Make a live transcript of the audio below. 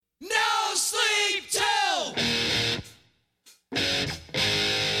Deep Tell!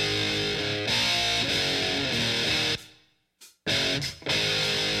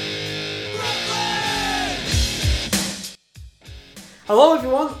 Hello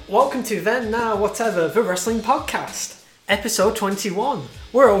everyone, welcome to Then, Now, Whatever, the Wrestling Podcast, episode 21.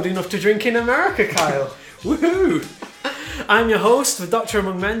 We're old enough to drink in America, Kyle. Woohoo! I'm your host, the Doctor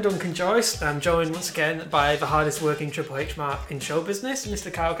Among Men, Duncan Joyce. I'm joined once again by the hardest working Triple H mark in show business,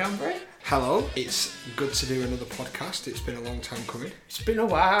 Mr. Kyle Cambry. Hello, it's good to do another podcast. It's been a long time coming. It's been a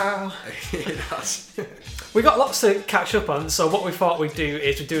while. It has. We got lots to catch up on, so what we thought we'd do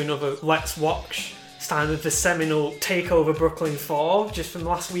is we'd do another Let's Watch, starting with the seminal TakeOver Brooklyn 4, just from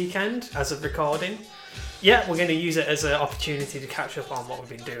last weekend, as of recording. Yeah, we're going to use it as an opportunity to catch up on what we've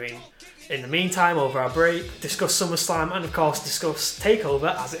been doing in the meantime, over our break, discuss SummerSlam, and of course discuss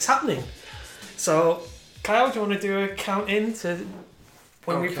TakeOver as it's happening. So, Kyle, do you want to do a count-in to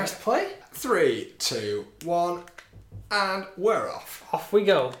when we press play? 3, 2, 1, and we're off. Off we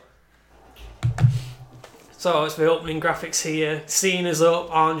go. So, it's the opening graphics here. Cena's up,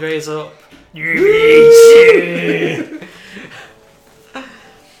 Andre's up.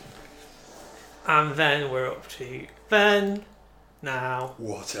 And then we're up to Then, Now,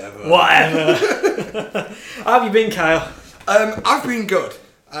 Whatever. How have you been, Kyle? I've been good.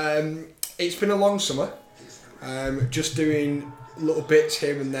 It's been a long summer. Just doing little bits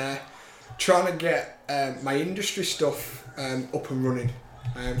here and there. Trying to get my industry stuff up and running.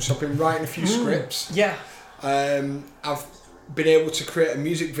 So I've been writing a few scripts. Yeah. I've been able to create a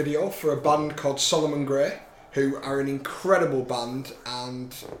music video for a band called Solomon Grey, who are an incredible band,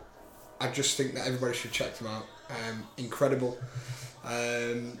 and I just think that everybody should check them out. Incredible.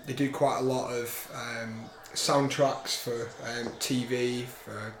 They do quite a lot of soundtracks for TV,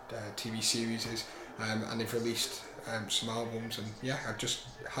 for TV series, and they've released some albums, and yeah, I just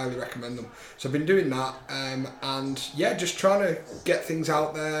highly recommend them. So I've been doing that, and yeah, just trying to get things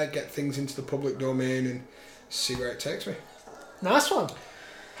out there, get things into the public domain, and see where it takes me. Nice one.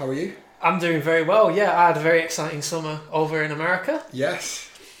 How are you? I'm doing very well, yeah. I had a very exciting summer over in America. Yes.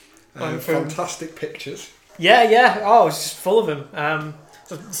 Fantastic pictures. Yeah. Oh, I was just full of them.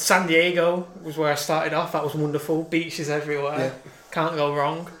 So San Diego was where I started off. That was wonderful. Beaches everywhere. Yeah. Can't go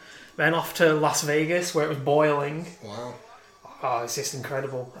wrong. Then off to Las Vegas, where it was boiling. Wow. Oh, it's just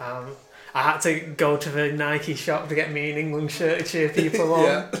incredible. I had to go to the Nike shop to get me an England shirt to cheer people on.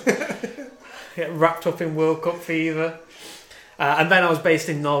 Yeah. Get wrapped up in World Cup fever. And then I was based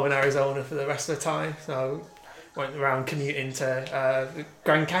in Northern Arizona for the rest of the time. So went around commuting to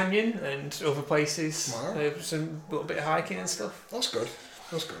Grand Canyon and other places. Wow. Some little bit of hiking and stuff. That's good.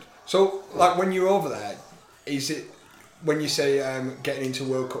 So, like, when you're over there, is it, when you say getting into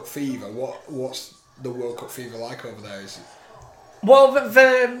World Cup fever, what's the World Cup fever like over there? Is it? Well,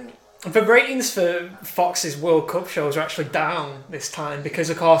 the ratings for Fox's World Cup shows are actually down this time because,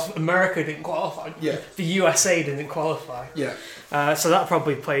 of course, America didn't qualify. Yeah. The USA didn't qualify. Yeah. So that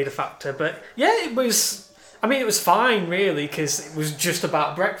probably played a factor. But yeah, it was fine, really, because it was just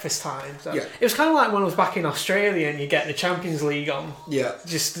about breakfast time. So Yeah. it was kind of like when I was back in Australia and you get the Champions League on. Yeah.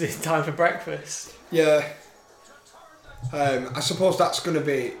 Just the time for breakfast. Yeah. I suppose that's going to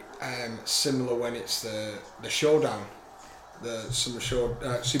be similar when it's the showdown, the Super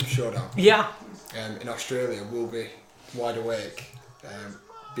Showdown. Yeah. In Australia, we'll be wide awake,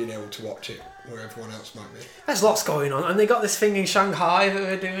 being able to watch it where everyone else might be. There's lots going on. And they got this thing in Shanghai that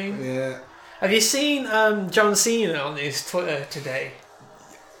they're doing. Yeah. Have you seen John Cena on his Twitter today?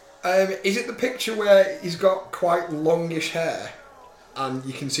 Is it the picture where he's got quite longish hair and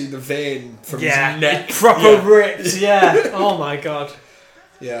you can see the vein from his neck? Proper ripped, yeah. Oh my god.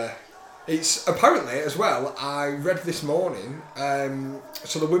 Yeah. It's apparently as well, I read this morning,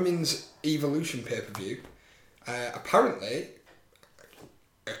 so the Women's Evolution pay-per-view, apparently,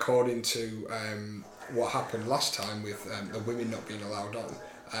 according to what happened last time with the women not being allowed on,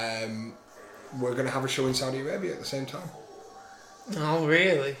 we're going to have a show in Saudi Arabia at the same time. Oh,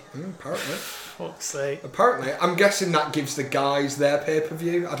 really? Apparently. Fuck's sake. Apparently. I'm guessing that gives the guys their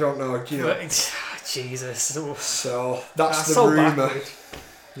pay-per-view. I don't know. You know. But, Jesus. So, that's the so rumour. backward.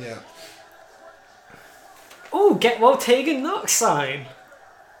 Yeah. Oh, get well Tegan Knox sign.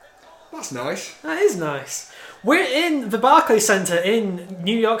 That's nice. That is nice. We're in the Barclays Centre in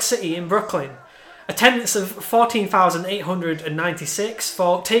New York City, in Brooklyn. Attendance of 14,896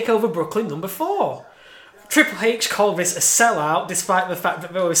 for TakeOver Brooklyn number 4. Triple H called this a sellout, despite the fact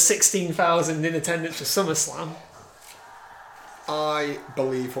that there was 16,000 in attendance for SummerSlam. I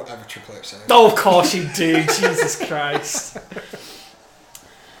believe whatever Triple H says. Oh, of course you do. Jesus Christ.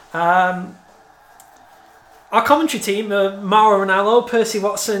 Our commentary team, Mauro Ranallo, Percy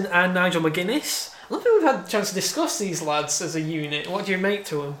Watson and Nigel McGuinness. I don't think we've had a chance to discuss these lads as a unit. What do you make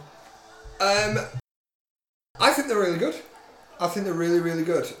to them? I think they're really good. I think they're really, really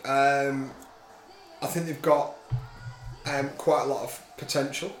good. I think they've got quite a lot of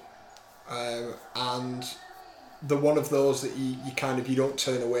potential, and they're one of those that you don't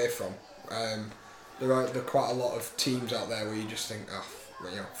turn away from. There are quite a lot of teams out there where you just think,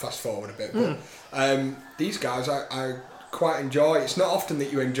 fast forward a bit. But these guys I quite enjoy. It's not often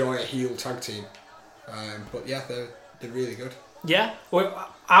that you enjoy a heel tag team, but yeah, they're really good. Yeah, we're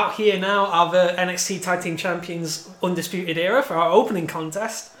out here now are the NXT Tag Team Champions Undisputed Era for our opening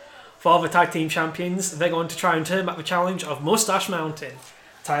contest. For the Tag Team Champions, they're going to try and turn back the challenge of Mustache Mountain,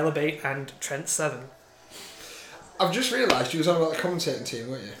 Tyler Bate and Trent Seven. I've just realised you was on about the commentating team,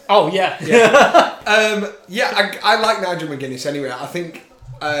 weren't you? Oh, yeah. I like Nigel McGuinness anyway. I think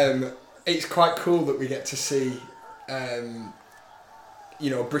it's quite cool that we get to see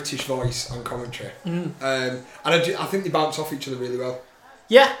British voice on commentary. And I think they bounce off each other really well.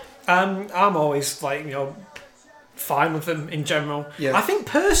 Yeah, I'm always fine with them in general. Yeah. I think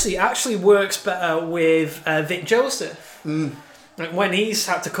Percy actually works better with Vic Joseph. Like when he's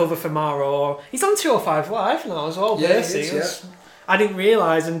had to cover for Mauro. He's on 205 Live now as well, Percy. He is, I didn't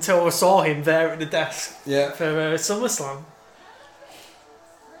realise until I saw him there at the desk for SummerSlam.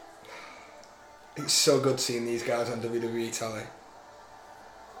 It's so good seeing these guys on WWE telly.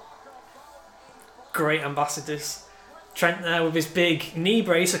 Great ambassadors. Trent there with his big knee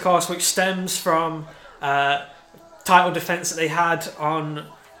brace, of course, which stems from title defence that they had on...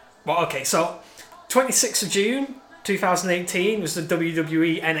 So 26th of June 2018 was the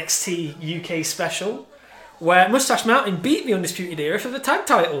WWE NXT UK special, where Mustache Mountain beat the Undisputed Era for the tag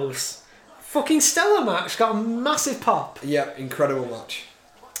titles. Fucking stellar match, got a massive pop. Yeah, incredible match.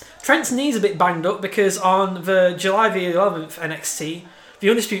 Trent's knee's a bit banged up because on the July the 11th NXT, the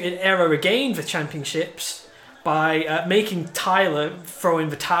Undisputed Era regained the championships by making Tyler throw in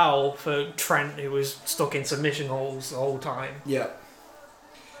the towel for Trent, who was stuck in submission holes the whole time. Yeah,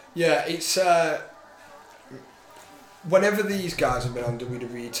 it's... whenever these guys have been on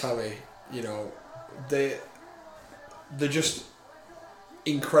WWE telly, they're just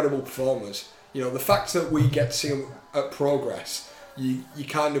incredible performers. The fact that we get to see them at Progress, you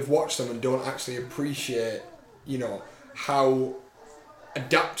kind of watch them and don't actually appreciate, how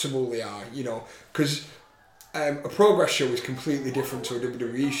adaptable they are, because a Progress show is completely different to a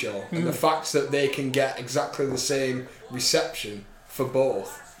WWE show, and the fact that they can get exactly the same reception for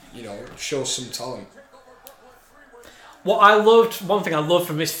both, shows some talent. One thing I loved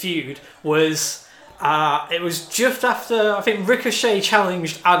from this feud was it was just after, I think, Ricochet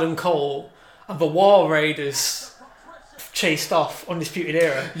challenged Adam Cole and the War Raiders chased off Undisputed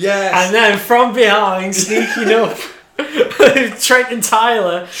Era. Yes. And then from behind, sneaking up, Trent and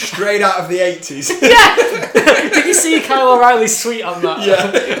Tyler. Straight out of the 80s. Yeah! Did you see Kyle O'Reilly's tweet on that?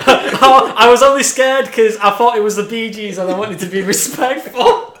 Yeah. I was only scared because I thought it was the Bee Gees and I wanted to be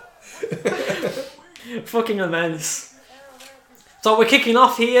respectful. Fucking immense. So we're kicking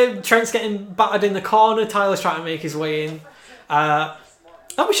off here. Trent's getting battered in the corner. Tyler's trying to make his way in.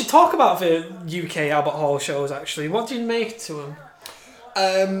 We should talk about the UK Albert Hall shows, actually. What did you make to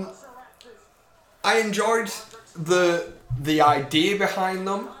them? I enjoyed the idea behind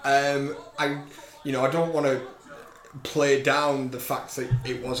them. I don't want to play down the fact that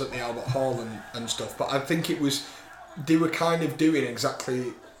it was at the Albert Hall and stuff, but I think they were kind of doing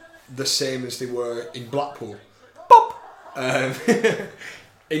exactly the same as they were in Blackpool. Bop!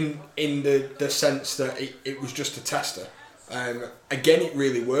 in the sense that it was just a tester. Again, it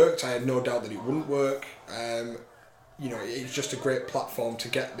really worked. I had no doubt that it wouldn't work. It's just a great platform to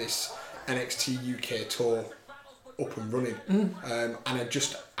get this NXT UK tour up and running. And I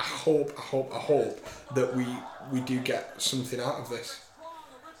hope that we do get something out of this,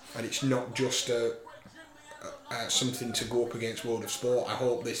 and it's not just something to go up against World of Sport. I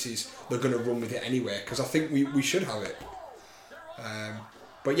hope they're going to run with it anyway, because I think we should have it.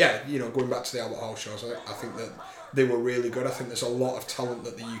 But yeah, going back to the Albert Hall shows, I think that they were really good. I think there's a lot of talent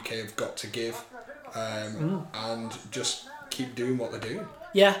that the UK have got to give, and just keep doing what they're doing.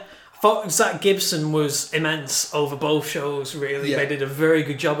 Yeah, I thought Zach Gibson was immense over both shows, really. Yeah. They did a very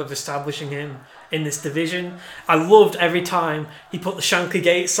good job of establishing him in this division. I loved every time he put the Shankly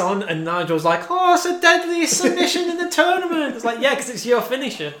Gates on and Nigel was like, "Oh, it's the deadliest submission in the tournament." It's like, yeah, because it's your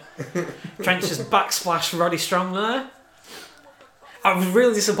finisher. Trent just backsplash Roddy Strong there. I was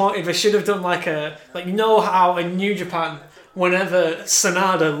really disappointed. They should have done how in New Japan whenever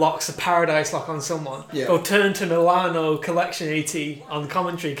Sanada locks a Paradise Lock on someone, Yeah. they'll turn to Milano Collection AT on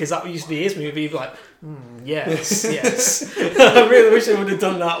commentary, because that used to be his movie. He'd be like, yes, yes. I really wish they would have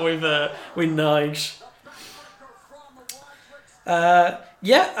done that with Nige.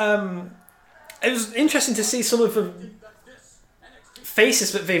 It was interesting to see some of the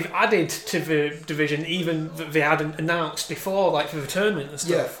faces that they've added to the division, even that they hadn't announced before, like for the tournament and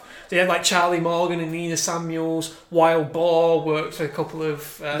stuff. Yeah. They had like Charlie Morgan and Nina Samuels. Wild Boar worked for a couple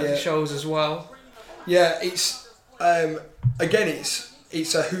of shows as well. Yeah, it's again,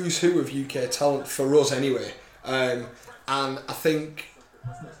 it's a who's who of UK talent for us anyway, and I think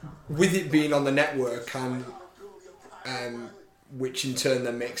with it being on the network and which in turn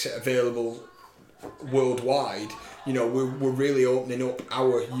then makes it available worldwide, you know, we're really opening up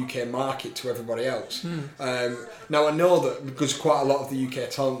our UK market to everybody else. Now I know that because quite a lot of the UK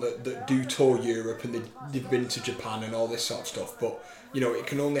talent that do tour Europe and they've been to Japan and all this sort of stuff, but you know, it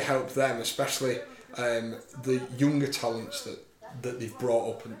can only help them, especially the younger talents that they've brought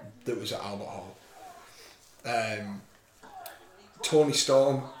up and that was at Albert Hall. Toni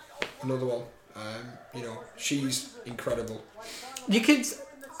Storm, another one. You know, she's incredible. They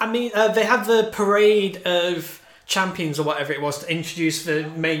had the parade of champions or whatever it was to introduce the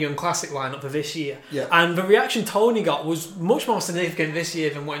Mae Young Classic lineup for this year. Yeah. And the reaction Toni got was much more significant this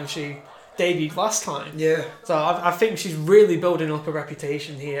year than when she debuted last time. Yeah. So I think she's really building up a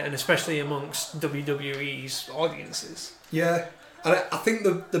reputation here, and especially amongst WWE's audiences. Yeah. And I think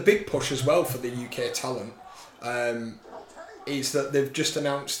the big push as well for the UK talent is that they've just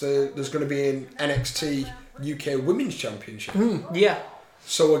announced there's going to be an NXT UK Women's Championship. Yeah.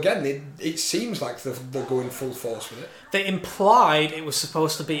 So again, it seems like they're going full force with it. They implied it was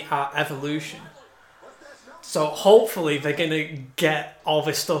supposed to be at Evolution. So hopefully they're going to get all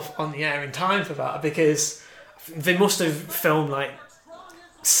this stuff on the air in time for that, because they must have filmed like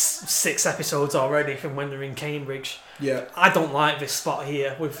 6 episodes already from when they're in Cambridge. Yeah. I don't like this spot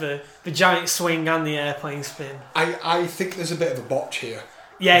here with the giant swing and the airplane spin. I think there's a bit of a botch here.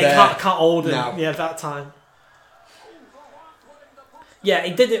 Yeah, he can't hold him. No. Yeah, that time. Yeah,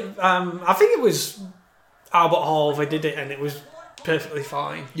 he did it. I think it was Albert Hall. They did it, and it was perfectly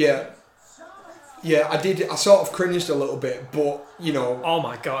fine. Yeah. Yeah, I did. I sort of cringed a little bit, but you know. Oh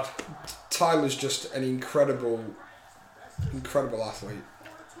my god. Tyler's just an incredible athlete.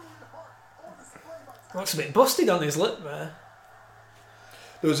 Looks a bit busted on his lip there.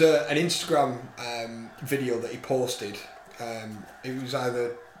 There was an Instagram video that he posted. It was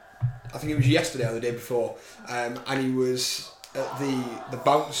either, I think it was yesterday or the day before, and he was at the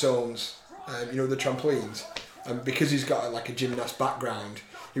bounce zones, you know, the trampolines, and because he's got like a gymnast background,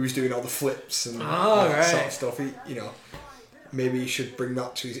 he was doing all the flips and that sort of stuff. He, you know, maybe he should bring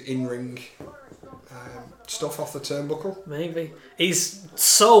that to his in-ring stuff off the turnbuckle. Maybe. He's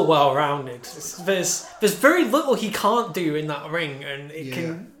so well rounded. There's very little he can't do in that ring, and it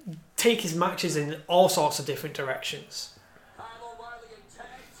can take his matches in all sorts of different directions.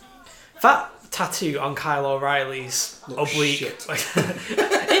 That tattoo on Kyle O'Reilly's oblique, it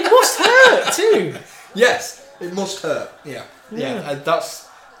must hurt too. Yes, it must hurt. Yeah. That's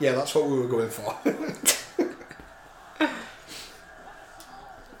what we were going for.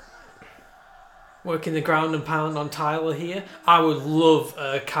 Working the ground and pound on Tyler here. I would love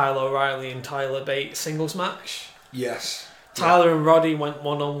a Kyle O'Reilly and Tyler Bate singles match. Yes. Tyler and Roddy went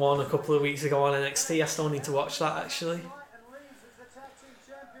 1-on-1 a couple of weeks ago on NXT. I still need to watch that actually.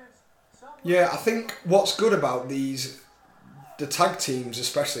 Yeah, I think what's good about the tag teams,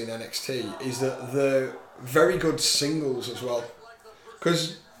 especially in NXT, is that they're very good singles as well.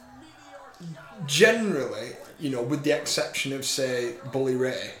 Because generally, you know, with the exception of, say, Bully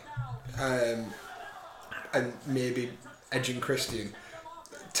Ray, and maybe Edge and Christian,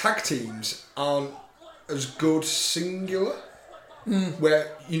 tag teams aren't as good singular.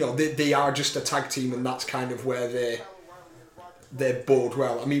 Where, you know, they are just a tag team, and that's kind of where they bode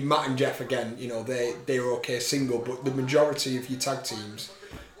well. I mean, Matt and Jeff, again, you know, they're okay single, but the majority of your tag teams,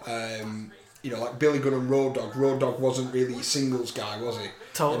 you know, like Billy Gunn and Road Dogg wasn't really a singles guy, was he?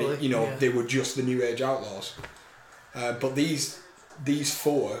 Totally. And they were just the New Age Outlaws. But these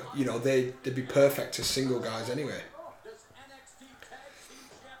four, you know, they'd be perfect as single guys anyway.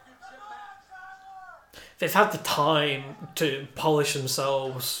 They've had the time to polish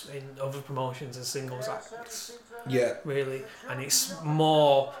themselves in other promotions as singles acts. Yeah. Really. And it's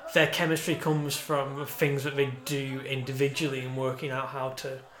more, their chemistry comes from things that they do individually and working out how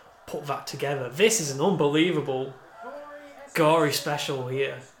to put that together. This is an unbelievable gory special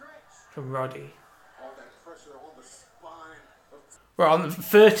here from Roddy. We're on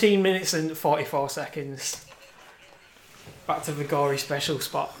 13 minutes and 44 seconds. back to the gory special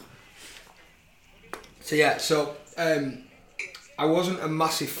spot. So I wasn't a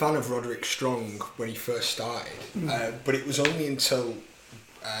massive fan of Roderick Strong when he first started, but it was only until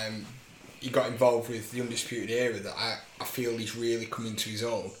he got involved with the Undisputed Era that I feel he's really come into his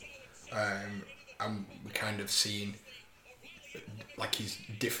own, and we're kind of seeing like his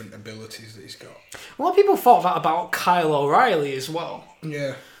different abilities that he's got. A lot of people thought that about Kyle O'Reilly as well.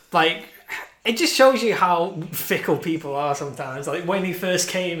 Yeah. Like, it just shows you how fickle people are sometimes. Like, when he first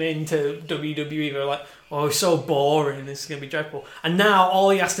came into WWE, they were like, oh, it's so boring, this is going to be dreadful. And now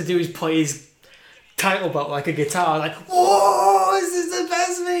all he has to do is play his title belt like a guitar. Like, whoa, this is the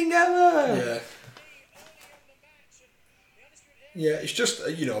best thing ever! Yeah. Yeah, it's just,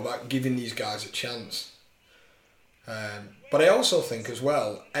 about giving these guys a chance. But I also think as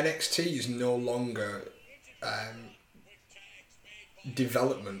well, NXT is no longer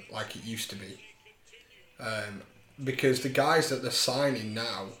development like it used to be. Because the guys that they're signing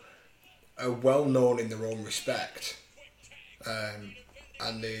now are well known in their own respect.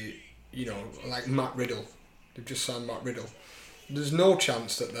 And they, like Matt Riddle. They've just signed Matt Riddle. There's no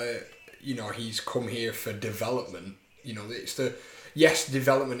chance that he's come here for development. It's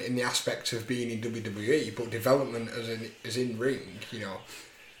development in the aspect of being in WWE, but development as in ring,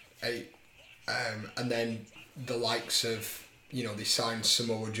 and then the likes of, they signed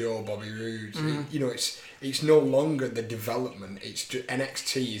Samoa Joe, Bobby Roode. It's no longer the development. It's just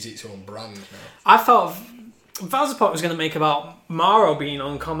NXT is its own brand now. I thought that was the point I was going to make about Mauro being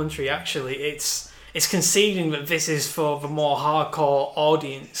on commentary. Actually, it's conceding that this is for the more hardcore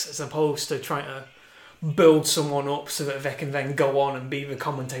audience as opposed to trying to build someone up so that they can then go on and be the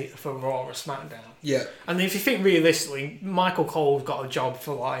commentator for Raw or SmackDown. Yeah. And if you think realistically, Michael Cole's got a job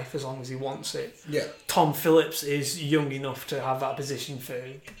for life as long as he wants it. Yeah. Tom Phillips is young enough to have that position for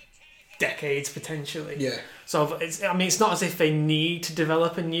decades potentially. Yeah. So it's not as if they need to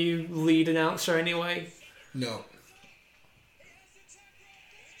develop a new lead announcer anyway. No.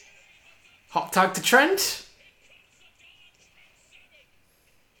 Hot tag to Trent.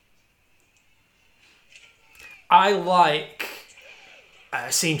 I like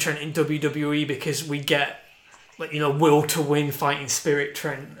seeing Trent in WWE because we get, will to win fighting spirit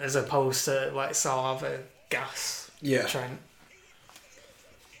Trent as opposed to Salva gas Trent.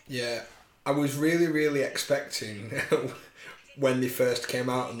 Yeah, I was really, really expecting when they first came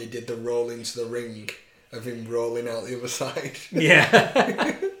out and they did the roll into the ring of him rolling out the other side.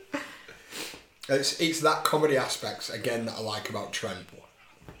 Yeah. It's that comedy aspect again that I like about Trent.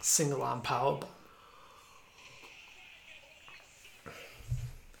 Single arm powerbomb.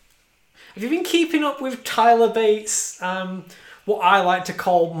 Have you been keeping up with Tyler Bates' what I like to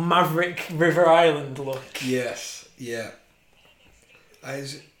call Maverick River Island look? Yes, yeah.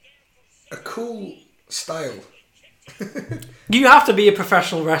 It's a cool style. You have to be a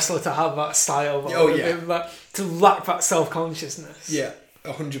professional wrestler to have that style, though. Oh, yeah. To lack that self-consciousness. Yeah,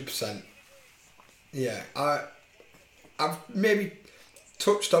 100%. Yeah, I've maybe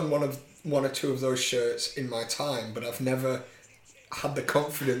touched on one or two of those shirts in my time, but I've never had the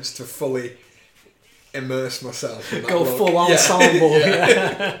confidence to fully immerse myself in that Go look. full ensemble.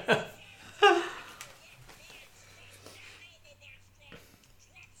 Yeah.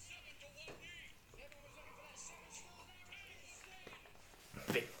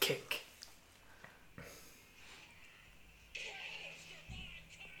 Big kick.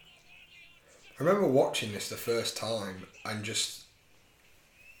 I remember watching this the first time and just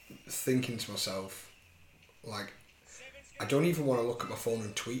thinking to myself, I don't even want to look at my phone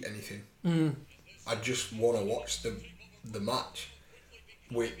and tweet anything. I just want to watch the match,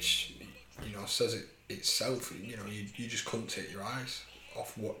 which says it itself. You just couldn't take your eyes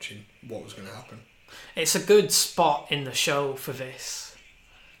off watching what was going to happen. It's a good spot in the show for this.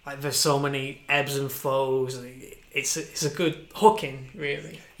 There's so many ebbs and flows. It's a good hooking,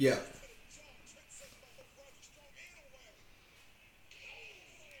 really. Yeah.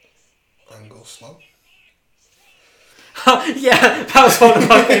 Angle slow. Yeah, that was one of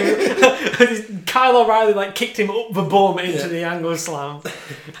my favourite. Kyle O'Reilly kicked him up the bum into the angle slam.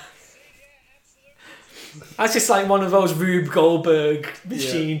 That's just one of those Rube Goldberg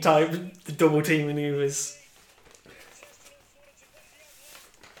machine type double team maneuvers.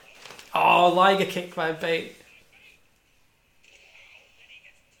 Oh, Liger kick by Bate.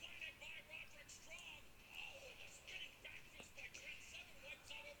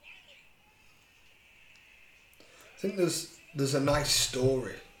 I think there's a nice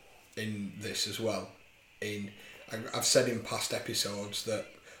story in this as well. I've said in past episodes that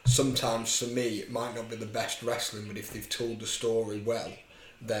sometimes for me it might not be the best wrestling, but if they've told the story well,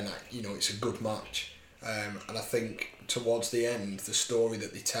 then it's a good match. And I think towards the end, the story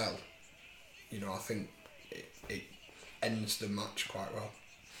that they tell, I think it ends the match quite well.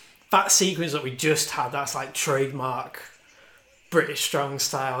 That sequence that we just had, that's like trademark British strong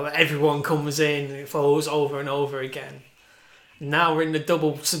style. That everyone comes in and it follows over and over again. Now we're in the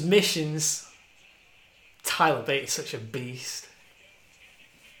double submissions. Tyler Bate is such a beast.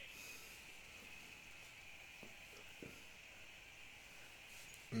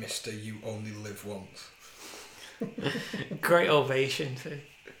 Mister, you only live once. Great ovation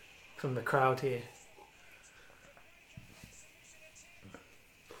from the crowd here.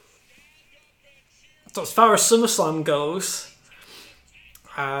 So as far as SummerSlam goes,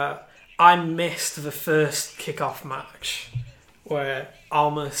 I missed the first kickoff match where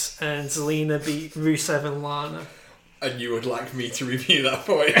Almas and Zelina beat Rusev and Lana. And you would like me to review that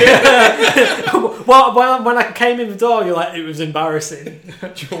for you? Well, when I came in the door, you're like, it was embarrassing.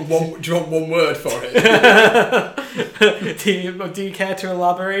 Do you want one word for it? do you care to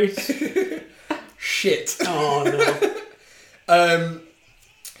elaborate? Shit. Oh, no.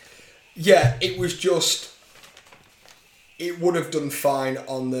 Yeah, it was just... It would have done fine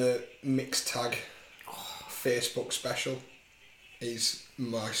on the mixed tag Facebook special, is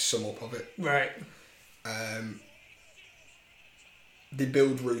my sum up of it. Right. They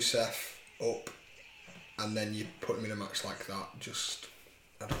build Rusev up, and then you put him in a match like that. Just,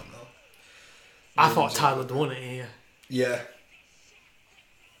 I don't know. I thought Tyler had won it here. Yeah.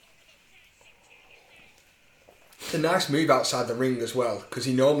 It's a nice move outside the ring as well, because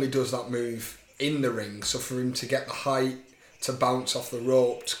he normally does that move in the ring. So for him to get the height to bounce off the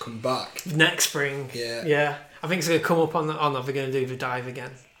rope to come back. Neck spring. Yeah. Yeah. I think it's going to come up on the... Oh no, they're going to do the dive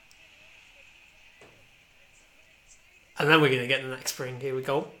again. And then we're going to get the neck spring. Here we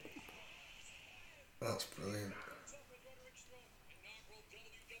go. That's brilliant.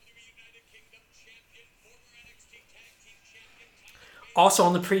 Also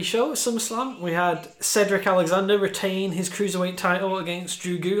on the pre-show at SummerSlam, we had Cedric Alexander retain his Cruiserweight title against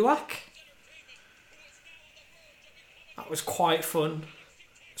Drew Gulak. That was quite fun.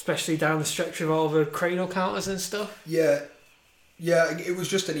 Especially down the stretch with all the cradle counters and stuff. Yeah, it was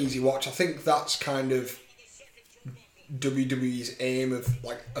just an easy watch. I think that's kind of WWE's aim of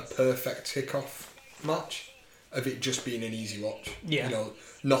like a perfect kickoff match, of it just being an easy watch. Yeah.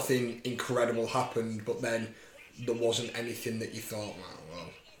 Nothing incredible happened, but then there wasn't anything that you thought, well,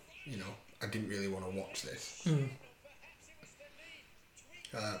 I didn't really want to watch this.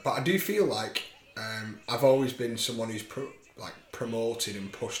 But I do feel like I've always been someone who's promoted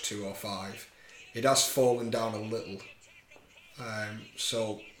and pushed 205. It has fallen down a little.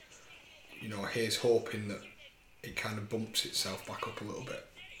 So, here's hoping that it kind of bumps itself back up a little bit.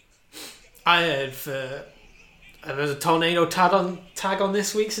 I heard there's a tornado tag on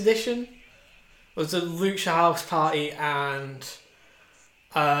this week's edition. It was a Lucha House Party and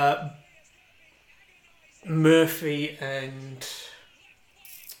Murphy and...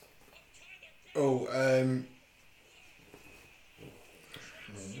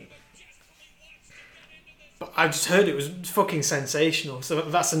 But I just heard it was fucking sensational, so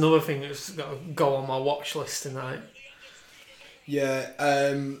that's another thing that's got to go on my watch list tonight. Yeah,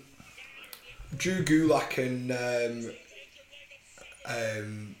 Drew Gulak and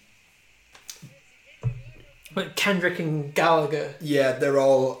But Kendrick and Gallagher. Yeah, they're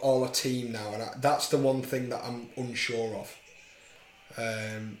all a team now, and that's the one thing that I'm unsure of.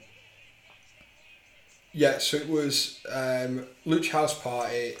 Yeah, so it was Lucha House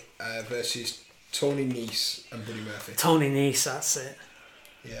Party versus Tony Nese and Buddy Murphy. Tony Nese, that's it.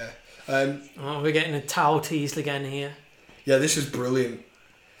 Yeah. We're getting a towel teased again here. Yeah, this is brilliant.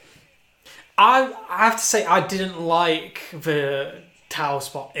 I have to say, I didn't like the towel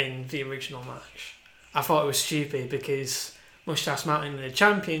spot in the original match. I thought it was stupid because Mustache Mountain and the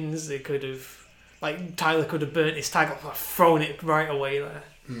champions, they could have... Tyler could have burnt his tag off, thrown it right away there.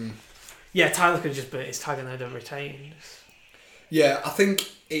 Yeah, Tyler could have just burnt his tag and they'd have retained. Yeah, I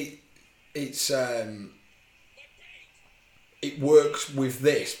think it works with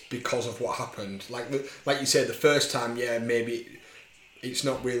this because of what happened. Like you said, the first time, yeah, maybe it's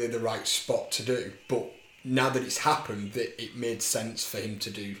not really the right spot to do, but now that it's happened, that it made sense for him to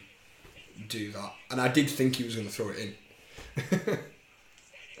do that. And I did think he was going to throw it in.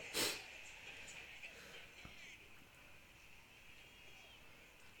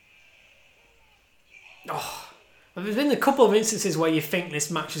 There's been a couple of instances where you think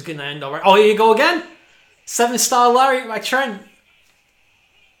this match is going to end alright. Oh, here you go again! 7-star Lariat by Trent.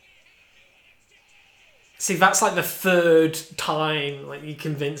 See, that's like the third time you're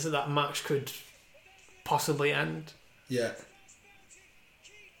convinced that match could possibly end. Yeah.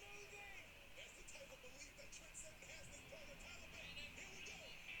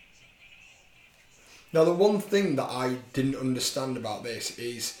 Now, the one thing that I didn't understand about this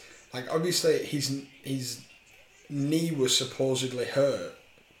is, like, obviously his knee was supposedly hurt,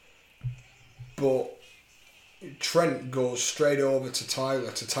 but Trent goes straight over to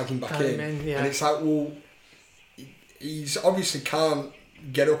Tyler to tag him back in. Yeah. And it's like, well, he's obviously can't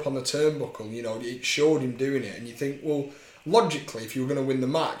get up on the turnbuckle, you know, it showed him doing it, and you think, well, logically, if you were going to win the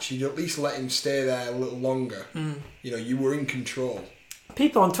match, you'd at least let him stay there a little longer. You know, you were in control.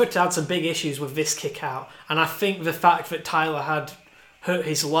 People on Twitter had some big issues with this kick out, and I think the fact that Tyler had hurt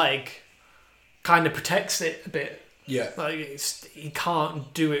his leg kind of protects it a bit. Yeah. Like, he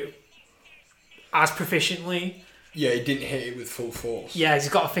can't do it as proficiently. Yeah, he didn't hit it with full force. Yeah, he's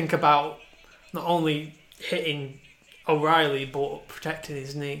got to think about not only hitting O'Reilly, but protecting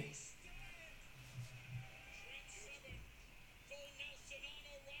his knee.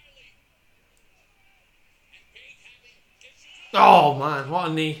 Oh man, what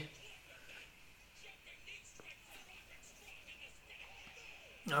a knee.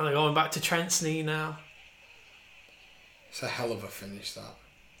 Now they're going back to Trent's knee now. It's a hell of a finish, that.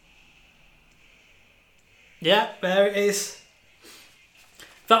 Yeah, there it is.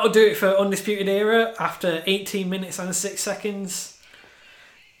 That'll do it for Undisputed Era after 18 minutes and 6 seconds.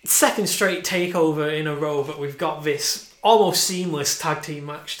 Second straight takeover in a row that we've got this almost seamless tag team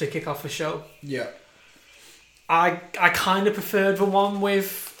match to kick off the show. Yeah. I kind of preferred the one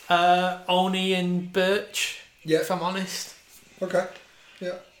with Oni and Birch, if I'm honest. Okay.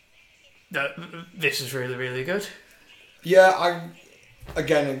 Yeah. This is really, really good. Yeah,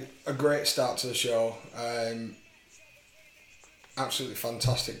 again, a great start to the show. Absolutely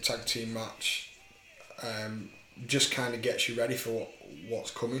fantastic tag team match. Just kind of gets you ready for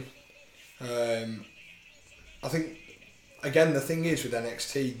what's coming. I think, again, the thing is with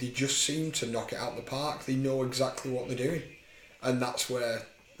NXT, they just seem to knock it out the park. They know exactly what they're doing. And that's where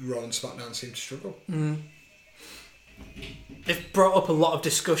Raw and SmackDown seem to struggle. They've brought up a lot of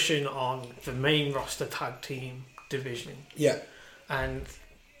discussion on the main roster tag team division. Yeah. And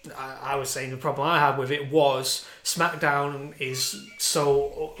I was saying the problem I had with it was SmackDown is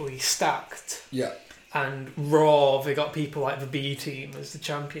so utterly stacked. Yeah. And Raw, they got people like the B Team as the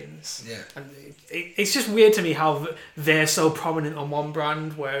champions. Yeah. And it's just weird to me how they're so prominent on one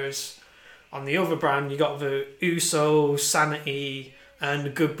brand, whereas on the other brand you got the Usos, Sanity, and the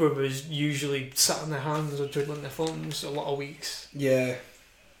Good Brothers usually sat on their hands or twiddling their thumbs a lot of weeks. Yeah.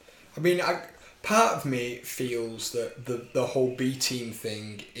 I mean, part of me feels that the whole B Team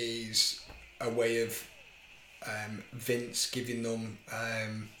thing is a way of Vince giving them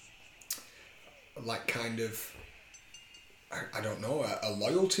like kind of, I don't know, a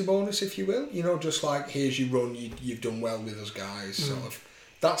loyalty bonus, if you will. You know, just like, here's your run, you've done well with us guys. Sort of.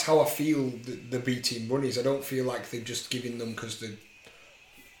 That's how I feel the B Team run is. I don't feel like they're just giving them because they're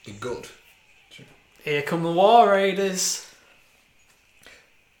good. Here come the War Raiders.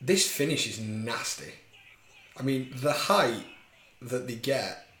 This finish is nasty. I mean, the height that they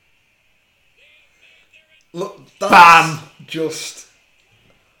get. Look, that's BAM! Just,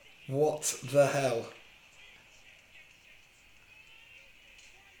 what the hell?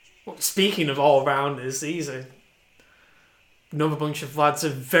 Well, speaking of all-rounders, these are another bunch of lads are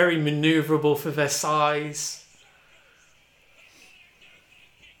very manoeuvrable for their size.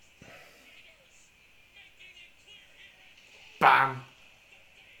 Bam!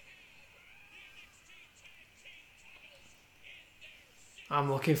 I'm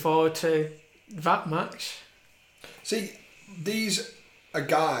looking forward to that match. See, these are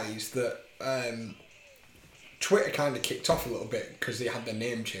guys that Twitter kind of kicked off a little bit because they had their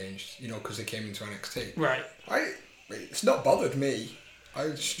name changed, you know, because they came into NXT. Right. It's not bothered me. I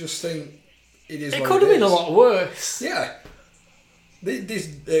just think it is. It could have been a lot worse. Yeah.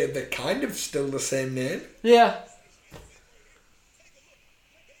 They're kind of still the same name. Yeah.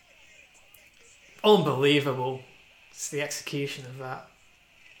 Unbelievable. It's the execution of that.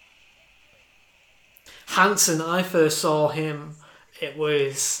 Hansen, I first saw him, it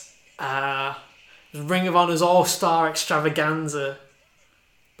was Ring of Honor's All-Star Extravaganza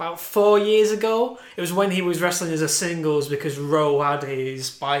about 4 years ago. It was when he was wrestling as a singles because Rowe had his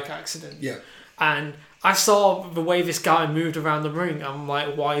bike accident. Yeah. And I saw the way this guy moved around the ring. I'm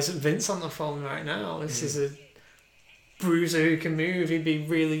like, why isn't Vince on the phone right now? This is a bruiser who can move. He'd be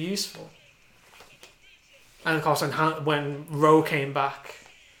really useful. And of course, when Rowe came back,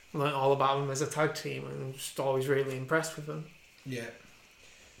 I learned all about them as a tag team, and I'm just always really impressed with them. Yeah.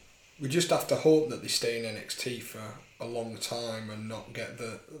 We just have to hope that they stay in NXT for a long time and not get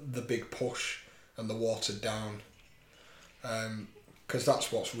the big push and the watered down. Because that's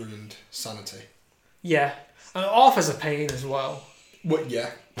what's ruined Sanity. Yeah. And off as a pain as well. Well, yeah.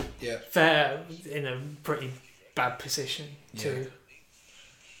 Yeah. They're in a pretty bad position too.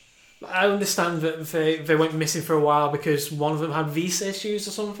 I understand that they went missing for a while because one of them had visa issues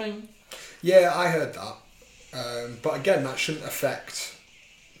or something. Yeah, I heard that. But again, that shouldn't affect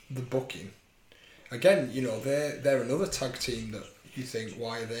the booking. Again, you know, they're another tag team that you think,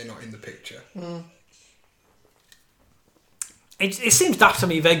 why are they not in the picture? It seems daft to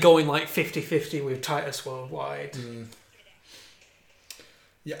me they're going like 50-50 with Titus Worldwide.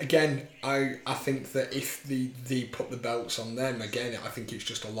 Yeah, again, I think that if they put the belts on them, again, I think it's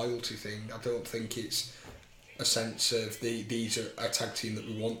just a loyalty thing. I don't think it's a sense of these are a tag team that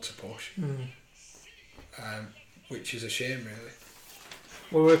we want to push. Which is a shame, really.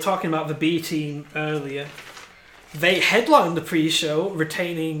 Well, we were talking about the B team earlier. They headlined the pre-show,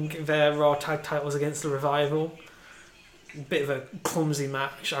 retaining their Raw tag titles against the Revival. Bit of a clumsy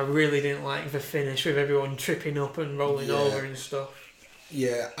match. I really didn't like the finish with everyone tripping up and rolling over and stuff.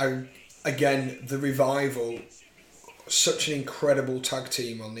 Yeah, again, the Revival, such an incredible tag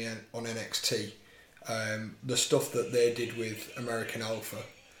team on NXT. The stuff that they did with American Alpha.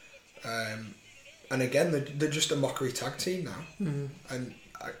 And again, they're just a mockery tag team now. And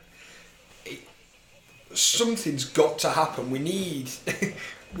something's got to happen. We need...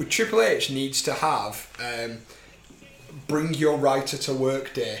 with Triple H needs to have... bring your writer to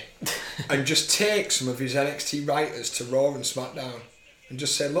work day and just take some of his NXT writers to Raw and SmackDown and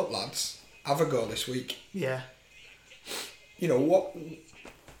just say, look lads, have a go this week. Yeah. You know,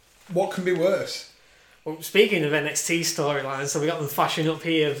 what can be worse? Well, speaking of NXT storylines, so we got them flashing up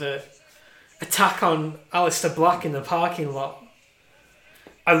here, the attack on Aleister Black in the parking lot.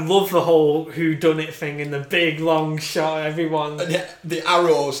 I love the whole whodunit thing in the big long shot, everyone. And the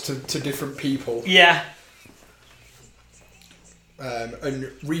arrows to different people. Yeah.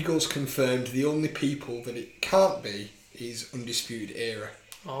 And Regal's confirmed the only people that it can't be is Undisputed Era.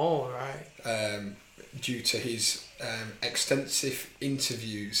 Oh, right. Due to his extensive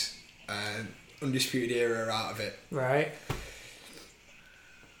interviews, Undisputed Era are out of it. Right.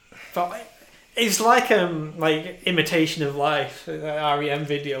 But it's like Imitation of Life, the REM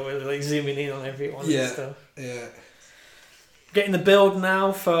video where they're like zooming in on everyone and stuff. Yeah. Getting the build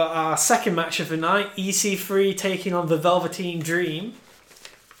now for our second match of the night, EC3 taking on the Velveteen Dream.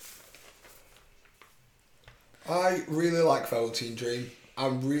 I really like Velveteen Dream. I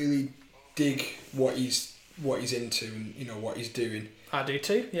really dig what he's into and what he's doing. I do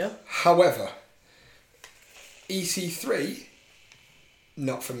too, yeah. However, EC3,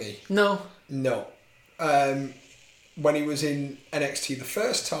 not for me. No. When he was in NXT the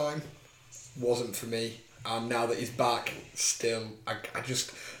first time, wasn't for me. And now that he's back, still, I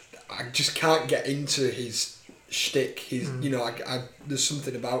just can't get into his shtick. There's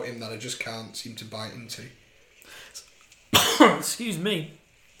something about him that I just can't seem to bite into. Excuse me.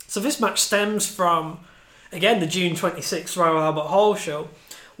 So this match stems from, again, the June 26th Royal Albert Hall show,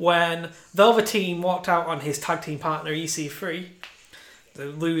 when Velveteen walked out on his tag team partner EC3, the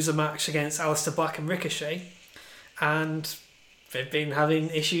loser match against Aleister Black and Ricochet, and they've been having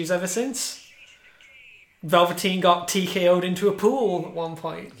issues ever since. Velveteen got TKO'd into a pool at one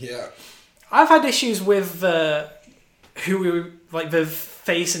point. Yeah. I've had issues with the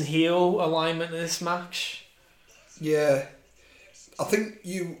face and heel alignment in this match. Yeah. I think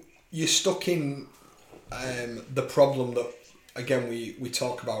you're stuck in the problem that, again, we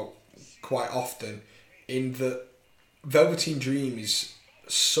talk about quite often, in that Velveteen Dream is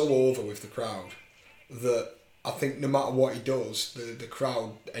so over with the crowd that I think no matter what he does, the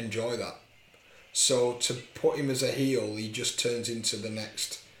crowd enjoy that. So to put him as a heel, he just turns into the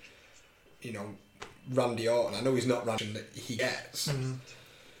next, Randy Orton. I know he's not Randy that he gets,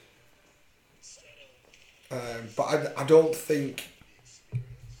 but I don't think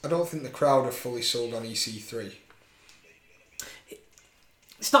the crowd are fully sold on EC3.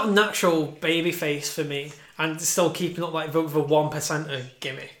 It's not a natural babyface for me, and still keeping up like the 1%er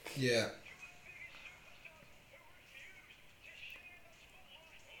gimmick. Yeah.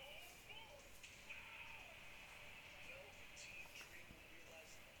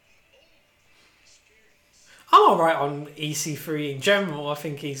 I'm alright on EC3 in general. I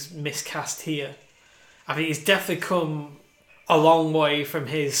think he's miscast here. I think he's definitely come a long way from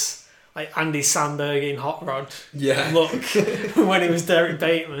his Andy Samberg in Hot Rod look when he was Derek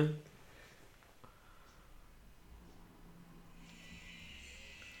Bateman.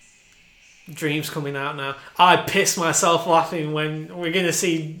 Dream's coming out now. I pissed myself laughing when we're going to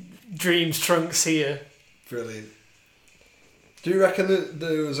see Dream's trunks here. Brilliant. Do you reckon that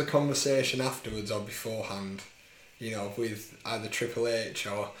there was a conversation afterwards or beforehand, with either Triple H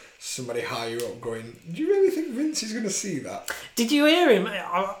or somebody higher up going, do you really think Vince is going to see that? Did you hear him?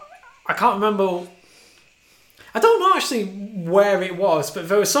 I can't remember. I don't know actually where it was, but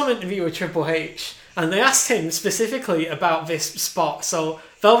there was some interview with Triple H, and they asked him specifically about this spot. So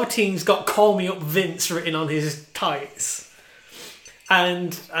Velveteen's got "Call Me Up Vince" written on his tights,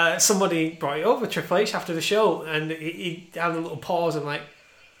 and somebody brought it over Triple H after the show, and he had a little pause and like,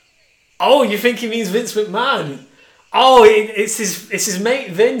 "Oh, you think he means Vince McMahon? Oh, it's his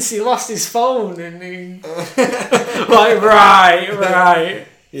mate Vince. He lost his phone, and he like right."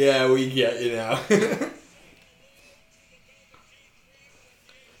 Yeah, we get you now.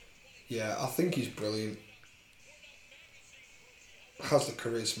 Yeah, I think he's brilliant. Has the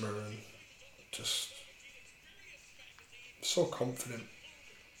charisma and just so confident.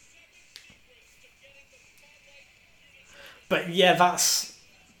 But yeah, that's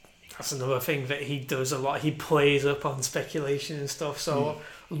another thing that he does a lot. He plays up on speculation and stuff. So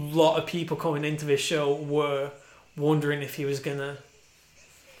a lot of people coming into this show were wondering if he was gonna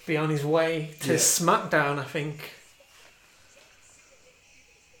be on his way to SmackDown, I think.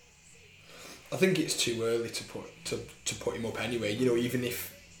 I think it's too early to put him up anyway. You know, even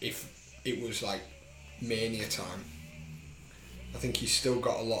if it was like Mania time, I think he's still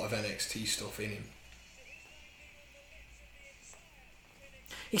got a lot of NXT stuff in him.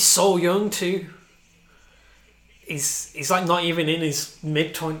 He's so young too. He's like not even in his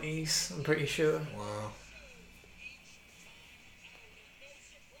mid-20s, I'm pretty sure. Wow.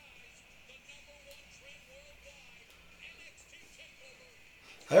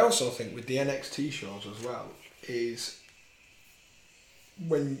 I also think with the NXT shows as well is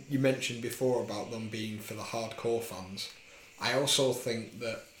when you mentioned before about them being for the hardcore fans, I also think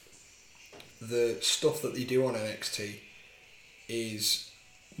that the stuff that they do on NXT is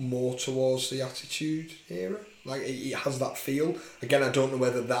more towards the Attitude Era. Like it has that feel. Again, I don't know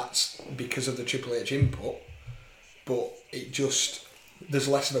whether that's because of the Triple H input, but it just, there's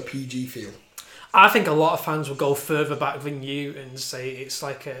less of a PG feel. I think a lot of fans will go further back than you and say it's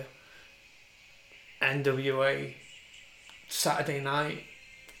like a NWA Saturday night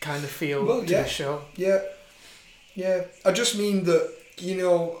kind of feel to the show. Yeah. I just mean that, you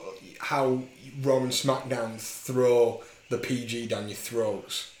know how Raw and SmackDown throw the PG down your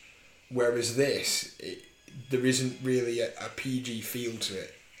throats, whereas this, there isn't really a PG feel to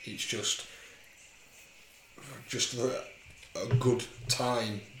it. It's just a good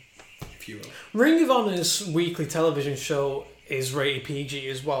time, if you will. Ring of Honor's weekly television show is rated PG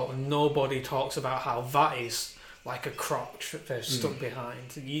as well, and nobody talks about how that is like a crotch that they're stuck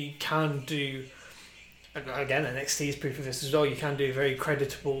behind. You can do, again, NXT's proof of this as well, you can do a very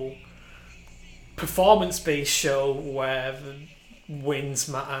creditable performance-based show where the wins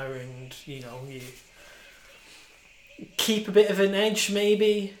matter and, you know, you keep a bit of an edge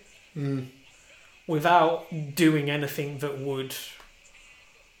maybe without doing anything that would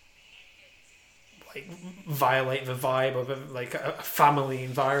like violate the vibe of a family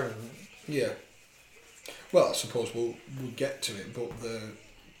environment. Yeah. Well, I suppose we'll get to it, but the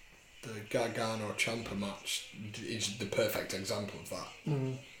Gargano Ciampa match is the perfect example of that.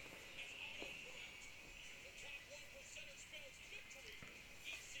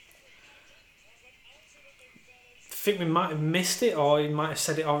 I think we might have missed it, or he might have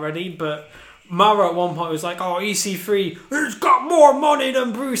said it already, but Mara at one point was like, "Oh, EC3, he's got more money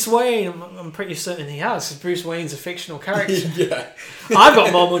than Bruce Wayne." I'm pretty certain he has, because Bruce Wayne's a fictional character. Yeah. I've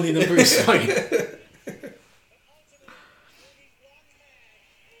got more money than Bruce Wayne.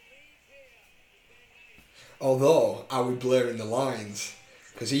 Although, are we blurring the lines?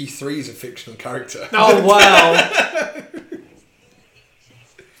 Because E3 is a fictional character. Oh, wow.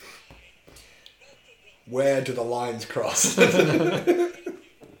 Where do the lines cross?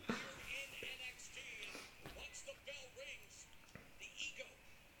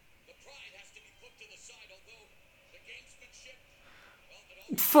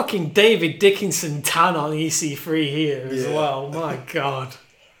 Fucking David Dickinson tan on EC3 here as well. My God.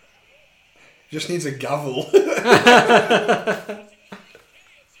 Just needs a gavel.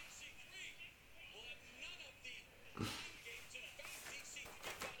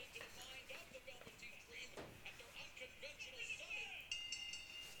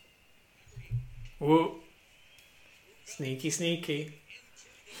 Whoa. Sneaky.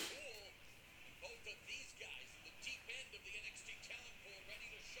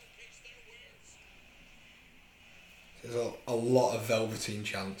 There's a lot of Velveteen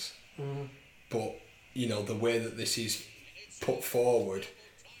chants. But, you know, the way that this is put forward,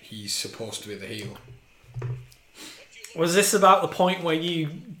 he's supposed to be the heel. Was this about the point where you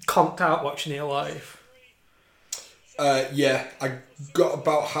conked out watching it live? Yeah, I got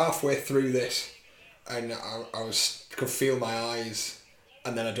about halfway through this and I could feel my eyes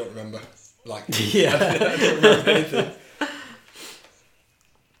and then I don't remember. Like, Yeah. I don't remember anything.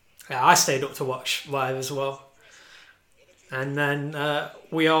 Yeah, I stayed up to watch live as well. And then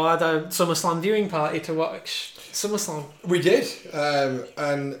we all had a SummerSlam viewing party to watch SummerSlam. We did,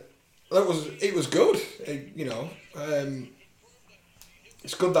 and it was good.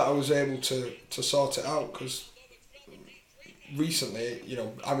 It's good that I was able to sort it out, because recently,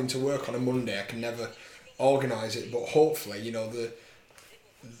 having to work on a Monday, I can never organise it. But hopefully,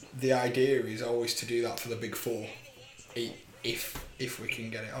 the idea is always to do that for the big four, if we can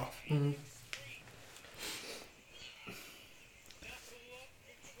get it off. Mm.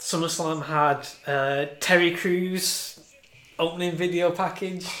 SummerSlam had Terry Crews opening video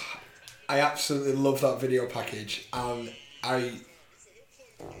package. I absolutely love that video package, and I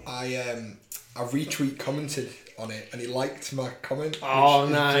retweet commented on it, and he liked my comment. Oh,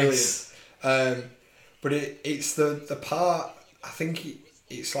 nice! But it's the part, I think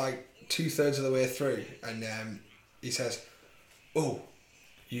it's like 2/3 of the way through, and he says, "Oh,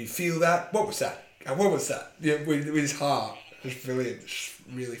 you feel that? What was that? What was that?" Yeah, with his heart. It's brilliant. It's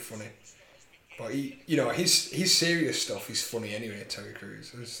really funny. But his serious stuff is funny anyway. Terry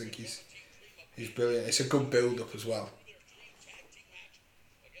Crews. I just think he's brilliant. It's a good build up as well.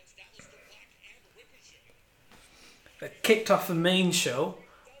 They kicked off the main show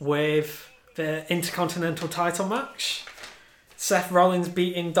with the Intercontinental title match. Seth Rollins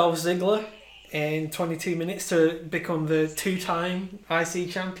beating Dolph Ziggler in 22 minutes to become the 2-time IC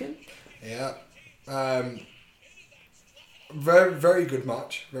champion. Yeah. Very, very good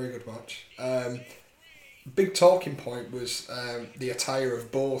match. Very good match. Big talking point was the attire of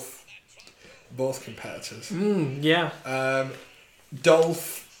both competitors. Yeah.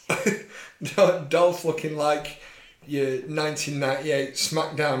 Dolph looking like your 1998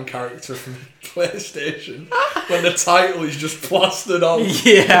 SmackDown character from PlayStation when the title is just plastered on.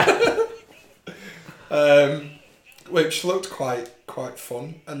 Yeah. Which looked quite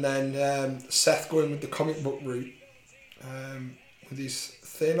fun. And then Seth going with the comic book route. With his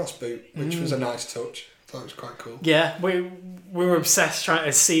Thanos boot, which was a nice touch. I thought it was quite cool. Yeah, we were obsessed trying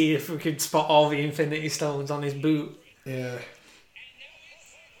to see if we could spot all the Infinity Stones on his boot. Yeah.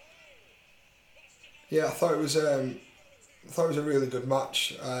 Yeah, I thought it was a really good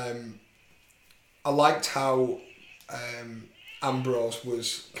match. I liked how Ambrose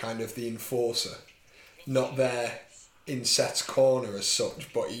was kind of the enforcer, not there in Seth's corner as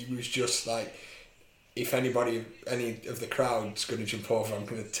such, but he was just like, if any of the crowd's going to jump over, I'm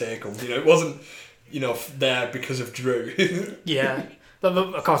going to take them. It wasn't, there because of Drew. Yeah. But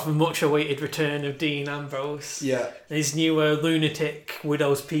of course, the much awaited return of Dean Ambrose. Yeah. His new lunatic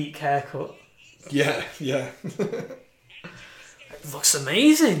Widow's Peak haircut. Yeah, yeah. It looks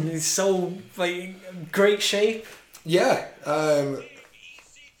amazing. It's so, great shape. Yeah.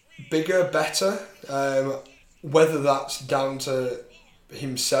 Bigger, better. Whether that's down to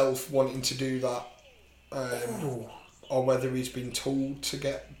himself wanting to do that, or whether he's been told to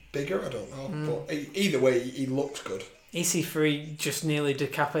get bigger, I don't know. But either way, he looks good. EC3 just nearly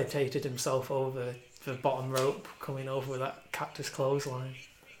decapitated himself over the bottom rope, coming over with that cactus clothesline.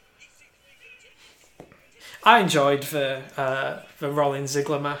 I enjoyed the Rollins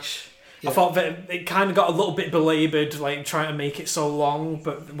Ziggler match. Yeah. I thought that it kind of got a little bit belaboured, trying to make it so long,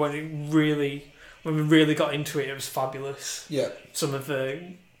 but when we really got into it, it was fabulous. Yeah. Some of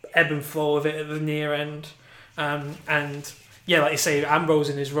the ebb and flow of it at the near end. And yeah, like you say, Ambrose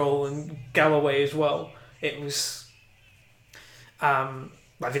in his role and Galloway as well. It was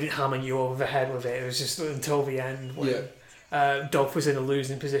they didn't hammer you over the head with it. It was just until the end when Dolph was in a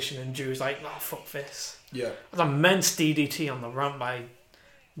losing position and Drew was like, "Oh, fuck this." Yeah. There's an immense DDT on the ramp by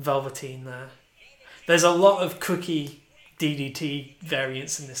Velveteen there. There's a lot of cookie DDT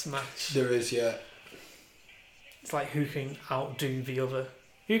variants in this match. There is, yeah. It's like who can outdo the other.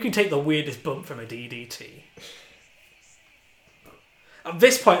 Who can take the weirdest bump from a DDT? At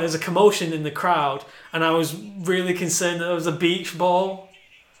this point, there's a commotion in the crowd, and I was really concerned that there was a beach ball.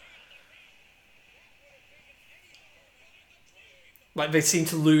 They seemed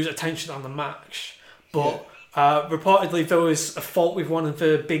to lose attention on the match. But reportedly, there was a fault with one of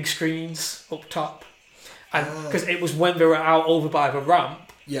the big screens up top. And because it was when they were out over by the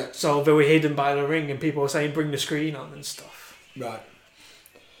ramp. Yeah. So they were hidden by the ring, and people were saying, "Bring the screen on" and stuff. Right.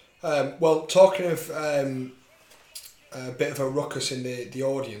 Well, talking of a bit of a ruckus in the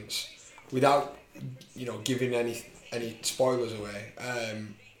audience, without giving any spoilers away,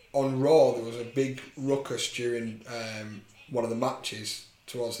 on Raw there was a big ruckus during one of the matches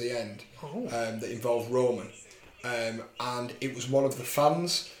towards the end that involved Roman, and it was one of the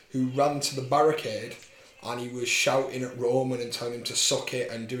fans who ran to the barricade and he was shouting at Roman and telling him to suck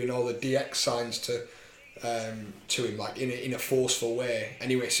it and doing all the DX signs to him, like in a forceful way.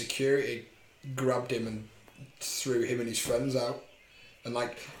 Anyway, security grabbed him and threw him and his friends out. And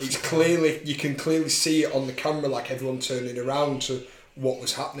like it's clearly, you can clearly see it on the camera, like everyone turning around to what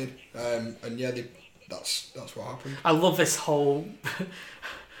was happening. And yeah, that's what happened. I love this whole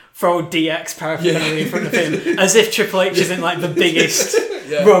throw DX paraphernalia in front of him, as if Triple H isn't like the biggest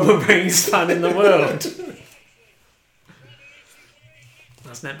Roman Reigns fan in the world.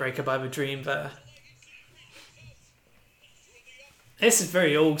 That's Neckbreaker by The Dream there. This is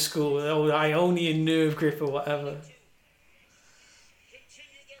very old school, the old Ionian nerve grip or whatever.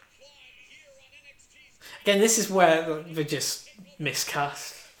 Again, this is where they just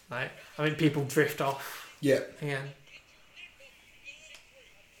miscast. Like, I mean, people drift off. Yeah. Again.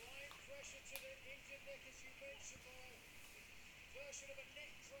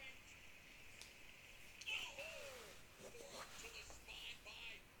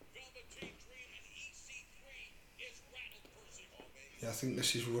 Yeah, I think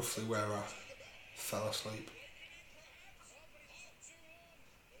this is roughly where I fell asleep.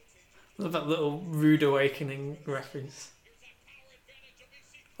 Love that little Rude Awakening reference.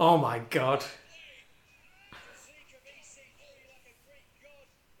 Oh my god.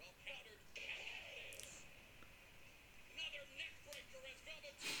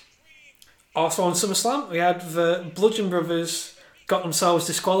 Also on SummerSlam, we had the Bludgeon Brothers got themselves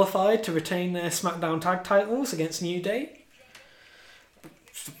disqualified to retain their SmackDown tag titles against New Day.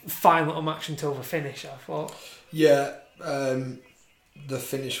 Fine little match until the finish, I thought. Yeah, the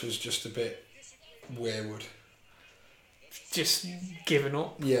finish was just a bit wayward. Just giving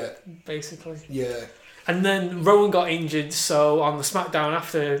up. Yeah. Basically. Yeah. And then Rowan got injured, so on the SmackDown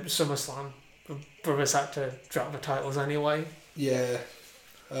after SummerSlam, the brothers had to drop the titles anyway. Yeah.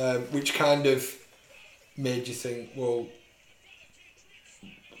 Which kind of made you think, well,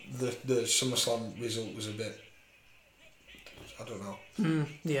 the SummerSlam result was a bit, I don't know.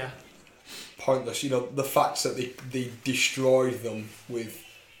 Yeah. Pointless. You know, the fact that they destroyed them with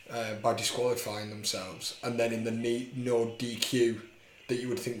by disqualifying themselves, and then in the no DQ that you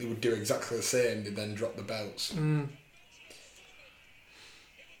would think they would do exactly the same, they then drop the belts.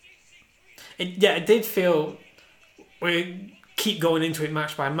 It did feel, we keep going into it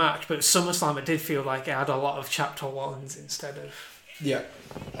match by match, but SummerSlam it did feel like it had a lot of chapter ones instead of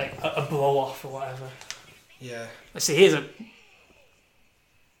like a blow off or whatever. Yeah. Let's see, here's a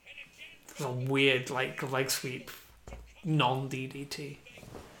weird like leg sweep, non DDT.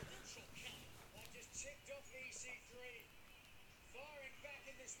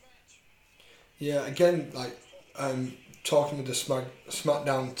 Yeah, again, like talking with the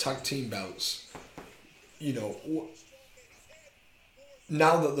SmackDown tag team belts, you know,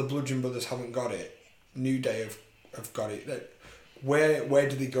 now that the Bludgeon Brothers haven't got it, New Day have got it. Where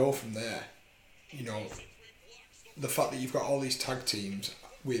do they go from there? You know, the fact that you've got all these tag teams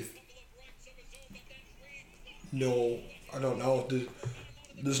with no, I don't know,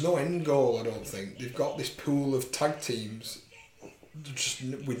 there's no end goal, I don't think. They've got this pool of tag teams just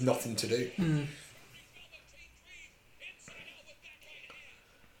with nothing to do.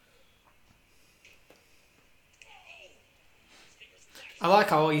 I like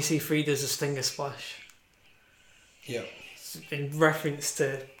how EC3 does a Stinger Splash. Yeah. In reference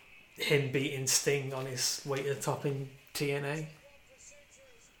to him beating Sting on his way to the top in TNA.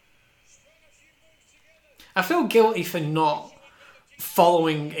 I feel guilty for not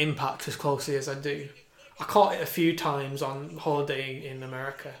following Impact as closely as I do. I caught it a few times on holiday in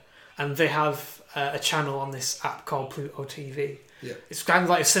America, and they have a channel on this app called Pluto TV. Yeah. It's kind of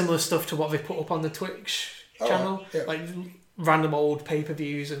like similar stuff to what they put up on the Twitch channel, like random old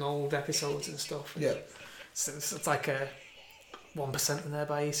pay-per-views and old episodes and stuff. Yeah. So it's like a 1% in there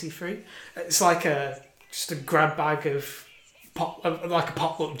by EC3. It's like just a grab bag of like a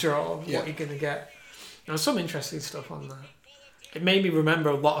pop-up draw of what you're gonna get. There's some interesting stuff on there. It made me remember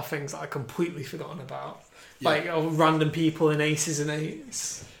a lot of things that I completely forgotten about. Like random people in Aces and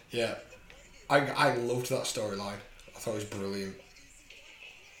Eights. Yeah. I loved that storyline. I thought it was brilliant.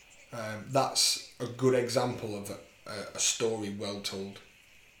 That's a good example of a story well told.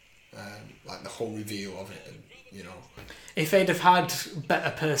 Like the whole reveal of it, and you know. If they'd have had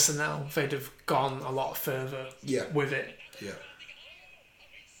better personnel, they'd have gone a lot further with it. Yeah.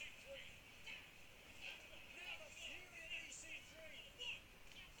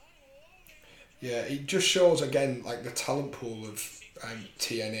 Yeah, it just shows again like the talent pool of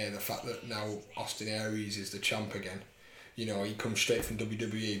TNA. The fact that now Austin Aries is the champ again. You know, he comes straight from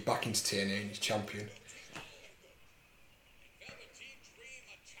WWE back into TNA and he's champion.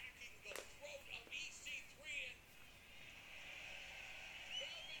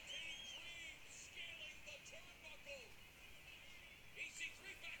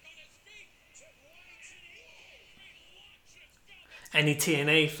 any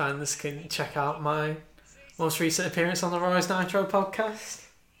TNA fans can check out my most recent appearance on the Rise Nitro podcast.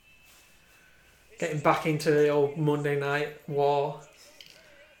 Getting back into the old Monday Night War.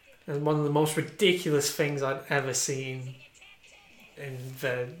 And one of the most ridiculous things I'd ever seen in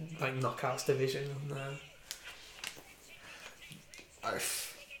the knockouts division.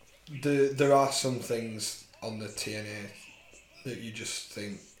 There are some things on the TNA that you just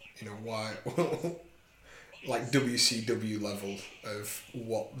think, why, like WCW level of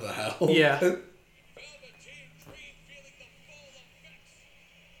what the hell. Yeah.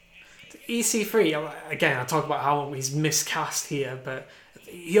 EC3, again, I talk about how he's miscast here, but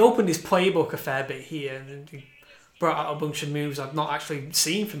he opened his playbook a fair bit here and he brought out a bunch of moves I've not actually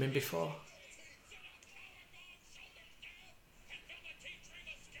seen from him before.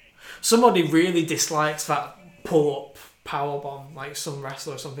 Somebody really dislikes that pull-up powerbomb, like some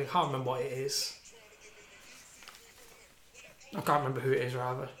wrestler or something. I can't remember what it is. I can't remember who it is,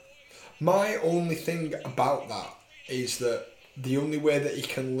 rather. My only thing about that is that the only way that he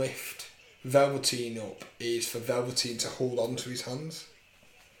can lift Velveteen up is for Velveteen to hold on to his hands.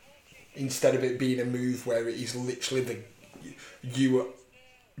 Instead of it being a move where it is literally you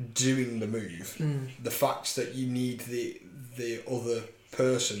doing the move. The fact that you need the other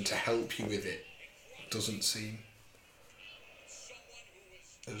person to help you with it doesn't seem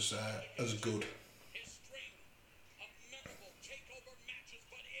as good.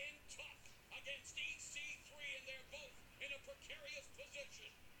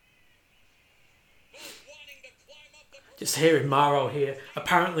 Just hearing Mauro here.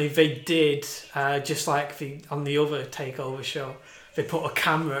 Apparently they did, just like on the other Takeover show, they put a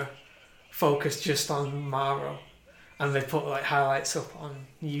camera focused just on Mauro. And they put highlights up on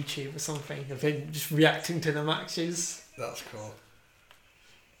YouTube or something of him just reacting to the matches. That's cool.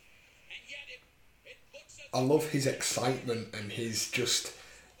 I love his excitement and his just,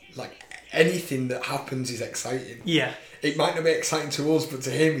 anything that happens is exciting. Yeah. It might not be exciting to us, but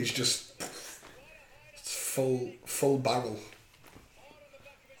to him he's just full barrel.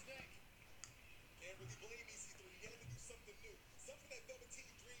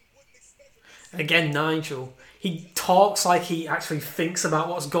 Again, Nigel, he talks like he actually thinks about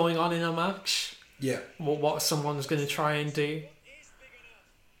what's going on in a match. Yeah. What someone's going to try and do.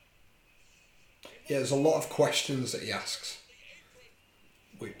 Yeah, there's a lot of questions that he asks,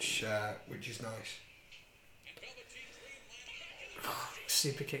 which is nice.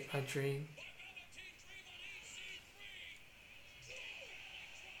 Super kick by Dream.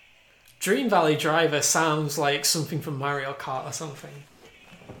 Dream Valley Driver sounds like something from Mario Kart or something.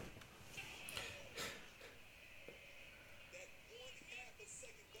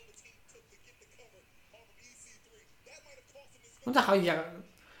 I wonder how you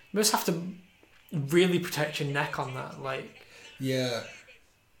must have to really protect your neck on that, Yeah,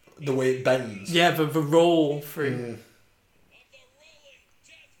 the way it bends. Yeah, the roll through.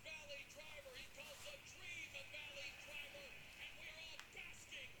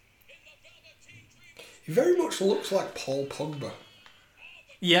 He very much looks like Paul Pogba.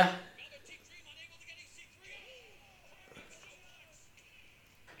 Yeah.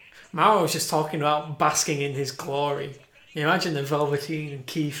 Mauro was just talking about basking in his glory. You imagine the Velveteen and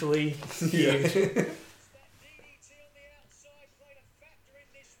Keith Lee feud.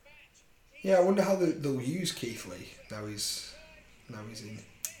 Yeah, I wonder how they'll use Keith Lee now he's in.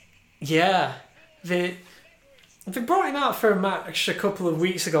 Yeah. They brought him out for a match a couple of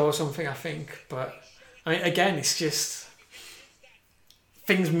weeks ago or something, I think. But, again, it's just...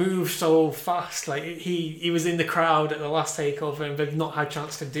 Things move so fast. He was in the crowd at the last takeover and they've not had a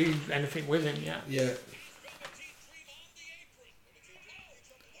chance to do anything with him yet. Yeah.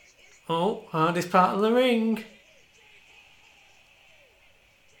 Oh, hardest part of the ring.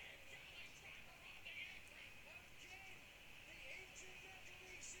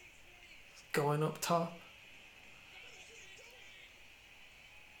 Going up top.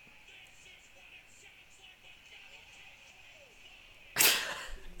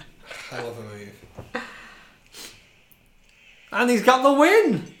 Hell of a move. And he's got the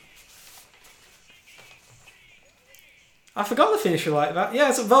win! I forgot the finisher like that.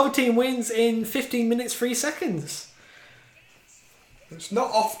 Yeah, so Velveteen wins in 15 minutes, 3 seconds. It's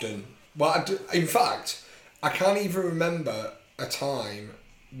not often. Well, in fact, I can't even remember a time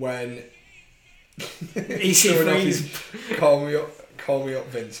when... EC3's... Call me up,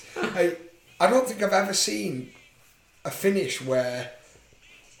 Vince. I don't think I've ever seen a finish where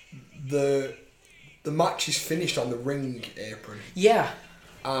the match is finished on the ring apron. Yeah.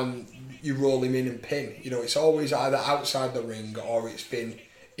 And you roll him in and pin. It's always either outside the ring or it's been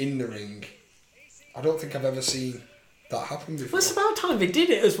in the ring. I don't think I've ever seen that happened before. Well, it's about time they did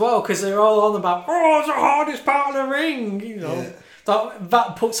it as well, because they're all on about, oh, it's the hardest part of the ring, you know. Yeah.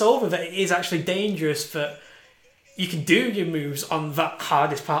 That puts over that it is actually dangerous, that you can do your moves on that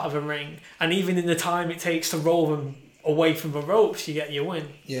hardest part of a ring, and even in the time it takes to roll them away from the ropes, you get your win.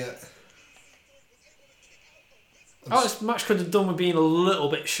 Yeah. Oh, this match could have done with being a little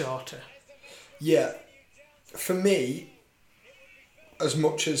bit shorter. Yeah. For me, as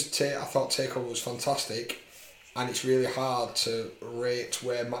much as I thought TakeOver was fantastic, and it's really hard to rate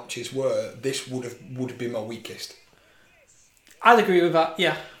where matches were, this would have been my weakest. I'd agree with that,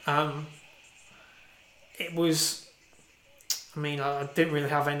 yeah. It was... I mean, I didn't really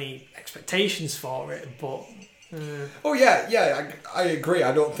have any expectations for it, but... Oh, yeah, I agree.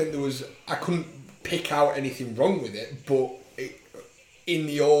 I don't think there was... I couldn't pick out anything wrong with it, but in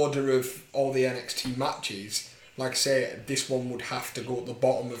the order of all the NXT matches, like I say, this one would have to go at the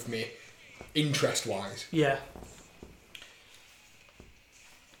bottom of me, interest-wise. Yeah.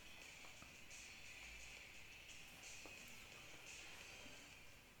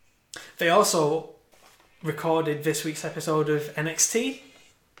 They also recorded this week's episode of NXT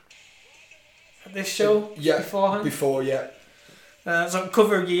at this show beforehand. Before, yeah. So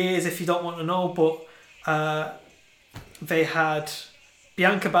cover years if you don't want to know, but they had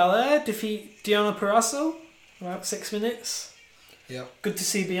Bianca Belair defeat Deonna Purrazzo about 6 minutes. Yeah. Good to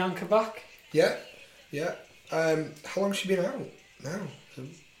see Bianca back. Yeah. How long has she been out now?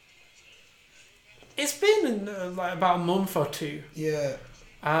 It's been like about a month or two. Yeah.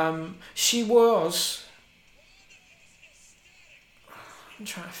 She was... I'm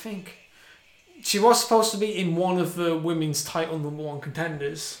trying to think. She was supposed to be in one of the women's title number one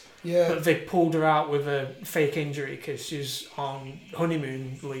contenders. Yeah. But they pulled her out with a fake injury because she's on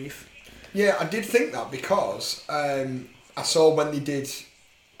honeymoon leave. Yeah, I did think that because I saw when they did...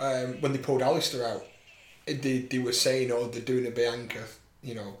 when they pulled Alistair out, they were saying, oh, they're doing a Bianca,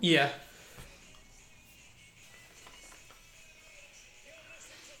 you know. Yeah.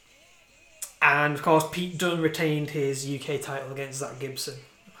 And of course, Pete Dunne retained his UK title against Zach Gibson.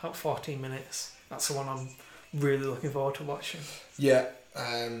 About 14 minutes. That's the one I'm really looking forward to watching. Yeah,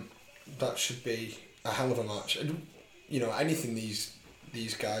 that should be a hell of a match. And, you know, anything these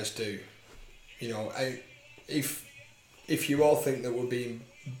guys do, you know, if you all think that we're being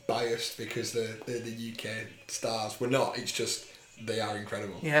biased because they're the UK stars, we're not. It's just they are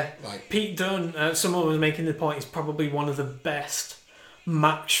incredible. Yeah. Like Pete Dunne, someone was making the point, he's probably one of the best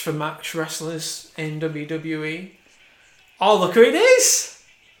match-for-match wrestlers in WWE. Oh, look who it is!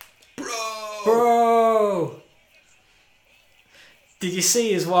 Bro! Did you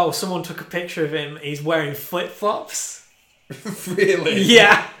see as well, someone took a picture of him, he's wearing flip-flops? Really?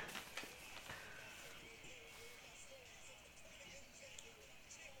 Yeah!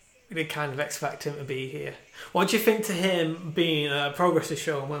 We did kind of expect him to be here. What do you think to him being a Progress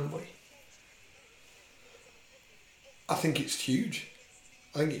show in Wembley? I think it's huge.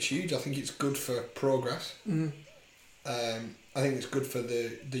 I think it's good for Progress. I think it's good for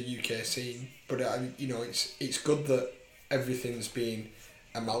the UK scene, but you know, it's good that everything's being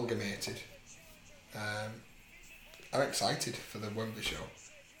amalgamated. I'm excited for the Wembley show.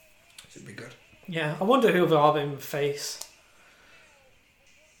 It'll be good. Yeah, I wonder who they'll have him face.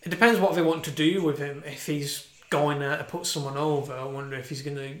 It depends what they want to do with him. If he's going there to put someone over, I wonder if he's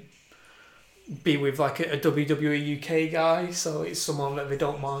going to be with like a WWE UK guy, so it's someone that they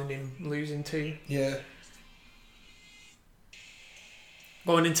don't mind him losing to. Yeah.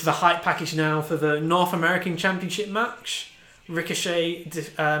 Going into the hype package now for the North American Championship match. Ricochet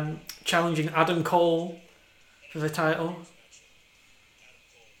challenging Adam Cole for the title.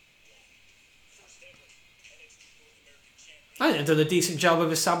 I think they've done a decent job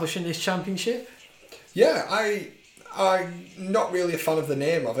of establishing this championship. Yeah, I'm not really a fan of the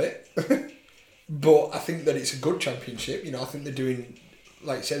name of it, but I think that it's a good championship. You know, I think they're doing,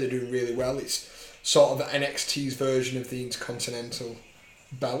 like you said, they're doing really well. It's sort of NXT's version of the Intercontinental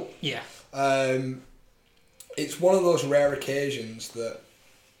belt. Yeah. It's one of those rare occasions that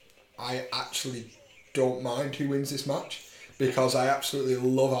I actually don't mind who wins this match, because I absolutely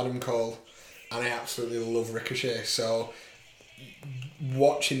love Adam Cole and I absolutely love Ricochet. So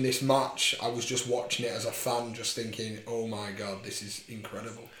watching this match, I was just watching it as a fan, just thinking, oh my god, this is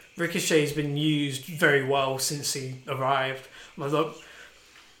incredible. Ricochet's been used very well since he arrived. Look,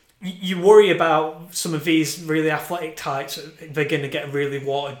 you worry about some of these really athletic types, they're going to get really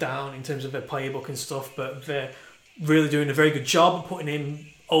watered down in terms of their playbook and stuff, but they're really doing a very good job of putting him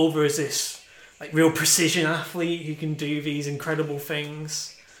over as this like real precision athlete who can do these incredible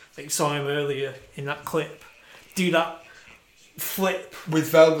things. Like you saw him earlier in that clip. Do that flip with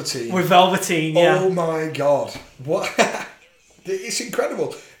Velveteen. with Velveteen. Yeah. Oh my god! What? It's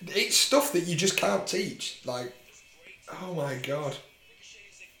incredible. It's stuff that you just can't teach. Like, oh my god.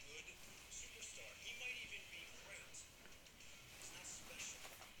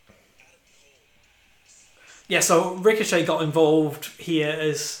 Yeah, so Ricochet got involved here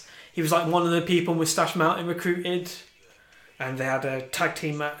as he was like one of the people Moustache Mountain recruited, and they had a tag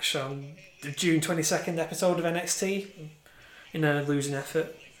team match on the June 22nd episode of NXT in a losing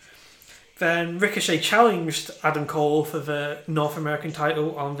effort. Then Ricochet challenged Adam Cole for the North American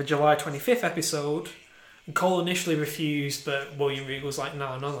title on the July 25th episode. And Cole initially refused, but William Regal was like,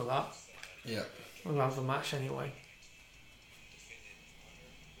 no, none of that. Yeah. We'll have the match anyway.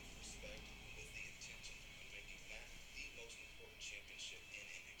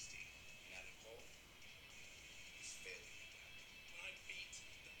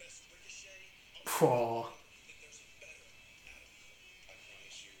 Poor.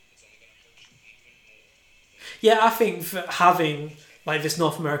 Yeah, I think that having like this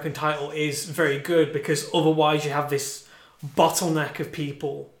North American title is very good because otherwise you have this bottleneck of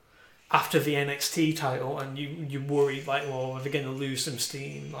people after the NXT title, and you worry like, well, are they going to lose some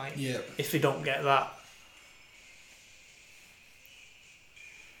steam? Like, Yeah. if they don't get that.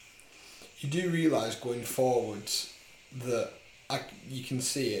 You do realise going forwards that you can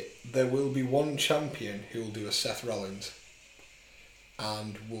see it. There will be one champion who will do a Seth Rollins,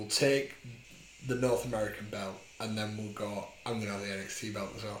 and will take the North American belt, and then we'll go, I'm going to have the NXT belt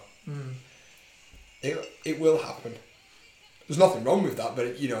as well. It will happen. There's nothing wrong with that, but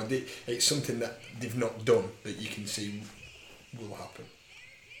it's something that they've not done that you can see will happen.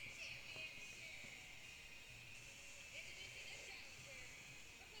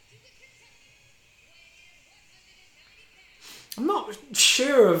 I'm not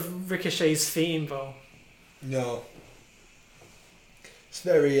sure of Ricochet's theme though. No. It's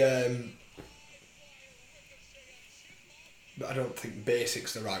very, I don't think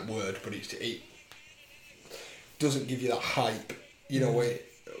basic's the right word, but it doesn't give you that hype,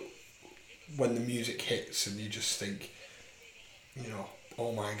 when the music hits and you just think,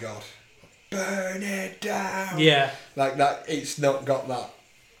 oh my god, burn it down. Yeah. Like that, it's not got that,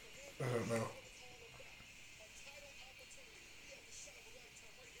 I don't know.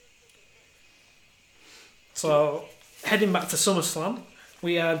 So, heading back to SummerSlam,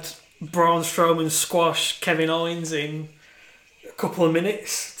 we had Braun Strowman squash Kevin Owens in a couple of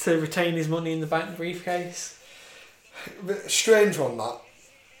minutes to retain his Money in the Bank briefcase. Strange one, that.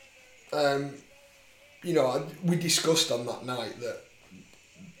 We discussed on that night that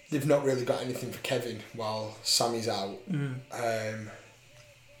they've not really got anything for Kevin while Sammy's out.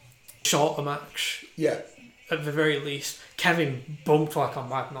 Shorter match. Yeah. At the very least. Kevin bumped like a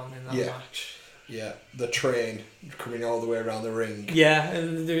madman in that match. Yeah, the train coming all the way around the ring. Yeah,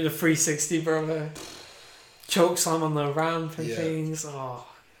 and doing a 360 brother. Choke slam on the ramp and things. Oh.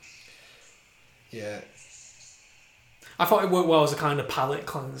 Yeah. I thought it worked well as a kind of palate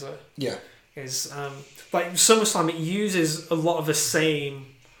cleanser. Yeah. Is like SummerSlam, it uses a lot of the same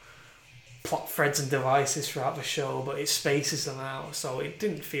plot threads and devices throughout the show, but it spaces them out, so it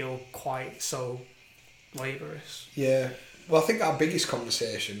didn't feel quite so laborious. Yeah. Well, I think our biggest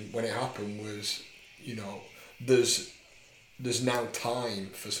conversation when it happened was, there's now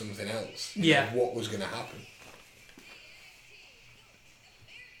time for something else. Yeah. What was going to happen?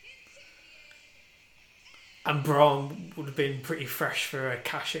 And Braun would have been pretty fresh for a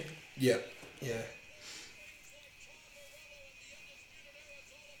cash-in. Yeah. Yeah.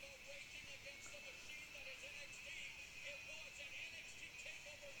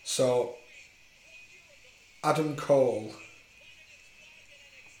 So, Adam Cole,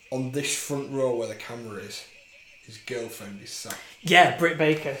 on this front row where the camera is, his girlfriend is sat. Yeah, Britt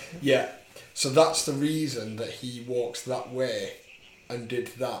Baker. Yeah. So that's the reason that he walks that way and did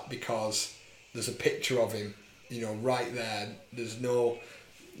that, because there's a picture of him, right there. There's no,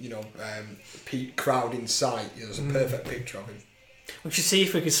 crowd in sight. There's a perfect picture of him. We should see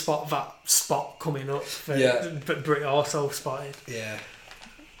if we can spot that spot coming up. But Britt also spotted. Yeah.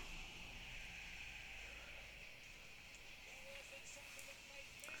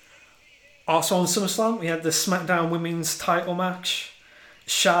 Also on SummerSlam, we had the SmackDown Women's title match.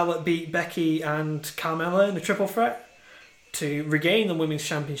 Charlotte beat Becky and Carmella in a triple threat to regain the Women's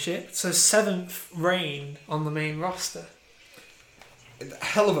Championship. It's her 7th reign on the main roster.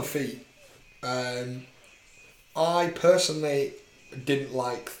 Hell of a feat. I personally didn't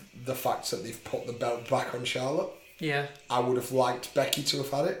like the fact that they've put the belt back on Charlotte. Yeah. I would have liked Becky to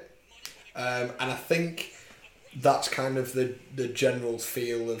have had it. And I think that's kind of the general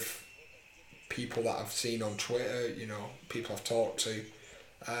feel of people that I've seen on Twitter, you know, people I've talked to.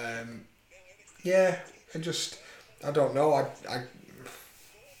 Yeah, I don't know.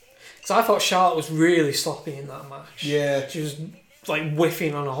 So I thought Charlotte was really sloppy in that match. Yeah. She was like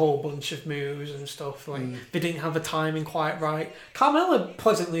whiffing on a whole bunch of moves and stuff. Like they didn't have the timing quite right. Carmella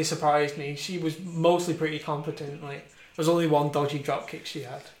pleasantly surprised me. She was mostly pretty competent. Like there was only one dodgy drop kick she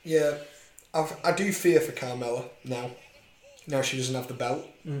had. Yeah, I do fear for Carmella now. Now she doesn't have the belt.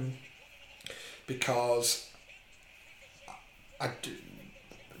 Because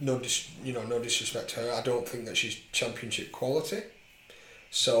no disrespect to her, I don't think that she's championship quality.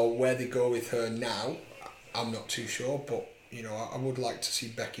 So where they go with her now, I'm not too sure. But you know, I would like to see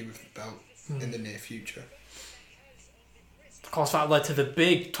Becky with the belt in the near future. Of course, that led to the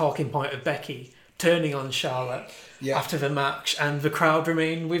big talking point of Becky turning on Charlotte after the match, and the crowd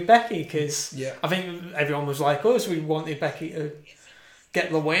remained with Becky because I think everyone was like us. We wanted Becky to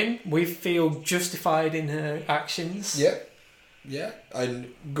get the win. We feel justified in her actions. Yeah,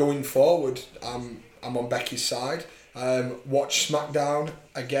 and going forward, I'm on Becky's side. Watch SmackDown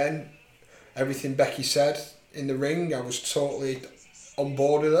again. Everything Becky said in the ring, I was totally on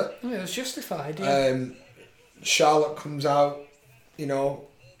board with her. It was justified. Yeah. Charlotte comes out, you know,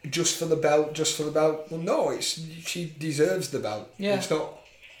 just for the belt. Well, no, she deserves the belt. Yeah. It's not.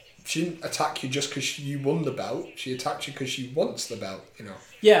 She didn't attack you just because you won the belt. She attacked you because she wants the belt. You know.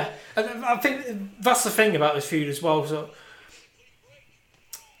 Yeah, and I think that's the thing about this feud as well. So,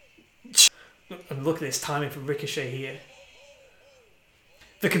 and look at this timing from Ricochet here.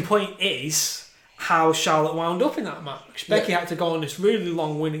 The complaint is how Charlotte wound up in that match. Becky had to go on this really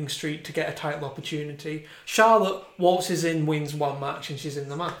long winning streak to get a title opportunity. Charlotte waltzes in, wins one match, and she's in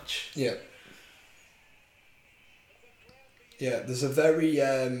the match. Yeah. Yeah, there's a very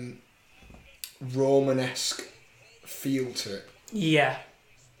Romanesque feel to it. Yeah.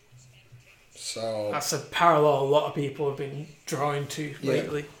 So that's a parallel a lot of people have been drawing to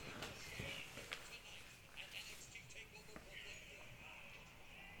lately.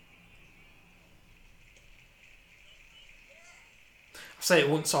 I've said it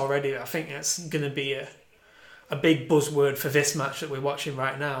once already. I think it's going to be a big buzzword for this match that we're watching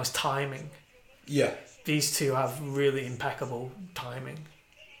right now is timing. Yeah. These two have really impeccable timing.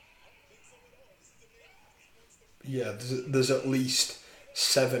 Yeah, there's at least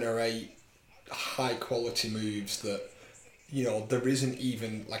 7 or 8 high quality moves that, you know, there isn't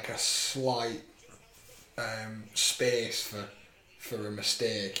even like a slight space for a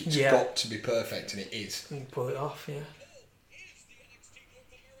mistake. It's got to be perfect, and it is. You can pull it off, yeah.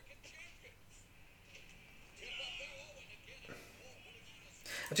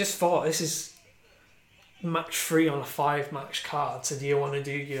 I just thought this is match 3 on a 5-match card, so do you want to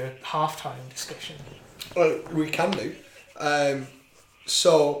do your halftime discussion? Well, we can do.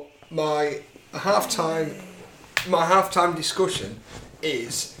 So my halftime discussion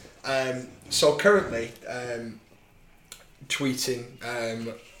is so currently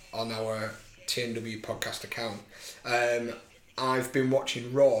tweeting on our TNW podcast account. I've been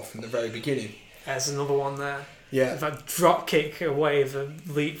watching Raw from the very beginning. There's another one there. Yeah. That drop kick away the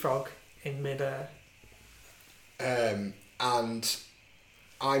leapfrog in midair. And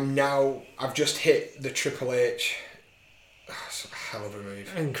I've just hit the Triple H. Oh, it's a hell of a move.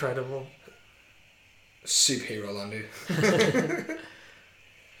 Incredible. Superhero landing.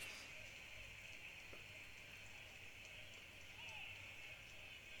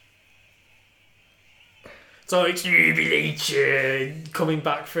 So it's Triple H coming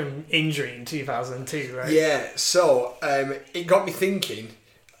back from injury in 2002, right? Yeah, so it got me thinking,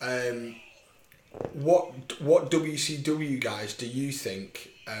 what WCW guys do you think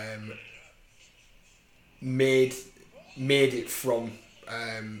made it from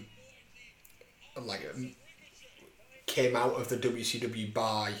came out of the WCW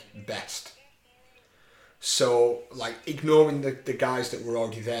by best? So, like, ignoring the guys that were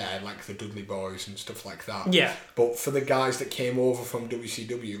already there, like the Dudley Boys and stuff like that. Yeah. But for the guys that came over from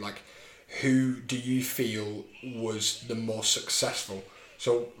WCW, like, who do you feel was the most successful?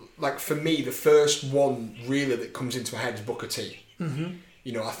 So, like, for me, the first one really that comes into my head is Booker T. Mm-hmm.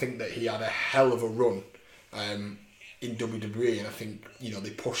 You know, I think that he had a hell of a run in WWE, and I think, you know,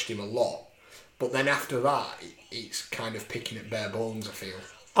 they pushed him a lot. But then after that, it's kind of picking at bare bones, I feel.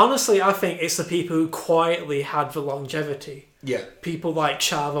 Honestly, I think it's the people who quietly had the longevity. Yeah. People like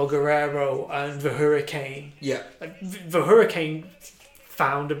Chavo Guerrero and the Hurricane. Yeah. Like, the Hurricane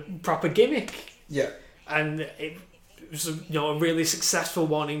found a proper gimmick. Yeah. And it was a really successful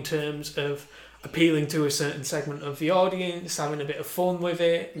one in terms of appealing to a certain segment of the audience, having a bit of fun with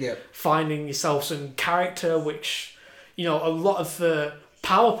it, yeah, finding yourself some character, which, a lot of the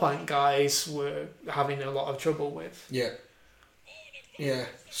power plant guys were having a lot of trouble with. Yeah. Yeah.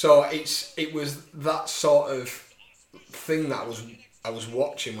 So it was that sort of thing that I was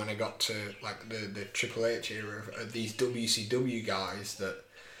watching when I got to like the Triple H era of these WCW guys that,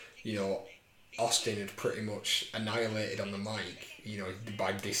 you know, Austin had pretty much annihilated on the mic, you know,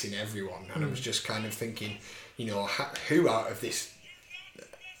 by dissing everyone, and I was just kind of thinking, you know, who out of this,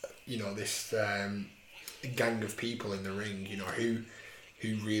 you know, this gang of people in the ring, you know, who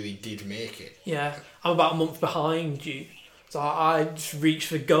really did make it. Yeah, I'm about a month behind you. So I just reached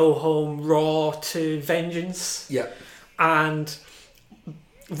for Go Home Raw to Vengeance. Yeah. And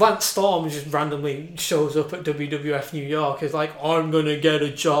Lance Storm just randomly shows up at WWF New York. He's like, I'm going to get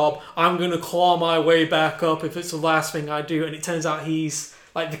a job. I'm going to claw my way back up if it's the last thing I do. And it turns out he's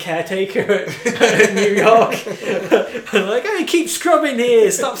like the caretaker at New York. And like, hey, keep scrubbing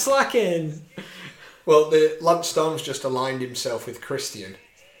here. Stop slacking. Well, the Lance Storm's just aligned himself with Christian.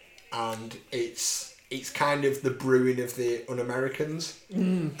 And it's kind of the brewing of the Un-Americans.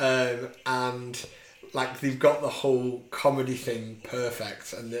 And like they've got the whole comedy thing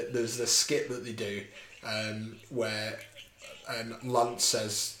perfect, and there's the skit that they do where Lance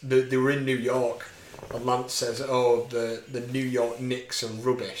says they were in New York, and Lance says, "Oh, the New York Knicks are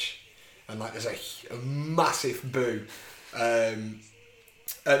rubbish," and like there's a massive boo.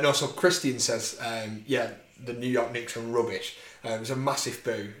 No, so Christian says, "Yeah, the New York Knicks are rubbish." There's a massive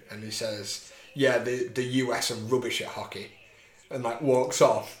boo, and he says, "Yeah, the US are rubbish at hockey," and like walks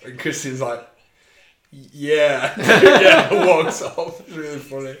off, and Christian's like, yeah, yeah, walks off. It's really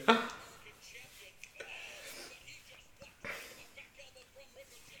funny.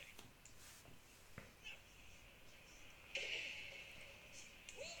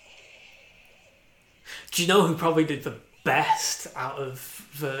 Do you know who probably did the best out of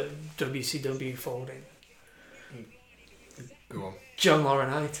the WCW folding? Go on. John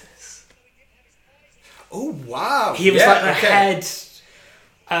Laurinaitis. Oh, wow. He was like the head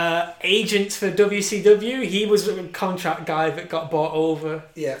agent for WCW. He was a contract guy that got bought over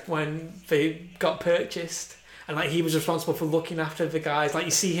when they got purchased, and like he was responsible for looking after the guys. Like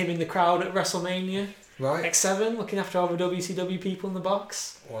you see him in the crowd at WrestleMania, right? X7, looking after all the WCW people in the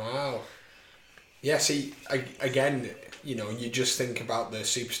box. Wow. Yeah. See, again, you know, you just think about the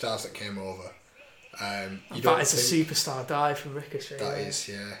superstars that came over. That is a superstar dive from Ricochet. That is,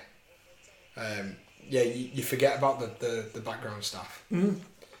 yeah. Yeah, you forget about the background staff.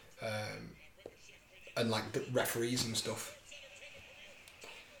 And like the referees and stuff.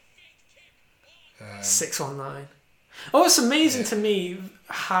 619. Oh, it's amazing to me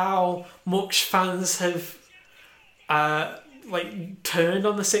how much fans have like turned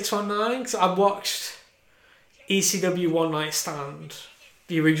on the 619. Because I watched ECW One Night Stand,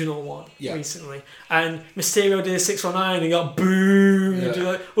 the original one, recently, and Mysterio did a 619 and got booed. Yeah.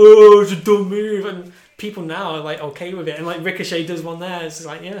 Like, oh, it's a dumb move, and people now are like okay with it, and like Ricochet does one there. It's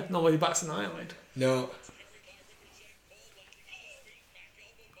like, yeah, nobody bats an eyelid. No.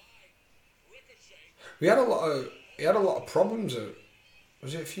 He had a lot of problems.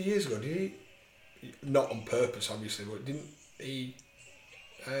 Was it a few years ago? Did he? Not on purpose, obviously, but didn't he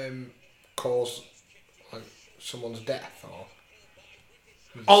cause like someone's death or?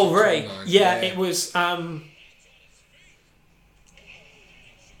 Oh right, yeah, it was. I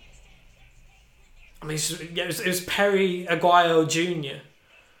mean, it was Perry Aguayo Jr.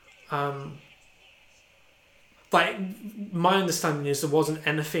 Like, my understanding is there wasn't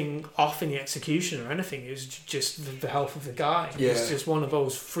anything off in the execution or anything. It was just the health of the guy. Yeah. It was just one of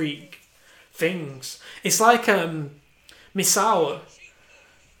those freak things. It's like Misawa.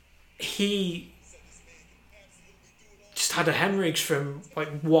 He just had a hemorrhage from like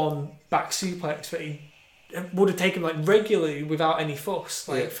one back suplex that he would have taken like regularly without any fuss,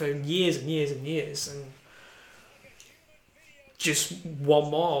 like for years and years and years, and just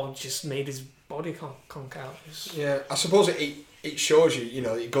one more just made his body conk out. Yeah, I suppose it shows you, you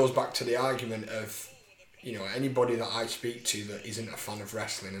know, it goes back to the argument of, you know, anybody that I speak to that isn't a fan of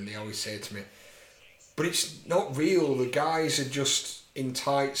wrestling, and they always say to me, but it's not real, the guys are just in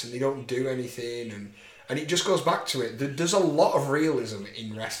tights and they don't do anything, and it just goes back to it. There's a lot of realism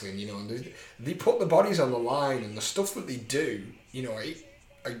in wrestling, you know, and they put the bodies on the line, and the stuff that they do, you know,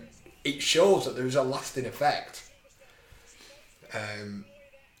 it shows that there's a lasting effect.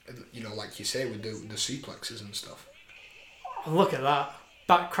 You know, like you say, with the suplexes and stuff. Look at that.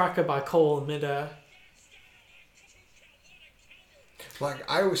 Backcracker by Cole in midair. Like,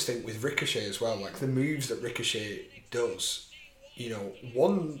 I always think with Ricochet as well, like the moves that Ricochet does, you know,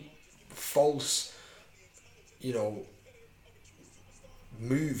 one false, you know,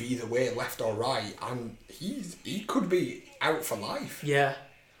 move either way, left or right, and he could be out for life. Yeah,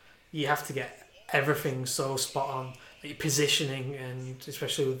 you have to get everything so spot on, like your positioning, and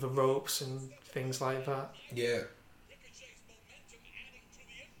especially with the ropes and things like that. Yeah.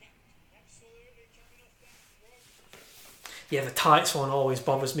 Yeah, the tights one always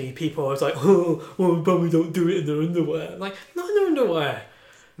bothers me. People are always like, oh, probably don't do it in their underwear. I'm like, not in their underwear.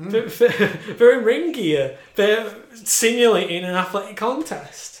 They're in ring gear. They're simulating an athletic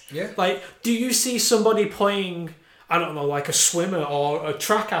contest. Yeah. Like, do you see somebody playing, I don't know, like a swimmer or a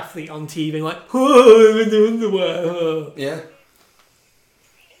track athlete on TV like, oh, I'm in their underwear. Oh. Yeah.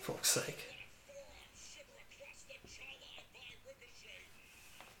 Fuck's sake.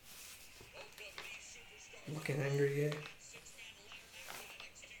 Looking angry here.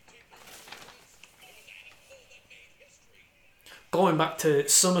 Going back to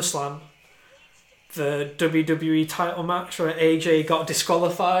SummerSlam, the WWE title match where AJ got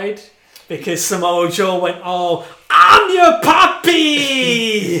disqualified because Samoa Joe went, oh, I'm your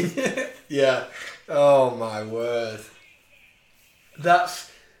puppy! Yeah. Oh my word. That's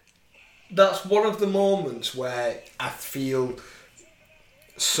one of the moments where I feel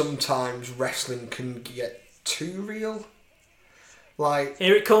sometimes wrestling can get too real. Like,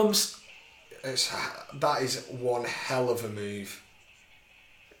 Here it comes. that is one hell of a move.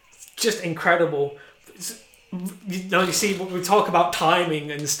 Just incredible. You see, we talk about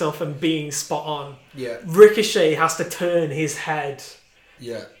timing and stuff and being spot on. Yeah. Ricochet has to turn his head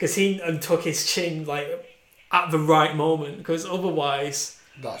Yeah. because he untuck his chin like at the right moment, because otherwise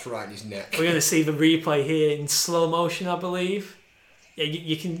That's right in his neck. we're going to see the replay here in slow motion, I believe. Yeah,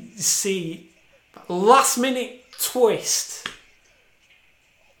 you can see last minute twist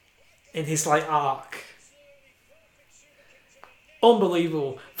in his like arc.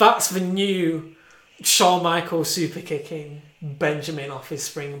 Unbelievable. That's the new Shawn Michaels super kicking Benjamin off his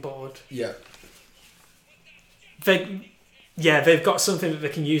springboard. Yeah. They've got something that they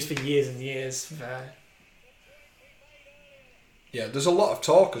can use for years and years there. Yeah, there's a lot of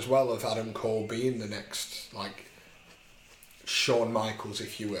talk as well of Adam Cole being the next, like, Shawn Michaels,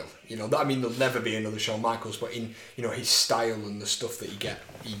 if you will. You know, I mean, there'll never be another Shawn Michaels, but in, you know, his style and the stuff that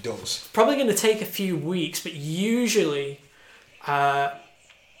he does. Probably going to take a few weeks, but usually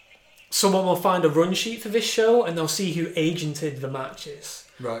someone will find a run sheet for this show and they'll see who agented the matches.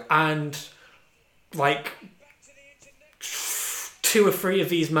 Right. And, like, 2 or 3 of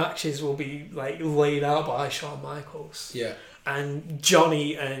these matches will be, like, laid out by Shawn Michaels. Yeah. And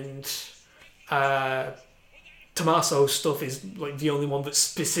Johnny and Tommaso's stuff is like the only one that's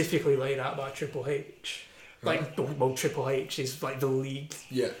specifically laid out by Triple H. Like, well, Triple H is like the league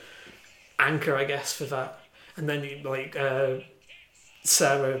anchor, I guess, for that. And then like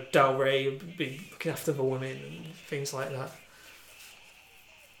Sarah Del Rey would be looking after the women and things like that.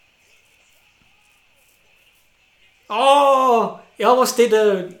 Oh, he almost did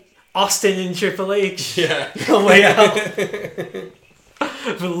a Austin and Triple H. Yeah. On the way out.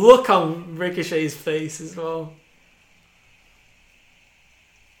 The look on Ricochet's face as well.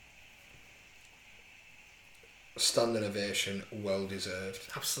 Standing ovation, well deserved.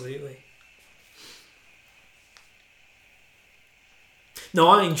 Absolutely. No,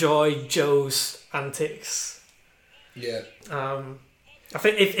 I enjoy Joe's antics. Yeah. I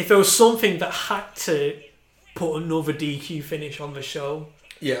think if there was something that had to put another DQ finish on the show,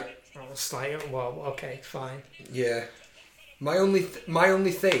 Yeah. I was like, well, okay, fine. Yeah. My only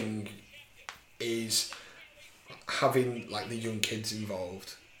thing is having like the young kids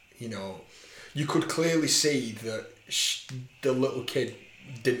involved. You know, you could clearly see that the little kid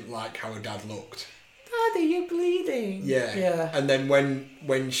didn't like how her dad looked. Daddy, you're bleeding. Yeah. Yeah. And then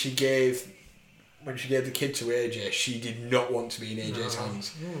when she gave the kid to AJ, she did not want to be in AJ's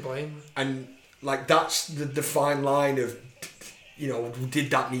hands. I don't blame her. And like that's the fine line of, you know, did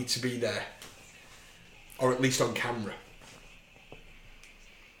that need to be there, or at least on camera?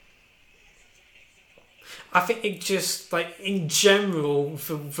 I think it just, like, in general,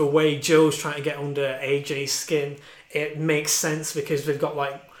 the way Joe's trying to get under AJ's skin, it makes sense because they've got,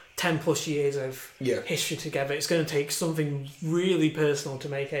 like, 10 plus years of history together. It's going to take something really personal to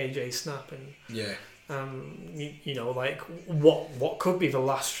make AJ snap. And, you know, like, what could be the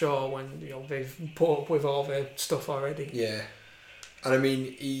last straw when, you know, they've put up with all their stuff already. Yeah. And I mean,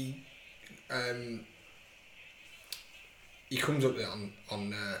 he comes up there on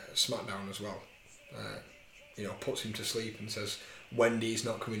SmackDown as well. You know, puts him to sleep and says, Wendy's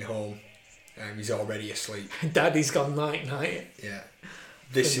not coming home. He's already asleep. Daddy's gone night-night. Yeah.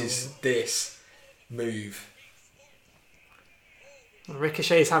 This move.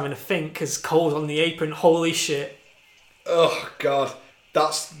 Ricochet's having a think because Cole's on the apron. Holy shit. Oh, God.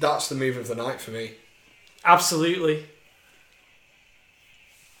 That's the move of the night for me. Absolutely.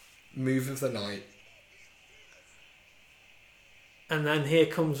 Move of the night. And then here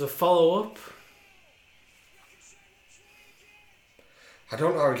comes a follow-up. I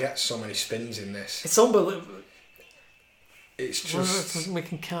don't know how he gets so many spins in this. It's unbelievable. It's just... We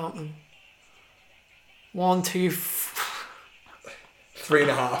can count them. 1, 2,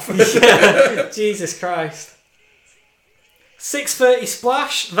 3.5. Yeah, Jesus Christ. 6:30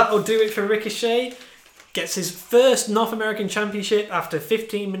 splash. That'll do it for Ricochet. Gets his first North American Championship after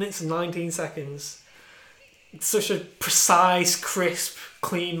 15 minutes and 19 seconds. It's such a precise, crisp,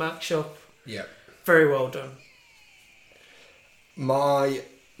 clean matchup. Yeah. Very well done. My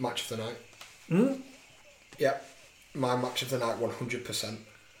match of the night. Hmm? Yeah. My match of the night, 100%.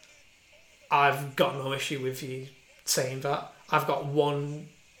 I've got no issue with you saying that. I've got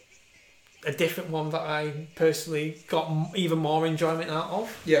a different one that I personally got even more enjoyment out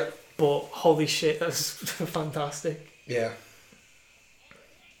of. Yeah. But holy shit, that's fantastic. Yeah.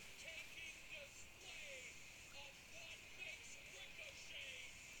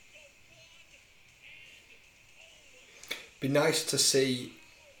 Be nice to see.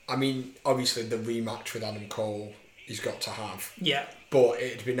 I mean, obviously the rematch with Adam Cole he's got to have. Yeah. But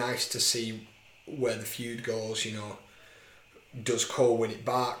it'd be nice to see where the feud goes, you know. Does Cole win it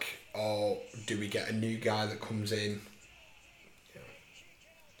back, or do we get a new guy that comes in? Yeah.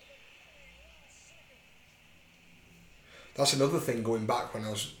 That's another thing going back when I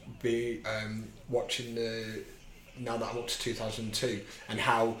was watching the... Now that I'm up to 2002, and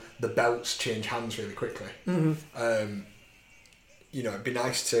how the belts change hands really quickly. Mm-hmm. You know, it'd be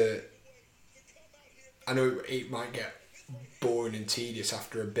nice to... I know it might get boring and tedious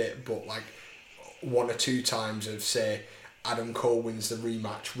after a bit, but like 1 or 2 times of, say, Adam Cole wins the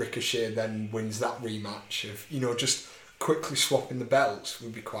rematch, Ricochet then wins that rematch, of, you know, just quickly swapping the belts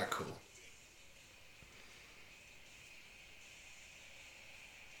would be quite cool.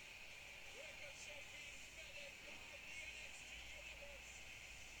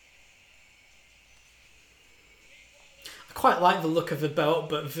 I quite like the look of the belt,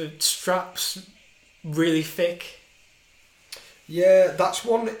 but the strap's really thick. Yeah, that's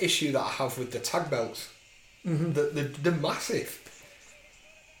one issue that I have with the tag belts. Mm-hmm. They're massive.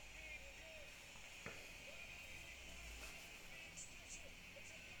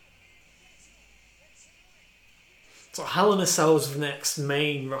 So Hell in a Cell's the next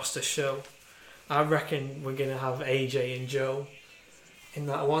main roster show. I reckon we're going to have AJ and Joe in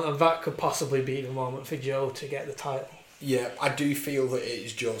that one, and that could possibly be the moment for Joe to get the title. Yeah, I do feel that it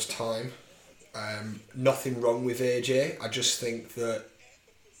is Joe's time. Nothing wrong with AJ. I just think that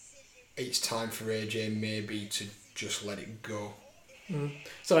it's time for AJ maybe to just let it go.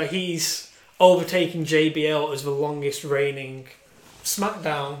 So he's overtaking JBL as the longest reigning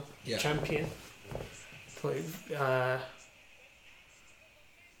SmackDown champion.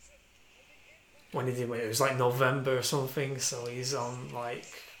 When did he win? It was like November or something, so he's on like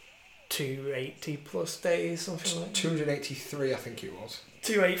 280 plus days, something like that. 283, I think it was.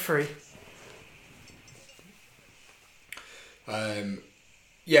 283.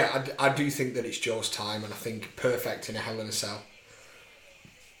 Yeah, I do think that it's Joe's time, and I think perfect in a Hell in a Cell.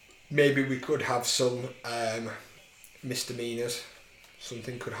 Maybe we could have some misdemeanors.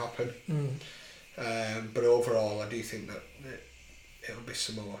 Something could happen. But overall, I do think that it'll be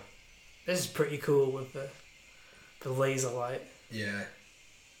Samoa. This is pretty cool with the laser light. Yeah.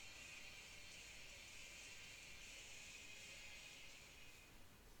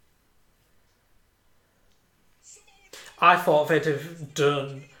 I thought they'd have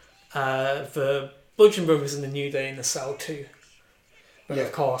done the Bludgeon Brothers and the New Day in the Cell too. But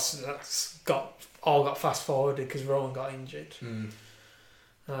of course, that's got fast forwarded because Rowan got injured.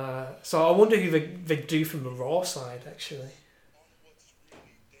 So I wonder who they do from the Raw side, actually.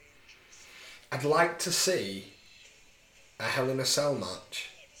 I'd like to see a Hell in a Cell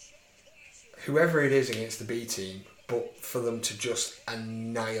match. Whoever it is against the B team, but for them to just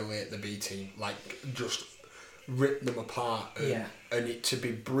annihilate the B team. Like, just rip them apart. And it to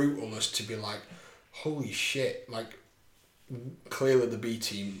be brutal as to be like, holy shit, like, clearly the B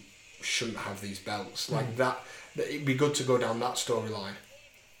team shouldn't have these belts. Like, that it'd be good to go down that storyline.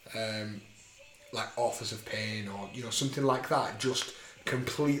 Like Authors of Pain, or, you know, something like that. Just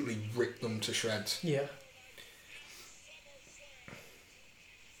completely rip them to shreds. Yeah.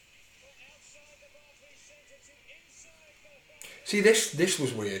 See, this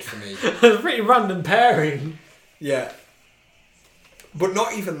was weird for me. A pretty random pairing. Yeah. But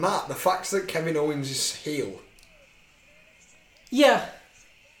not even that. The fact that Kevin Owens is heel. Yeah.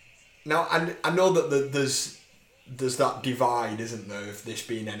 Now, I know that there's that divide, isn't there, of this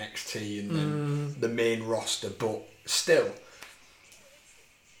being NXT and then the main roster, but still.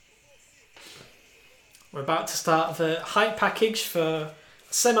 We're about to start the hype package for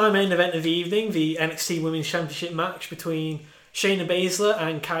semi-main event of the evening, the NXT Women's Championship match between Shayna Baszler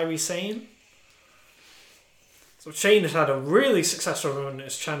and Kairi Sane. So Shayna's had a really successful run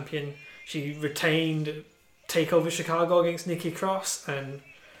as champion. She retained TakeOver Chicago against Nikki Cross and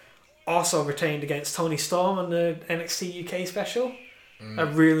also retained against Toni Storm on the NXT UK special. I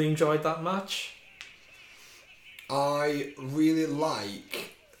really enjoyed that match. I really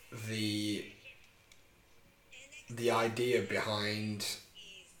like the idea behind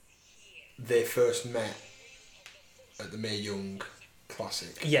they first met at the Mae Young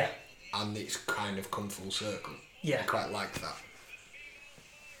Classic. Yeah. And it's kind of come full circle. Yeah. I quite like that.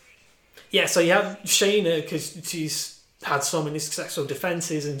 Yeah, so you have Shayna, because she's had so many successful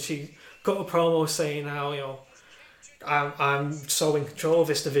defences, and she got a promo saying how, you know, I'm so in control of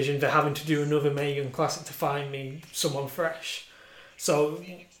this division, they're having to do another Mae Young Classic to find me someone fresh. So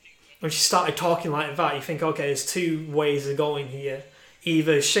when she started talking like that, you think, okay, there's two ways of going here.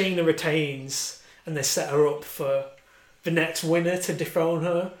 Either Shayna retains and they set her up for the next winner to dethrone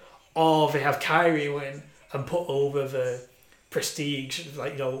her, or they have Kairi win and put over the prestige,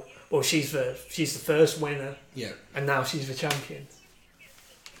 like, you know, well, she's the first winner, yeah, and now she's the champion.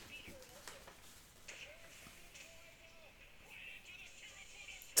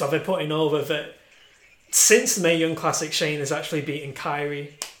 So they're putting over that since the Mae Young Classic, Shayna's actually beaten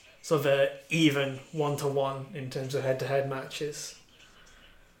Kairi, so they're even 1-1 in terms of head-to-head matches.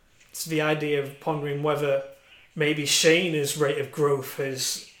 It's the idea of pondering whether maybe Shayna's rate of growth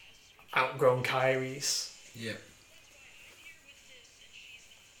has outgrown Kairi's. Yeah.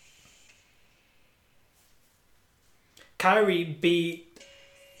 Kairi beat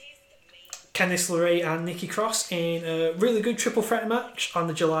Candice LeRae and Nikki Cross in a really good triple threat match on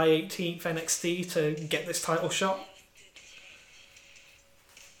the July 18th NXT to get this title shot.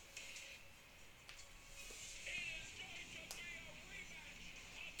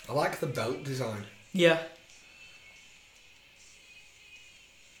 I like the belt design. Yeah.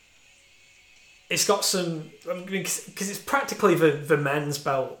 It's got some... Because it's practically the men's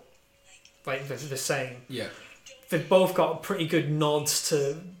belt. Like, the same. Yeah. They've both got pretty good nods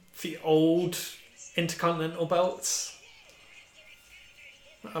to the old Intercontinental belts.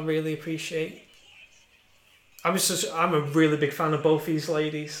 I really appreciate. I'm a really big fan of both these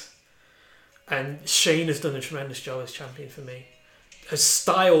ladies. And Shane has done a tremendous job as champion for me. Her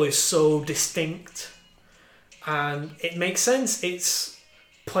style is so distinct. And it makes sense. It's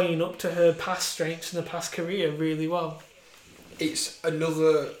playing up to her past strengths and her past career really well. It's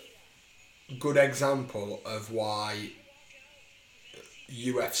another good example of why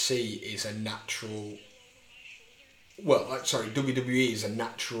UFC is a natural... WWE is a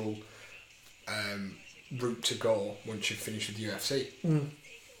natural route to go once you've finished with UFC. Mm.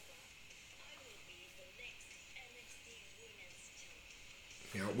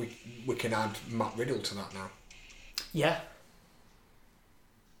 You know, we can add Matt Riddle to that now. Yeah.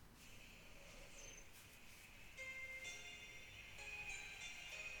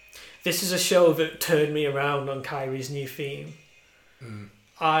 This is a show that turned me around on Kairi's new theme. Mm.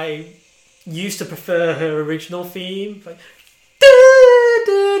 I used to prefer her original theme. Like,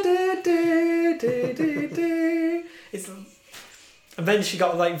 it's, and then she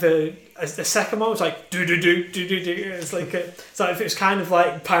got like the second one was like do do do do do do. It's like if it was kind of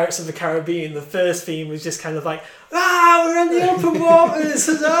like Pirates of the Caribbean. The first theme was just kind of like we're in the open waters,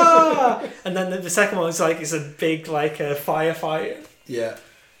 huzzah! And then the second one was like it's a big like a firefight. Yeah.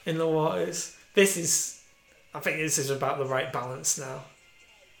 In the waters. I think this is about the right balance now.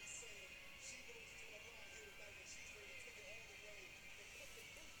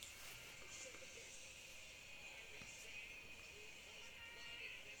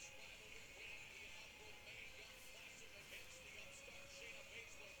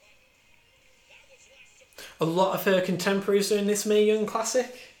 A lot of her contemporaries are in this Mae Young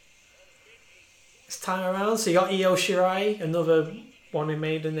Classic this time around. So you got Io Shirai, another one who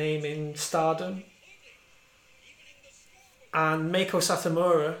made a name in Stardom, and Meiko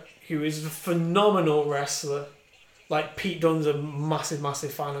Satomura, who is a phenomenal wrestler. Like Pete Dunne's a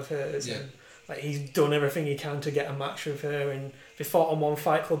massive fan of hers, yeah. And like he's done everything he can to get a match with her, and they fought on one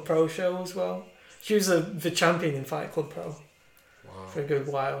Fight Club Pro show as well. She was the champion in Fight Club Pro for a good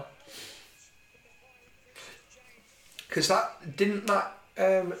while. Because didn't that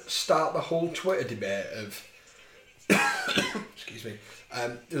start the whole Twitter debate of excuse me,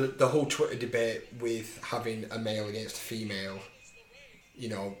 the whole Twitter debate with having a male against a female. You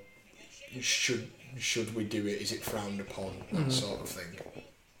know, should should we do it? Is it frowned upon? That sort of thing.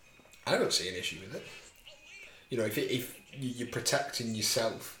 I don't see an issue with it. You know, if you're protecting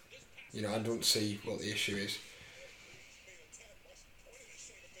yourself, you know, I don't see what the issue is.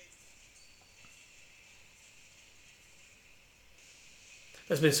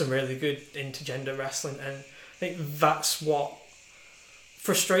 There's been some really good intergender wrestling, and I think that's what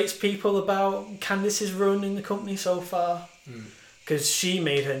frustrates people about Candice's run in the company so far, because she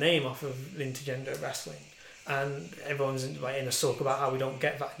made her name off of intergender wrestling, and everyone's like in a sulk about how we don't